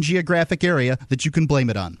certain geographic area that you can blame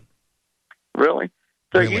it on. Really?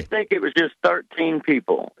 So you think it was just 13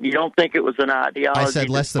 people? You don't think it was an ideology? I said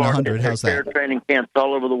less than 100. How's that? Training camps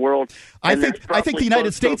all over the world. I think the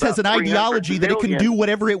United States has an ideology that it can do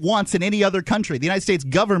whatever it wants in any other country. The United States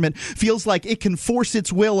government feels like it can force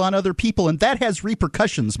its will on other people, and that has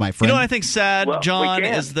repercussions, my friend. You know what I think sad, John,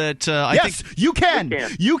 is that you can.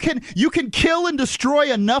 You can kill and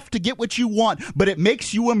destroy enough to get what you want, but it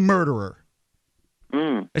makes you a murderer.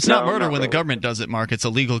 It's not murder when the government does it, Mark. It's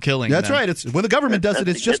illegal killing. That's right. It's when the government does it,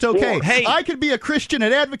 it's just okay. Hey, I could be a Christian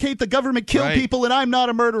and advocate the government kill people, and I'm not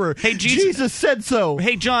a murderer. Hey, Jesus said so.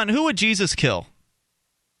 Hey, John, who would Jesus kill?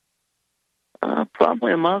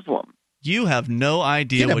 Probably a Muslim. You have no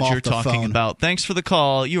idea what you're talking about. Thanks for the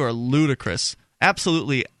call. You are ludicrous.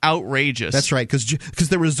 Absolutely outrageous. That's right, because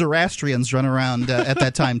there were Zoroastrians running around at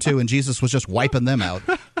that time, too, and Jesus was just wiping them out.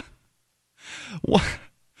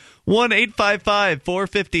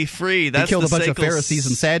 1-855-450-FREE. He killed a bunch of Pharisees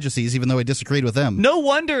and Sadducees, even though he disagreed with them. No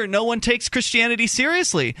wonder no one takes Christianity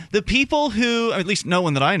seriously. The people who, or at least no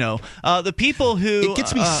one that I know, the people who... It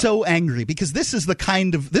gets me so angry, because this is the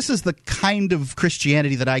kind of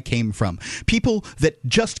Christianity that I came from. People that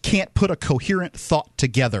just can't put a coherent thought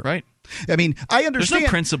together. Right. I mean, I understand. There's no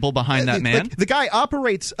principle behind that man. The guy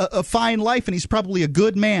operates a fine life, and he's probably a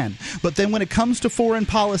good man. But then when it comes to foreign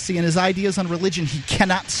policy and his ideas on religion, he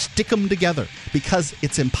cannot stick them together because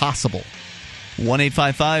it's impossible.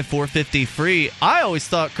 1-855-450-FREE. I always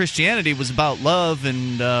thought Christianity was about love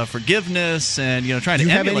and forgiveness and trying to emulate. Do you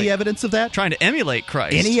have any evidence of that? Trying to emulate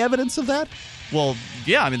Christ. Any evidence of that? Well,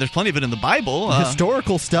 yeah, I mean, there's plenty of it in the Bible.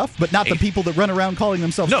 Historical stuff, but not the people that run around calling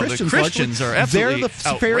themselves Christians. No, the Christians are absolutely outrageous.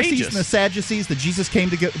 They're the Pharisees and the Sadducees that Jesus came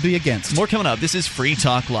to be against. More coming up. This is Free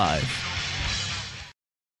Talk Live.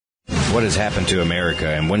 What has happened to America,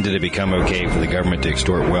 and when did it become okay for the government to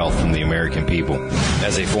extort wealth from the American people?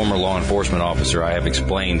 As a former law enforcement officer, I have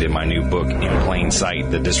explained in my new book, In Plain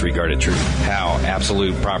Sight, The Disregarded Truth, how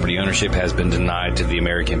absolute property ownership has been denied to the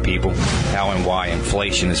American people, how and why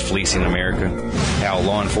inflation is fleecing America, how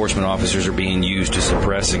law enforcement officers are being used to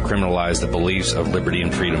suppress and criminalize the beliefs of liberty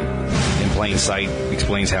and freedom. In Plain Sight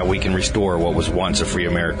explains how we can restore what was once a free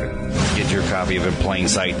America. Get your copy of In Plain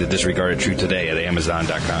Sight, The Disregarded Truth today at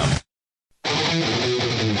Amazon.com.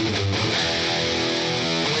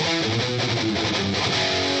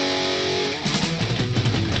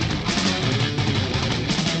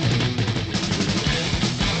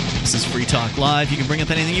 This is Free Talk Live. You can bring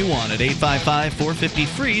up anything you want at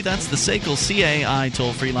 855-450-FREE. That's the SACL CAI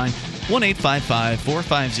toll-free line,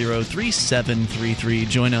 1-855-450-3733.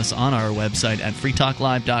 Join us on our website at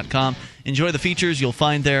freetalklive.com. Enjoy the features you'll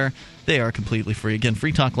find there. They are completely free. Again,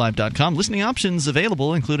 freetalklive.com. Listening options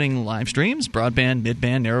available, including live streams, broadband,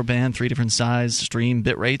 midband, narrowband, 3 different size stream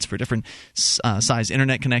bit rates for different size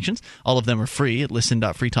internet connections. All of them are free at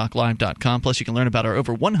listen.freetalklive.com. Plus, you can learn about our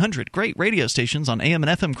over 100 great radio stations on AM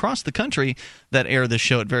and FM across the country that air this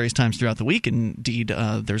show at various times throughout the week. Indeed,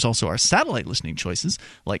 there's also our satellite listening choices,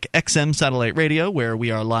 like XM Satellite Radio, where we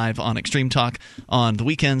are live on Extreme Talk on the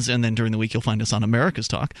weekends, and then during the week you'll find us on America's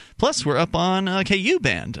Talk. Plus, we're up on KU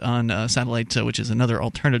Band on satellite, which is another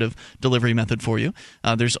alternative delivery method for you.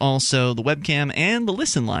 There's also the webcam and the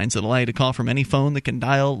listen lines that allow you to call from any phone that can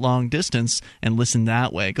dial long distance and listen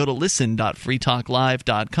that way. Go to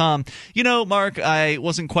listen.freetalklive.com. You know, Mark, I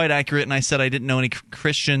wasn't quite accurate, and I said I didn't know any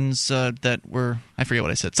Christians that were... I forget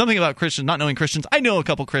what I said. Something about Christians, not knowing Christians. I know a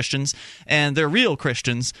couple Christians, and they're real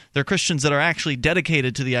Christians. They're Christians that are actually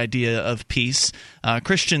dedicated to the idea of peace.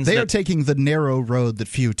 Christians They are taking the narrow road that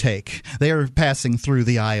few take. They are passing through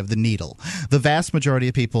the eye of the needle. The vast majority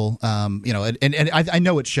of people, and I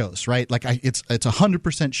know it shows, right? Like it's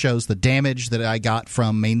 100% shows the damage that I got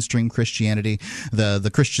from mainstream Christianity,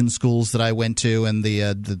 the Christian schools that I went to, and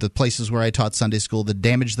the places where I taught Sunday school, the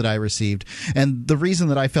damage that I received. And the reason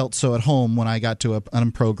that I felt so at home when I got to an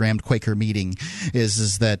unprogrammed Quaker meeting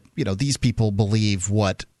is that, you know, these people believe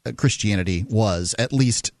what Christianity was, at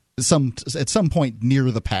least at some point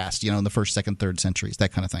near the past, you know, in the first, second, third centuries,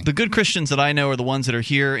 that kind of thing. The good Christians that I know are the ones that are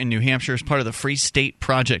here in New Hampshire as part of the Free State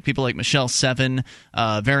Project. People like Michelle Seven,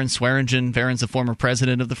 Varen Swearingen. Varen's the former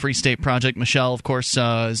president of the Free State Project. Michelle, of course,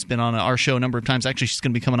 has been on our show a number of times. Actually, she's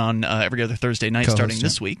going to be coming on every other Thursday night starting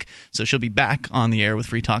this week. So she'll be back on the air with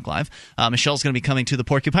Free Talk Live. Michelle's going to be coming to the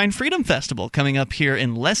Porcupine Freedom Festival coming up here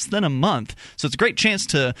in less than a month. So it's a great chance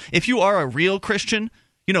to, if you are a real Christian,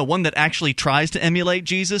 you know, one that actually tries to emulate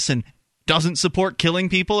Jesus and doesn't support killing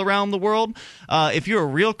people around the world. If you're a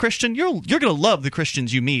real Christian, you're going to love the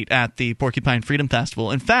Christians you meet at the Porcupine Freedom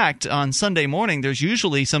Festival. In fact, on Sunday morning, there's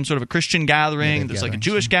usually some sort of a Christian gathering. There's like a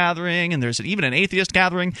Jewish gathering, and there's even an atheist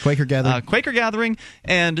gathering. Quaker gathering.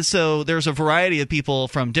 And so there's a variety of people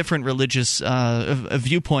from different religious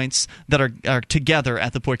viewpoints that are together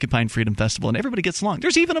at the Porcupine Freedom Festival, and everybody gets along.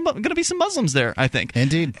 There's even going to be some Muslims there, I think.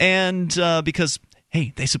 Indeed. And because...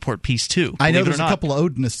 hey, they support peace too. I know there's a couple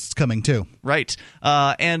of Odinists coming too. Right.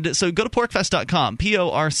 And so go to porcfest.com,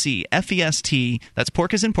 P-O-R-C-F-E-S-T. That's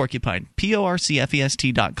pork as in porcupine,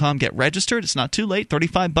 P-O-R-C-F-E-S-T.com. Get registered. It's not too late.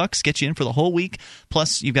 $35 gets you in for the whole week.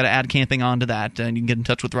 Plus, you've got to add camping onto that. And you can get in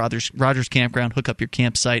touch with Rogers Campground, hook up your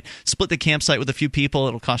campsite, split the campsite with a few people.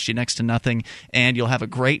 It'll cost you next to nothing. And you'll have a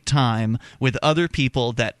great time with other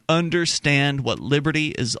people that understand what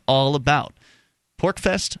liberty is all about.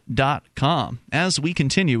 porcfest.com. As we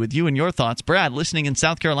continue with you and your thoughts, Brad, listening in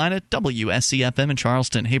South Carolina, WSCFM in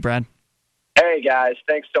Charleston. Hey, Brad. Hey, guys.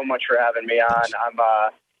 Thanks so much for having me on. I'm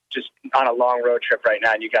just on a long road trip right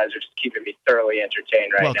now, and you guys are just keeping me thoroughly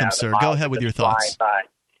entertained right now. Welcome, sir. Go ahead with your thoughts.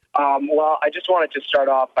 Well, I just wanted to start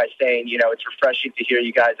off by saying, you know, it's refreshing to hear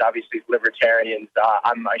you guys, obviously libertarians.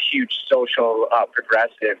 I'm a huge social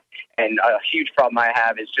progressive, and a huge problem I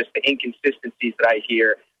have is just the inconsistencies that I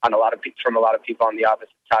hear on from a lot of people on the opposite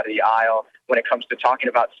side of the aisle when it comes to talking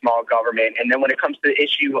about small government. And then when it comes to the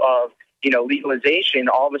issue of, you know, legalization,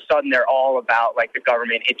 all of a sudden they're all about like the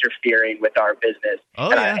government interfering with our business.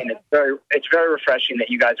 And it's very refreshing that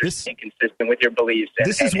you guys are staying consistent with your beliefs.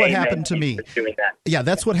 This is what happened to me. Doing that. Yeah,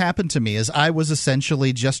 that's what happened to me. Is I was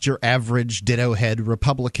essentially just your average ditto head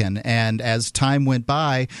Republican, and as time went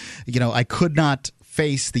by, you know, I could not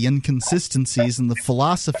face the inconsistencies in the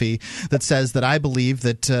philosophy that says that I believe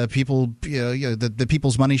that people, that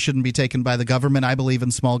people's money shouldn't be taken by the government. I believe in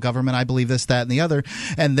small government. I believe this, that, and the other,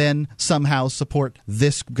 and then somehow support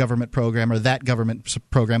this government program or that government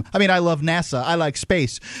program. I mean, I love NASA. I like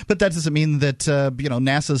space, but that doesn't mean that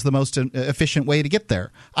NASA is the most efficient way to get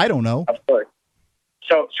there. I don't know. Of course.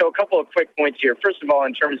 So a couple of quick points here. First of all,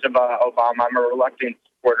 in terms of Obama, I'm a reluctant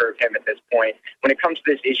supporter of him at this point. When it comes to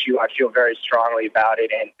this issue, I feel very strongly about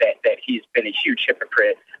it, and that he's been a huge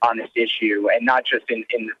hypocrite on this issue, and not just in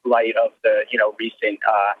light of the recent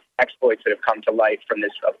exploits that have come to light from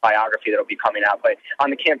this biography that will be coming out, but on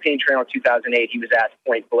the campaign trail in 2008, he was asked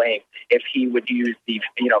point blank if he would use the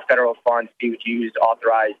federal funds, he would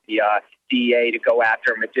authorize the DEA to go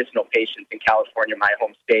after medicinal patients in California, my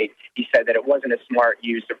home state. He said that it wasn't a smart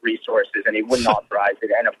use of resources and he wouldn't authorize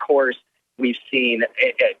it. And of course, we've seen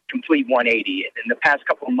a complete 180. In the past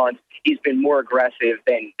couple of months, he's been more aggressive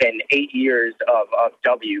than 8 years of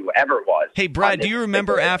W ever was. Hey, Brad, do you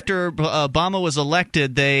remember after Obama was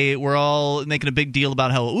elected, they were all making a big deal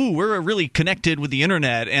about how, we're really connected with the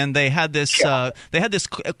internet, and they had this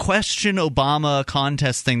question Obama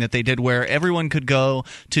contest thing that they did where everyone could go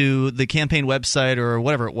to the campaign website or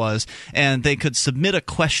whatever it was, and they could submit a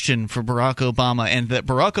question for Barack Obama, and that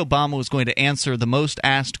Barack Obama was going to answer the most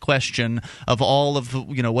asked question of all of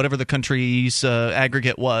whatever the country's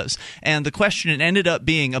aggregate was. And the question ended up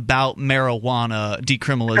being about marijuana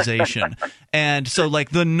decriminalization. And so,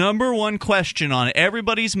 the number one question on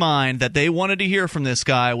everybody's mind that they wanted to hear from this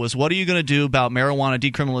guy was, what are you going to do about marijuana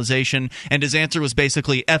decriminalization? And his answer was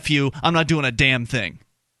basically, F you, I'm not doing a damn thing.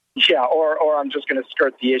 Yeah, or I'm just going to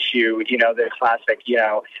skirt the issue, the classic,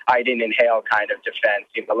 I didn't inhale kind of defense.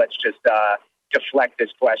 Let's just deflect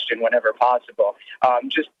this question whenever possible.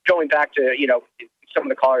 Just going back to, some of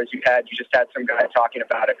the callers you just had some guy talking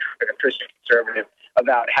about a Christian conservative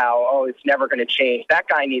about how, it's never going to change. That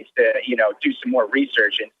guy needs to, do some more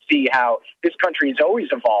research and see how this country is always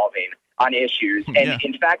evolving on issues. And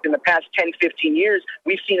in fact, in the past 10, 15 years,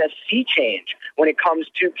 we've seen a sea change when it comes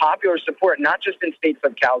to popular support, not just in states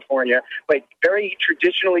like California, but very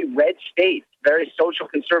traditionally red states, very social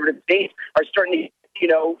conservative states are starting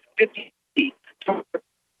to, 50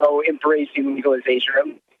 embracing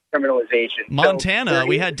legalization. Criminalization. Montana,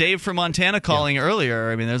 we had Dave from Montana calling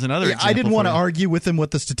earlier. I mean, there's another example. I didn't want to argue with him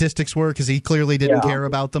what the statistics were because he clearly didn't care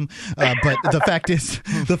about them. But the fact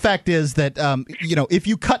is that if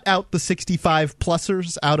you cut out the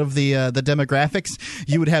 65-plussers out of the demographics,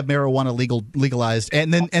 you would have marijuana legalized,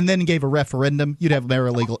 and then gave a referendum. You'd have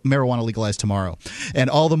marijuana legalized tomorrow, and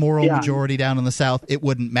all the moral majority down in the South, it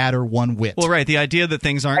wouldn't matter one whit. Well, right. The idea that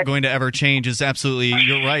things aren't going to ever change is absolutely.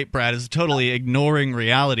 You're right, Brad. Is totally ignoring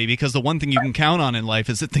reality. Because the one thing you can count on in life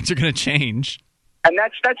is that things are going to change. And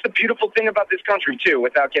that's the beautiful thing about this country, too,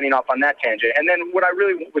 without getting off on that tangent. And then what I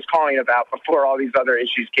really was calling about before all these other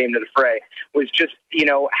issues came to the fray was just,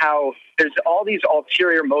 how there's all these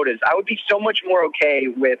ulterior motives. I would be so much more okay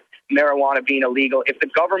with marijuana being illegal if the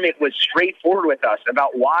government was straightforward with us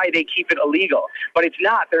about why they keep it illegal. But it's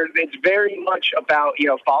not. It's very much about,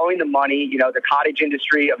 following the money, the cottage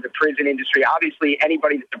industry of the prison industry. Obviously,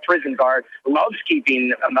 anybody that's a prison guard loves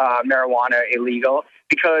keeping marijuana illegal.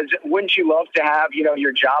 Because wouldn't you love to have,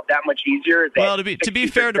 your job that much easier? Well, to be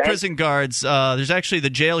fair to prison guards, there's actually the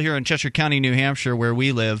jail here in Cheshire County, New Hampshire, where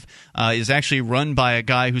we live, is actually run by a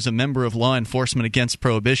guy who's a member of law enforcement against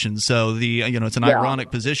Prohibition. So it's an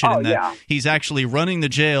ironic position in that he's actually running the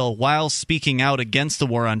jail while speaking out against the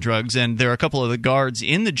war on drugs. And there are a couple of the guards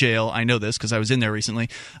in the jail, I know this because I was in there recently,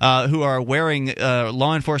 who are wearing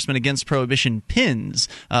law enforcement against Prohibition pins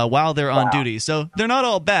while they're on duty. So they're not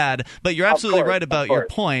all bad, but you're absolutely right about your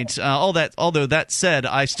point. Although that said,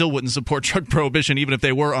 I still wouldn't support drug prohibition even if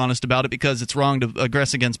they were honest about it because it's wrong to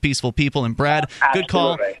aggress against peaceful people. And Brad, good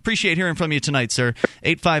call. Appreciate hearing from you tonight, sir.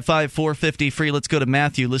 855-450-FREE. Let's go to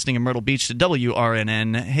Matthew listening in Myrtle Beach to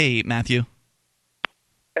WRNN. Hey, Matthew.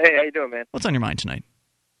 Hey, how you doing, man? What's on your mind tonight?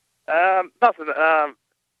 Nothing.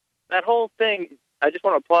 That whole thing, I just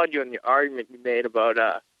want to applaud you on the argument you made about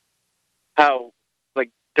how,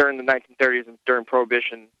 during the 1930s and during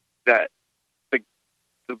Prohibition, that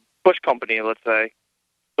Bush company, let's say,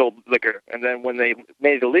 sold liquor, and then when they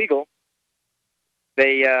made it illegal,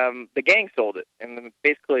 the gang sold it, and then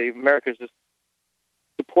basically America's just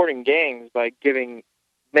supporting gangs by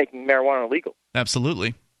making marijuana illegal.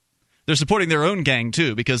 Absolutely. They're supporting their own gang,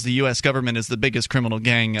 too, because the U.S. government is the biggest criminal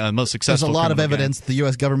gang, most successful. There's a lot of evidence the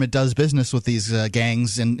U.S. government does business with these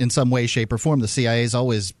gangs in some way, shape, or form. The CIA is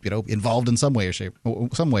always, involved in some way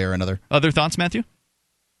or another. Other thoughts, Matthew?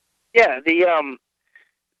 Yeah,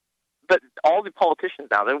 But all the politicians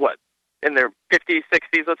now, they're what, in their 50s,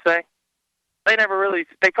 60s, let's say? They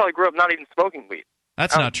probably grew up not even smoking weed.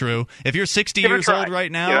 That's not true. If you're 60 years old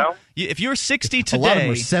right now, if you're 60 today... A lot of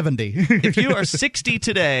them are 70. If you are 60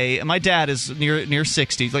 today, my dad is near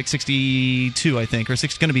 60, like 62, I think, or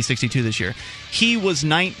going to be 62 this year. He was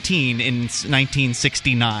 19 in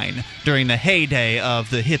 1969 during the heyday of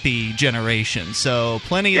the hippie generation. So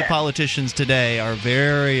plenty of politicians today are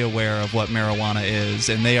very aware of what marijuana is,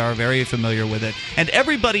 and they are very familiar with it. And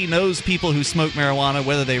everybody knows people who smoke marijuana,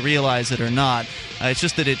 whether they realize it or not. It's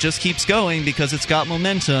just that it just keeps going because it's got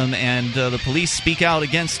momentum, and the police speak out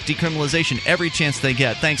against decriminalization every chance they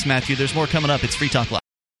get. Thanks, Matthew. There's more coming up. It's Free Talk Live.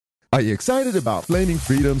 Are you excited about Flaming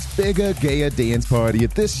Freedom's bigger, gayer dance party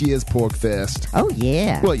at this year's Pork Fest? Oh,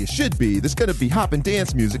 yeah. Well, you should be. There's going to be hopping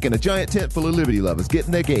dance music and a giant tent full of Liberty lovers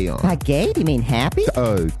getting their gay on. By gay, do you mean happy?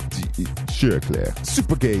 Sure, Claire.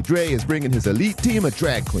 Super Gay Dre is bringing his elite team of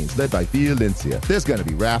drag queens led by Violencia. There's going to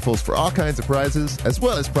be raffles for all kinds of prizes, as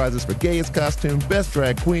well as prizes for gayest costume, best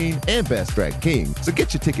drag queen, and best drag king. So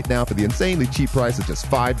get your ticket now for the insanely cheap price of just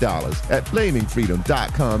 $5 at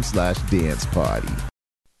flamingfreedom.com/dance party.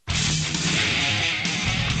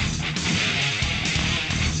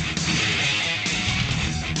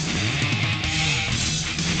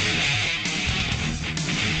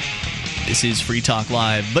 This is Free Talk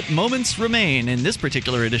Live, but moments remain in this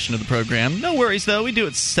particular edition of the program. No worries, though. We do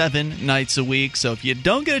it 7 nights a week, so if you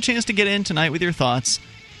don't get a chance to get in tonight with your thoughts,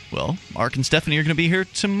 well, Mark and Stephanie are going to be here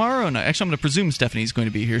tomorrow night. Actually, I'm going to presume Stephanie's going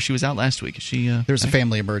to be here. She was out last week. Is she? There's a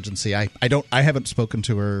family emergency. I haven't spoken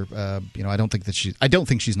to her. I don't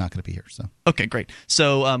think she's not going to be here. So okay, great.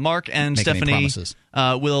 So Mark and Stephanie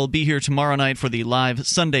will be here tomorrow night for the live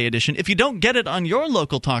Sunday edition. If you don't get it on your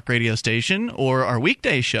local talk radio station or our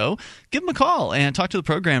weekday show, give them a call and talk to the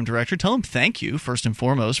program director. Tell them thank you first and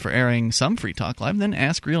foremost for airing some Free Talk Live, and then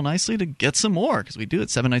ask real nicely to get some more, because we do it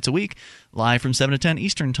 7 nights a week, live from 7 to 10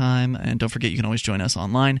 Eastern Time. And don't forget, you can always join us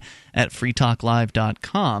online at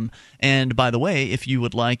freetalklive.com. And by the way, if you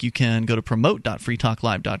would like, you can go to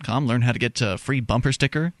promote.freetalklive.com, learn how to get a free bumper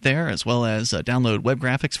sticker there, as well as download web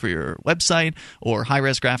graphics for your website, or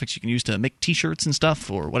high-res graphics you can use to make T-shirts and stuff,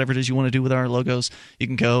 or whatever it is you want to do with our logos. You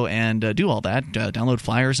can go and do all that, download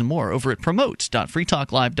flyers and more over at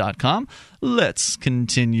promote.freetalklive.com. Let's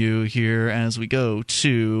continue here as we go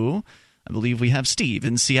to, I believe we have Steve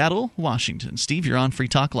in Seattle, Washington. Steve, you're on Free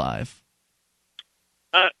Talk Live.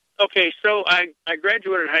 Okay, so I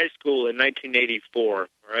graduated high school in 1984,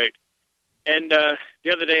 right? And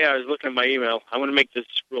the other day I was looking at my email. I want to make this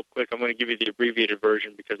real quick. I'm going to give you the abbreviated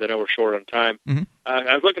version because I know we're short on time. Mm-hmm.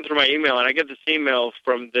 I was looking through my email, and I get this email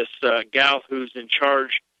from this gal who's in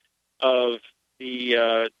charge of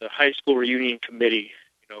the high school reunion committee,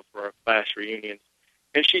 for our class reunions.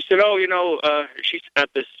 And she said, she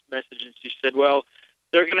sent this message, and she said, well,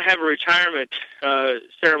 they're going to have a retirement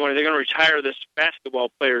ceremony. They're going to retire this basketball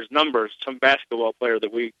player's number, some basketball player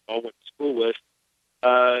that we all went to school with.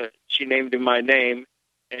 She named him my name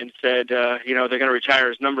and said, they're going to retire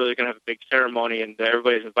his number. They're going to have a big ceremony, and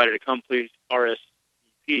everybody's invited to come. Please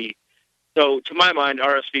RSVP. So to my mind,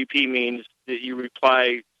 RSVP means that you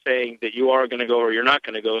reply saying that you are going to go or you're not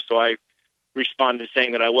going to go. So I responded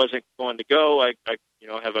saying that I wasn't going to go. I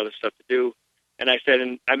have other stuff to do. And I said,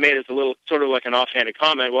 and I made it a little sort of like an offhanded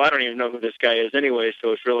comment, well, I don't even know who this guy is anyway,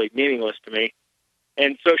 so it's really meaningless to me.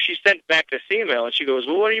 And so she sent back this email, and she goes,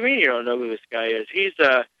 well, what do you mean you don't know who this guy is? He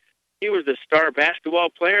was the star basketball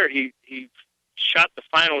player. He shot the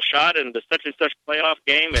final shot in the such and such playoff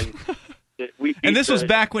game, and we. And this was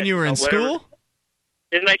back when you were in school?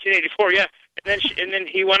 In 1984, yeah. And then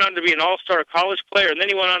he went on to be an all-star college player, and then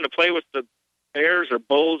he went on to play with the Bears or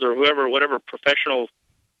Bulls or whatever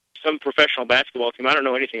some professional basketball team. I don't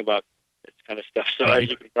know anything about this kind of stuff, so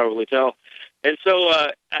as you can probably tell. And so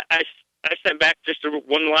I sent back just a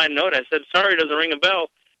one-line note. I said, sorry, it doesn't ring a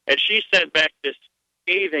bell. And she sent back this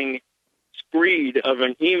scathing screed of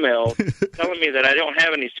an email telling me that I don't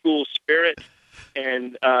have any school spirit,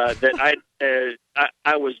 and that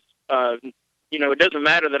I was, it doesn't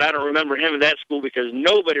matter that I don't remember him at that school because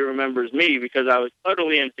nobody remembers me because I was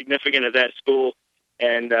utterly insignificant at that school.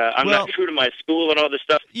 And I'm not true to my school and all this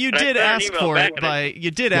stuff. You did ask for it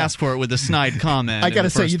ask for it with a snide comment. I got to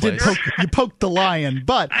say, you poked the lion,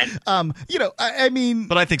 but I mean.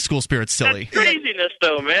 But I think school spirit's silly. That's craziness,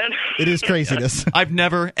 though, man. It is craziness. I've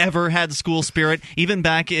never ever had school spirit, even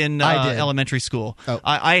back in elementary school. Oh.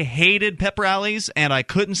 I hated pep rallies, and I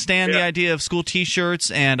couldn't stand the idea of school T-shirts,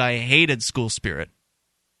 and I hated school spirit.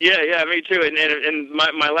 Yeah, me too. And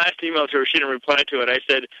my last email to her, she didn't reply to it. I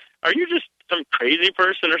said, "Are you just some crazy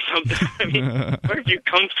person or something? I mean, where did you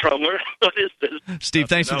come from? What is this?" Steve,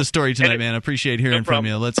 thanks for the story tonight, man. I appreciate hearing from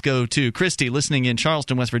you. Let's go to Christy, listening in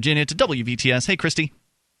Charleston, West Virginia, to WVTS. Hey, Christy.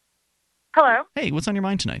 Hello. Hey, what's on your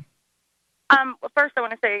mind tonight? First, I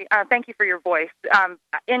want to say thank you for your voice.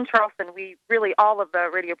 In Charleston, all of the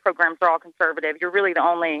radio programs are all conservative. You're really the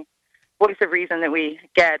only voice of reason that we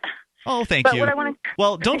get. Oh, thank you.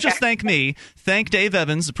 Well, don't just thank me. Thank Dave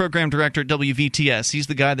Evans, the program director at WVTS. He's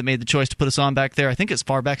the guy that made the choice to put us on back there. I think as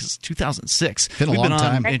far back as 2006. We've been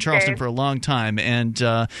on in Charleston for a long time. And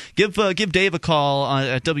give Dave a call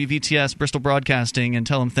at WVTS Bristol Broadcasting and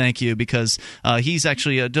tell him thank you, because he's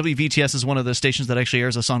actually WVTS is one of the stations that actually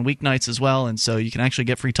airs us on weeknights as well, and so you can actually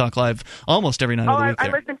get Free Talk Live almost every night of the week. I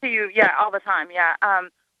listen to you, all the time,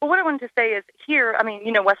 Well, what I wanted to say is here, I mean,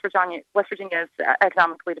 West Virginia is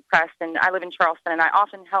economically depressed, and I live in Charleston, and I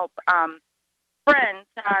often help friends,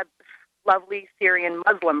 lovely Syrian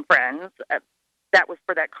Muslim friends. That was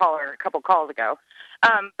for that caller a couple calls ago.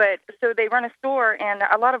 But so they run a store, and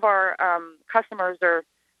a lot of our customers are.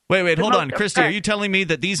 Wait, hold on, Christy. Are you telling me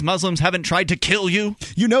that these Muslims haven't tried to kill you?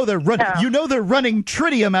 You know they're running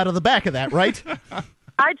tritium out of the back of that, right?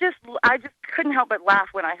 I just couldn't help but laugh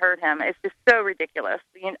when I heard him. It's just so ridiculous.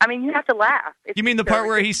 I mean, you have to laugh. You mean the part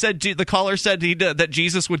where he said the caller said that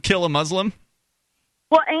Jesus would kill a Muslim?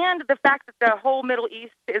 Well, and the fact that the whole Middle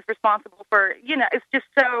East is responsible for, it's just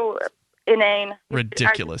so inane.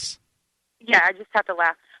 Ridiculous. I just have to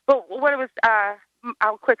laugh. But what it was,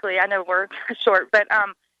 I'll quickly, I know we're short, but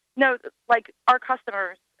no, like our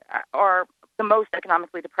customers are the most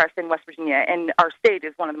economically depressed in West Virginia, and our state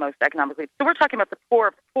is one of the most economically. So we're talking about the poor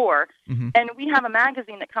of the poor, and we have a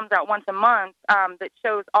magazine that comes out once a month that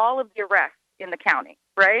shows all of the arrests in the county,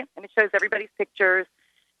 right? And it shows everybody's pictures,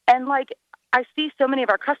 and I see so many of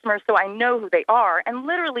our customers, so I know who they are, and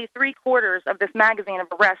literally 3/4 of this magazine of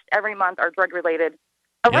arrests every month are drug-related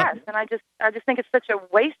arrests, and I just think it's such a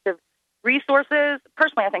waste of resources.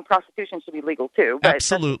 Personally, I think prostitution should be legal too. But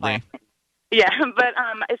absolutely. Yeah, but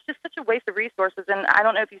it's just such a waste of resources, and I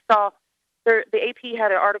don't know if you saw, the AP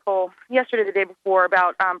had an article yesterday, the day before,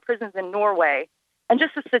 about prisons in Norway, and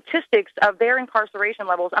just the statistics of their incarceration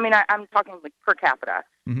levels. I mean, I'm talking per capita,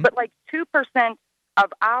 but 2%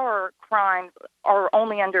 of our crimes are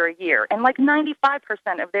only under a year, and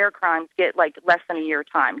 95% of their crimes get less than a year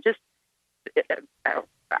time. Just,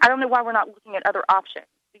 I don't know why we're not looking at other options.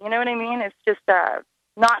 You know what I mean? It's just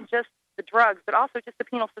not just the drugs, but also just the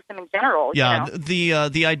penal system in general. Yeah,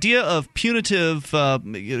 the idea of punitive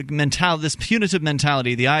this punitive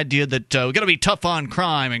mentality, the idea that we've got to be tough on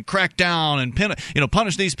crime and crack down and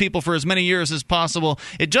punish these people for as many years as possible.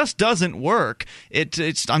 It just doesn't work.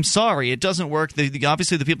 I'm sorry, it doesn't work.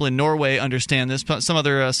 Obviously, the people in Norway understand this. Some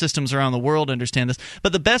other systems around the world understand this.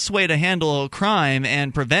 But the best way to handle crime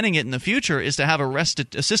and preventing it in the future is to have a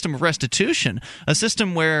system of restitution, a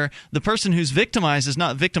system where the person who's victimized is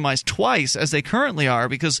not victimized twice as they currently are,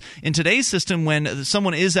 because in today's system, when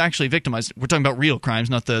someone is actually victimized, we're talking about real crimes,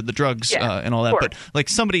 not the drugs and all that, but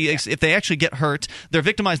somebody, if they actually get hurt, they're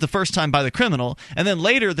victimized the first time by the criminal, and then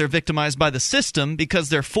later they're victimized by the system because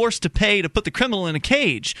they're forced to pay to put the criminal in a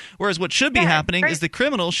cage, whereas what should be happening is the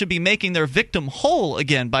criminal should be making their victim whole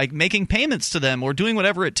again by making payments to them or doing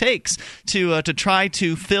whatever it takes to try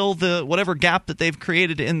to fill the whatever gap that they've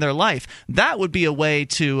created in their life. That would be a way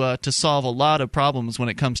to solve a lot of problems when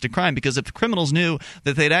it comes to crime, because if criminals knew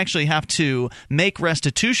that they'd actually have to make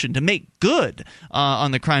restitution to make good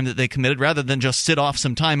on the crime that they committed, rather than just sit off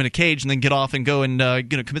some time in a cage and then get off and go and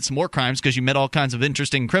commit some more crimes because you met all kinds of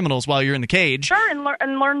interesting criminals while you're in the cage. Sure, and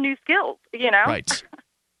learn new skills, Right.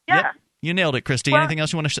 Yeah. Yep. You nailed it, Christy. Anything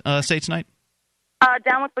else you want to say tonight?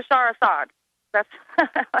 Down with Bashar Assad. That's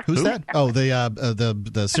Who's that? Oh,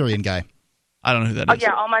 the Syrian guy. I don't know who that is. Oh,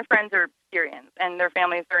 yeah, all my friends are Syrians, and their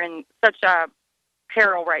families are in such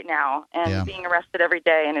peril right now, and being arrested every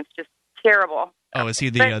day, and it's just terrible. Oh, is he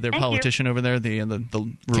their politician over there, the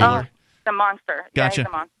ruler? Oh, the monster. Gotcha. Yeah, he's a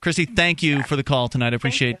monster. Christy, thank you for the call tonight. I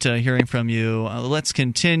appreciate hearing from you. Let's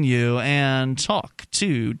continue and talk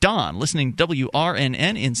to Don, listening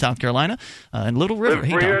WRNN in South Carolina in Little River.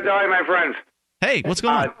 Hey, Free or die, my friends. Hey, what's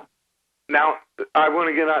going on? Now, I want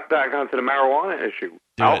to get back onto the marijuana issue.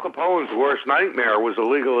 Al Capone's worst nightmare was the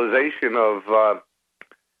legalization of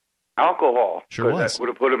alcohol. Sure was. That would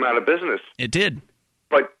have put him out of business. It did.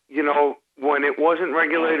 But, when it wasn't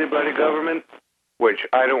regulated by the government, which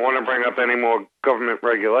I don't want to bring up any more government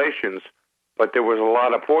regulations, but there was a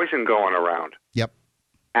lot of poison going around. Yep.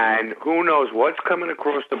 And who knows what's coming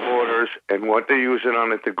across the borders and what they're using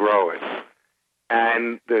on it to grow it.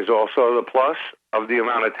 And there's also the plus of the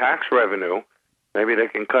amount of tax revenue. Maybe they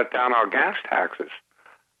can cut down our gas taxes.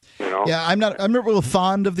 Yeah, I'm not real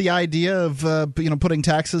fond of the idea of putting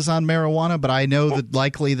taxes on marijuana, but I know that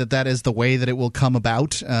likely that is the way that it will come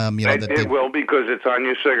about. It will, because it's on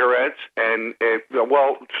your cigarettes, and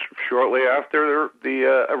shortly after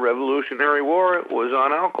the Revolutionary War, it was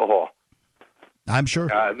on alcohol. I'm sure.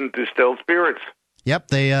 Distilled spirits. Yep,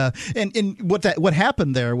 they and what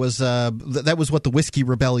happened there was that was what the whiskey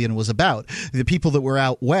rebellion was about. The people that were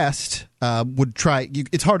out west would try.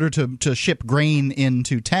 It's harder to ship grain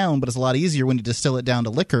into town, but it's a lot easier when you distill it down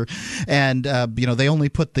to liquor. And they only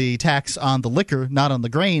put the tax on the liquor, not on the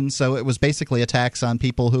grain. So it was basically a tax on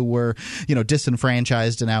people who were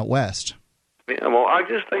disenfranchised and out west. Yeah, well, I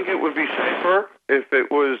just think it would be safer if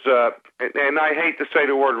it was. And I hate to say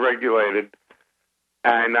the word regulated.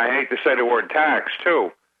 And I hate to say the word tax,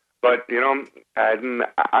 too, But, and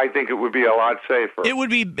I think it would be a lot safer. It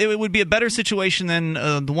would be a better situation than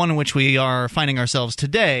the one in which we are finding ourselves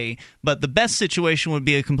today. But the best situation would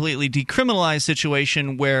be a completely decriminalized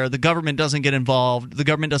situation where the government doesn't get involved, the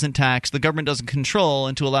government doesn't tax, the government doesn't control,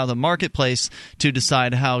 and to allow the marketplace to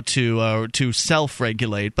decide how to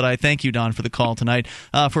self-regulate. But I thank you, Don, for the call tonight.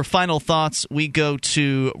 For final thoughts, we go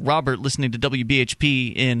to Robert, listening to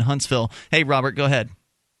WBHP in Huntsville. Hey, Robert, go ahead.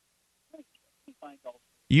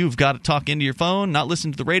 You've got to talk into your phone, not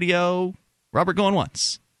listen to the radio. Robert going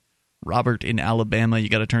once. Robert in Alabama, you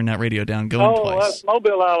got to turn that radio down. Going twice. That's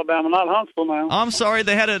Mobile, Alabama, not Huntsville now. I'm sorry,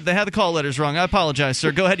 they had the call letters wrong. I apologize,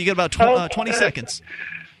 sir. Go ahead. You got about 20 seconds.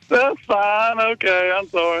 That's fine. Okay, I'm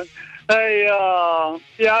sorry. Hey,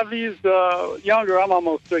 I've used younger. I'm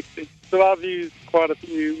almost 60, so I've used quite a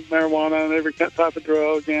few marijuana and every type of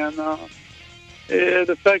drug, and it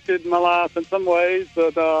affected my life in some ways,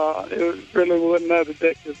 but it really wasn't that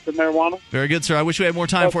addictive to marijuana. Very good, sir. I wish we had more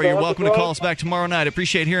time for you. You're welcome to call us back tomorrow night. I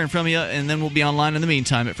appreciate hearing from you, and then we'll be online in the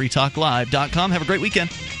meantime at freetalklive.com. Have a great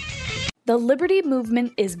weekend. The Liberty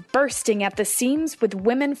Movement is bursting at the seams with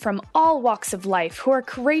women from all walks of life who are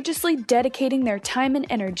courageously dedicating their time and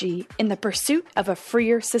energy in the pursuit of a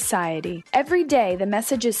freer society. Every day, the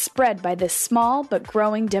message is spread by this small but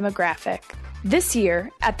growing demographic. This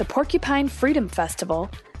year, at the Porcupine Freedom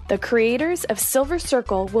Festival, the creators of Silver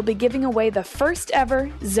Circle will be giving away the first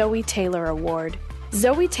ever Zoe Taylor Award.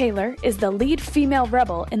 Zoe Taylor is the lead female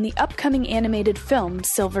rebel in the upcoming animated film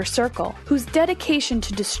Silver Circle, whose dedication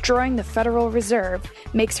to destroying the Federal Reserve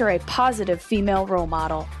makes her a positive female role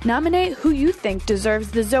model. Nominate who you think deserves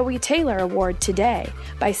the Zoe Taylor Award today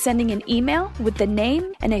by sending an email with the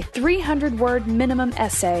name and a 300-word minimum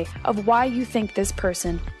essay of why you think this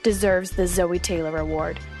person deserves the Zoe Taylor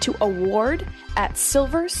Award to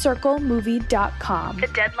award@silvercirclemovie.com. The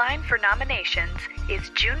deadline for nominations is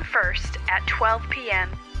June 1st at 12 p.m.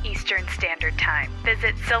 Eastern Standard Time.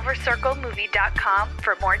 Visit silvercirclemovie.com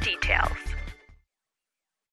for more details.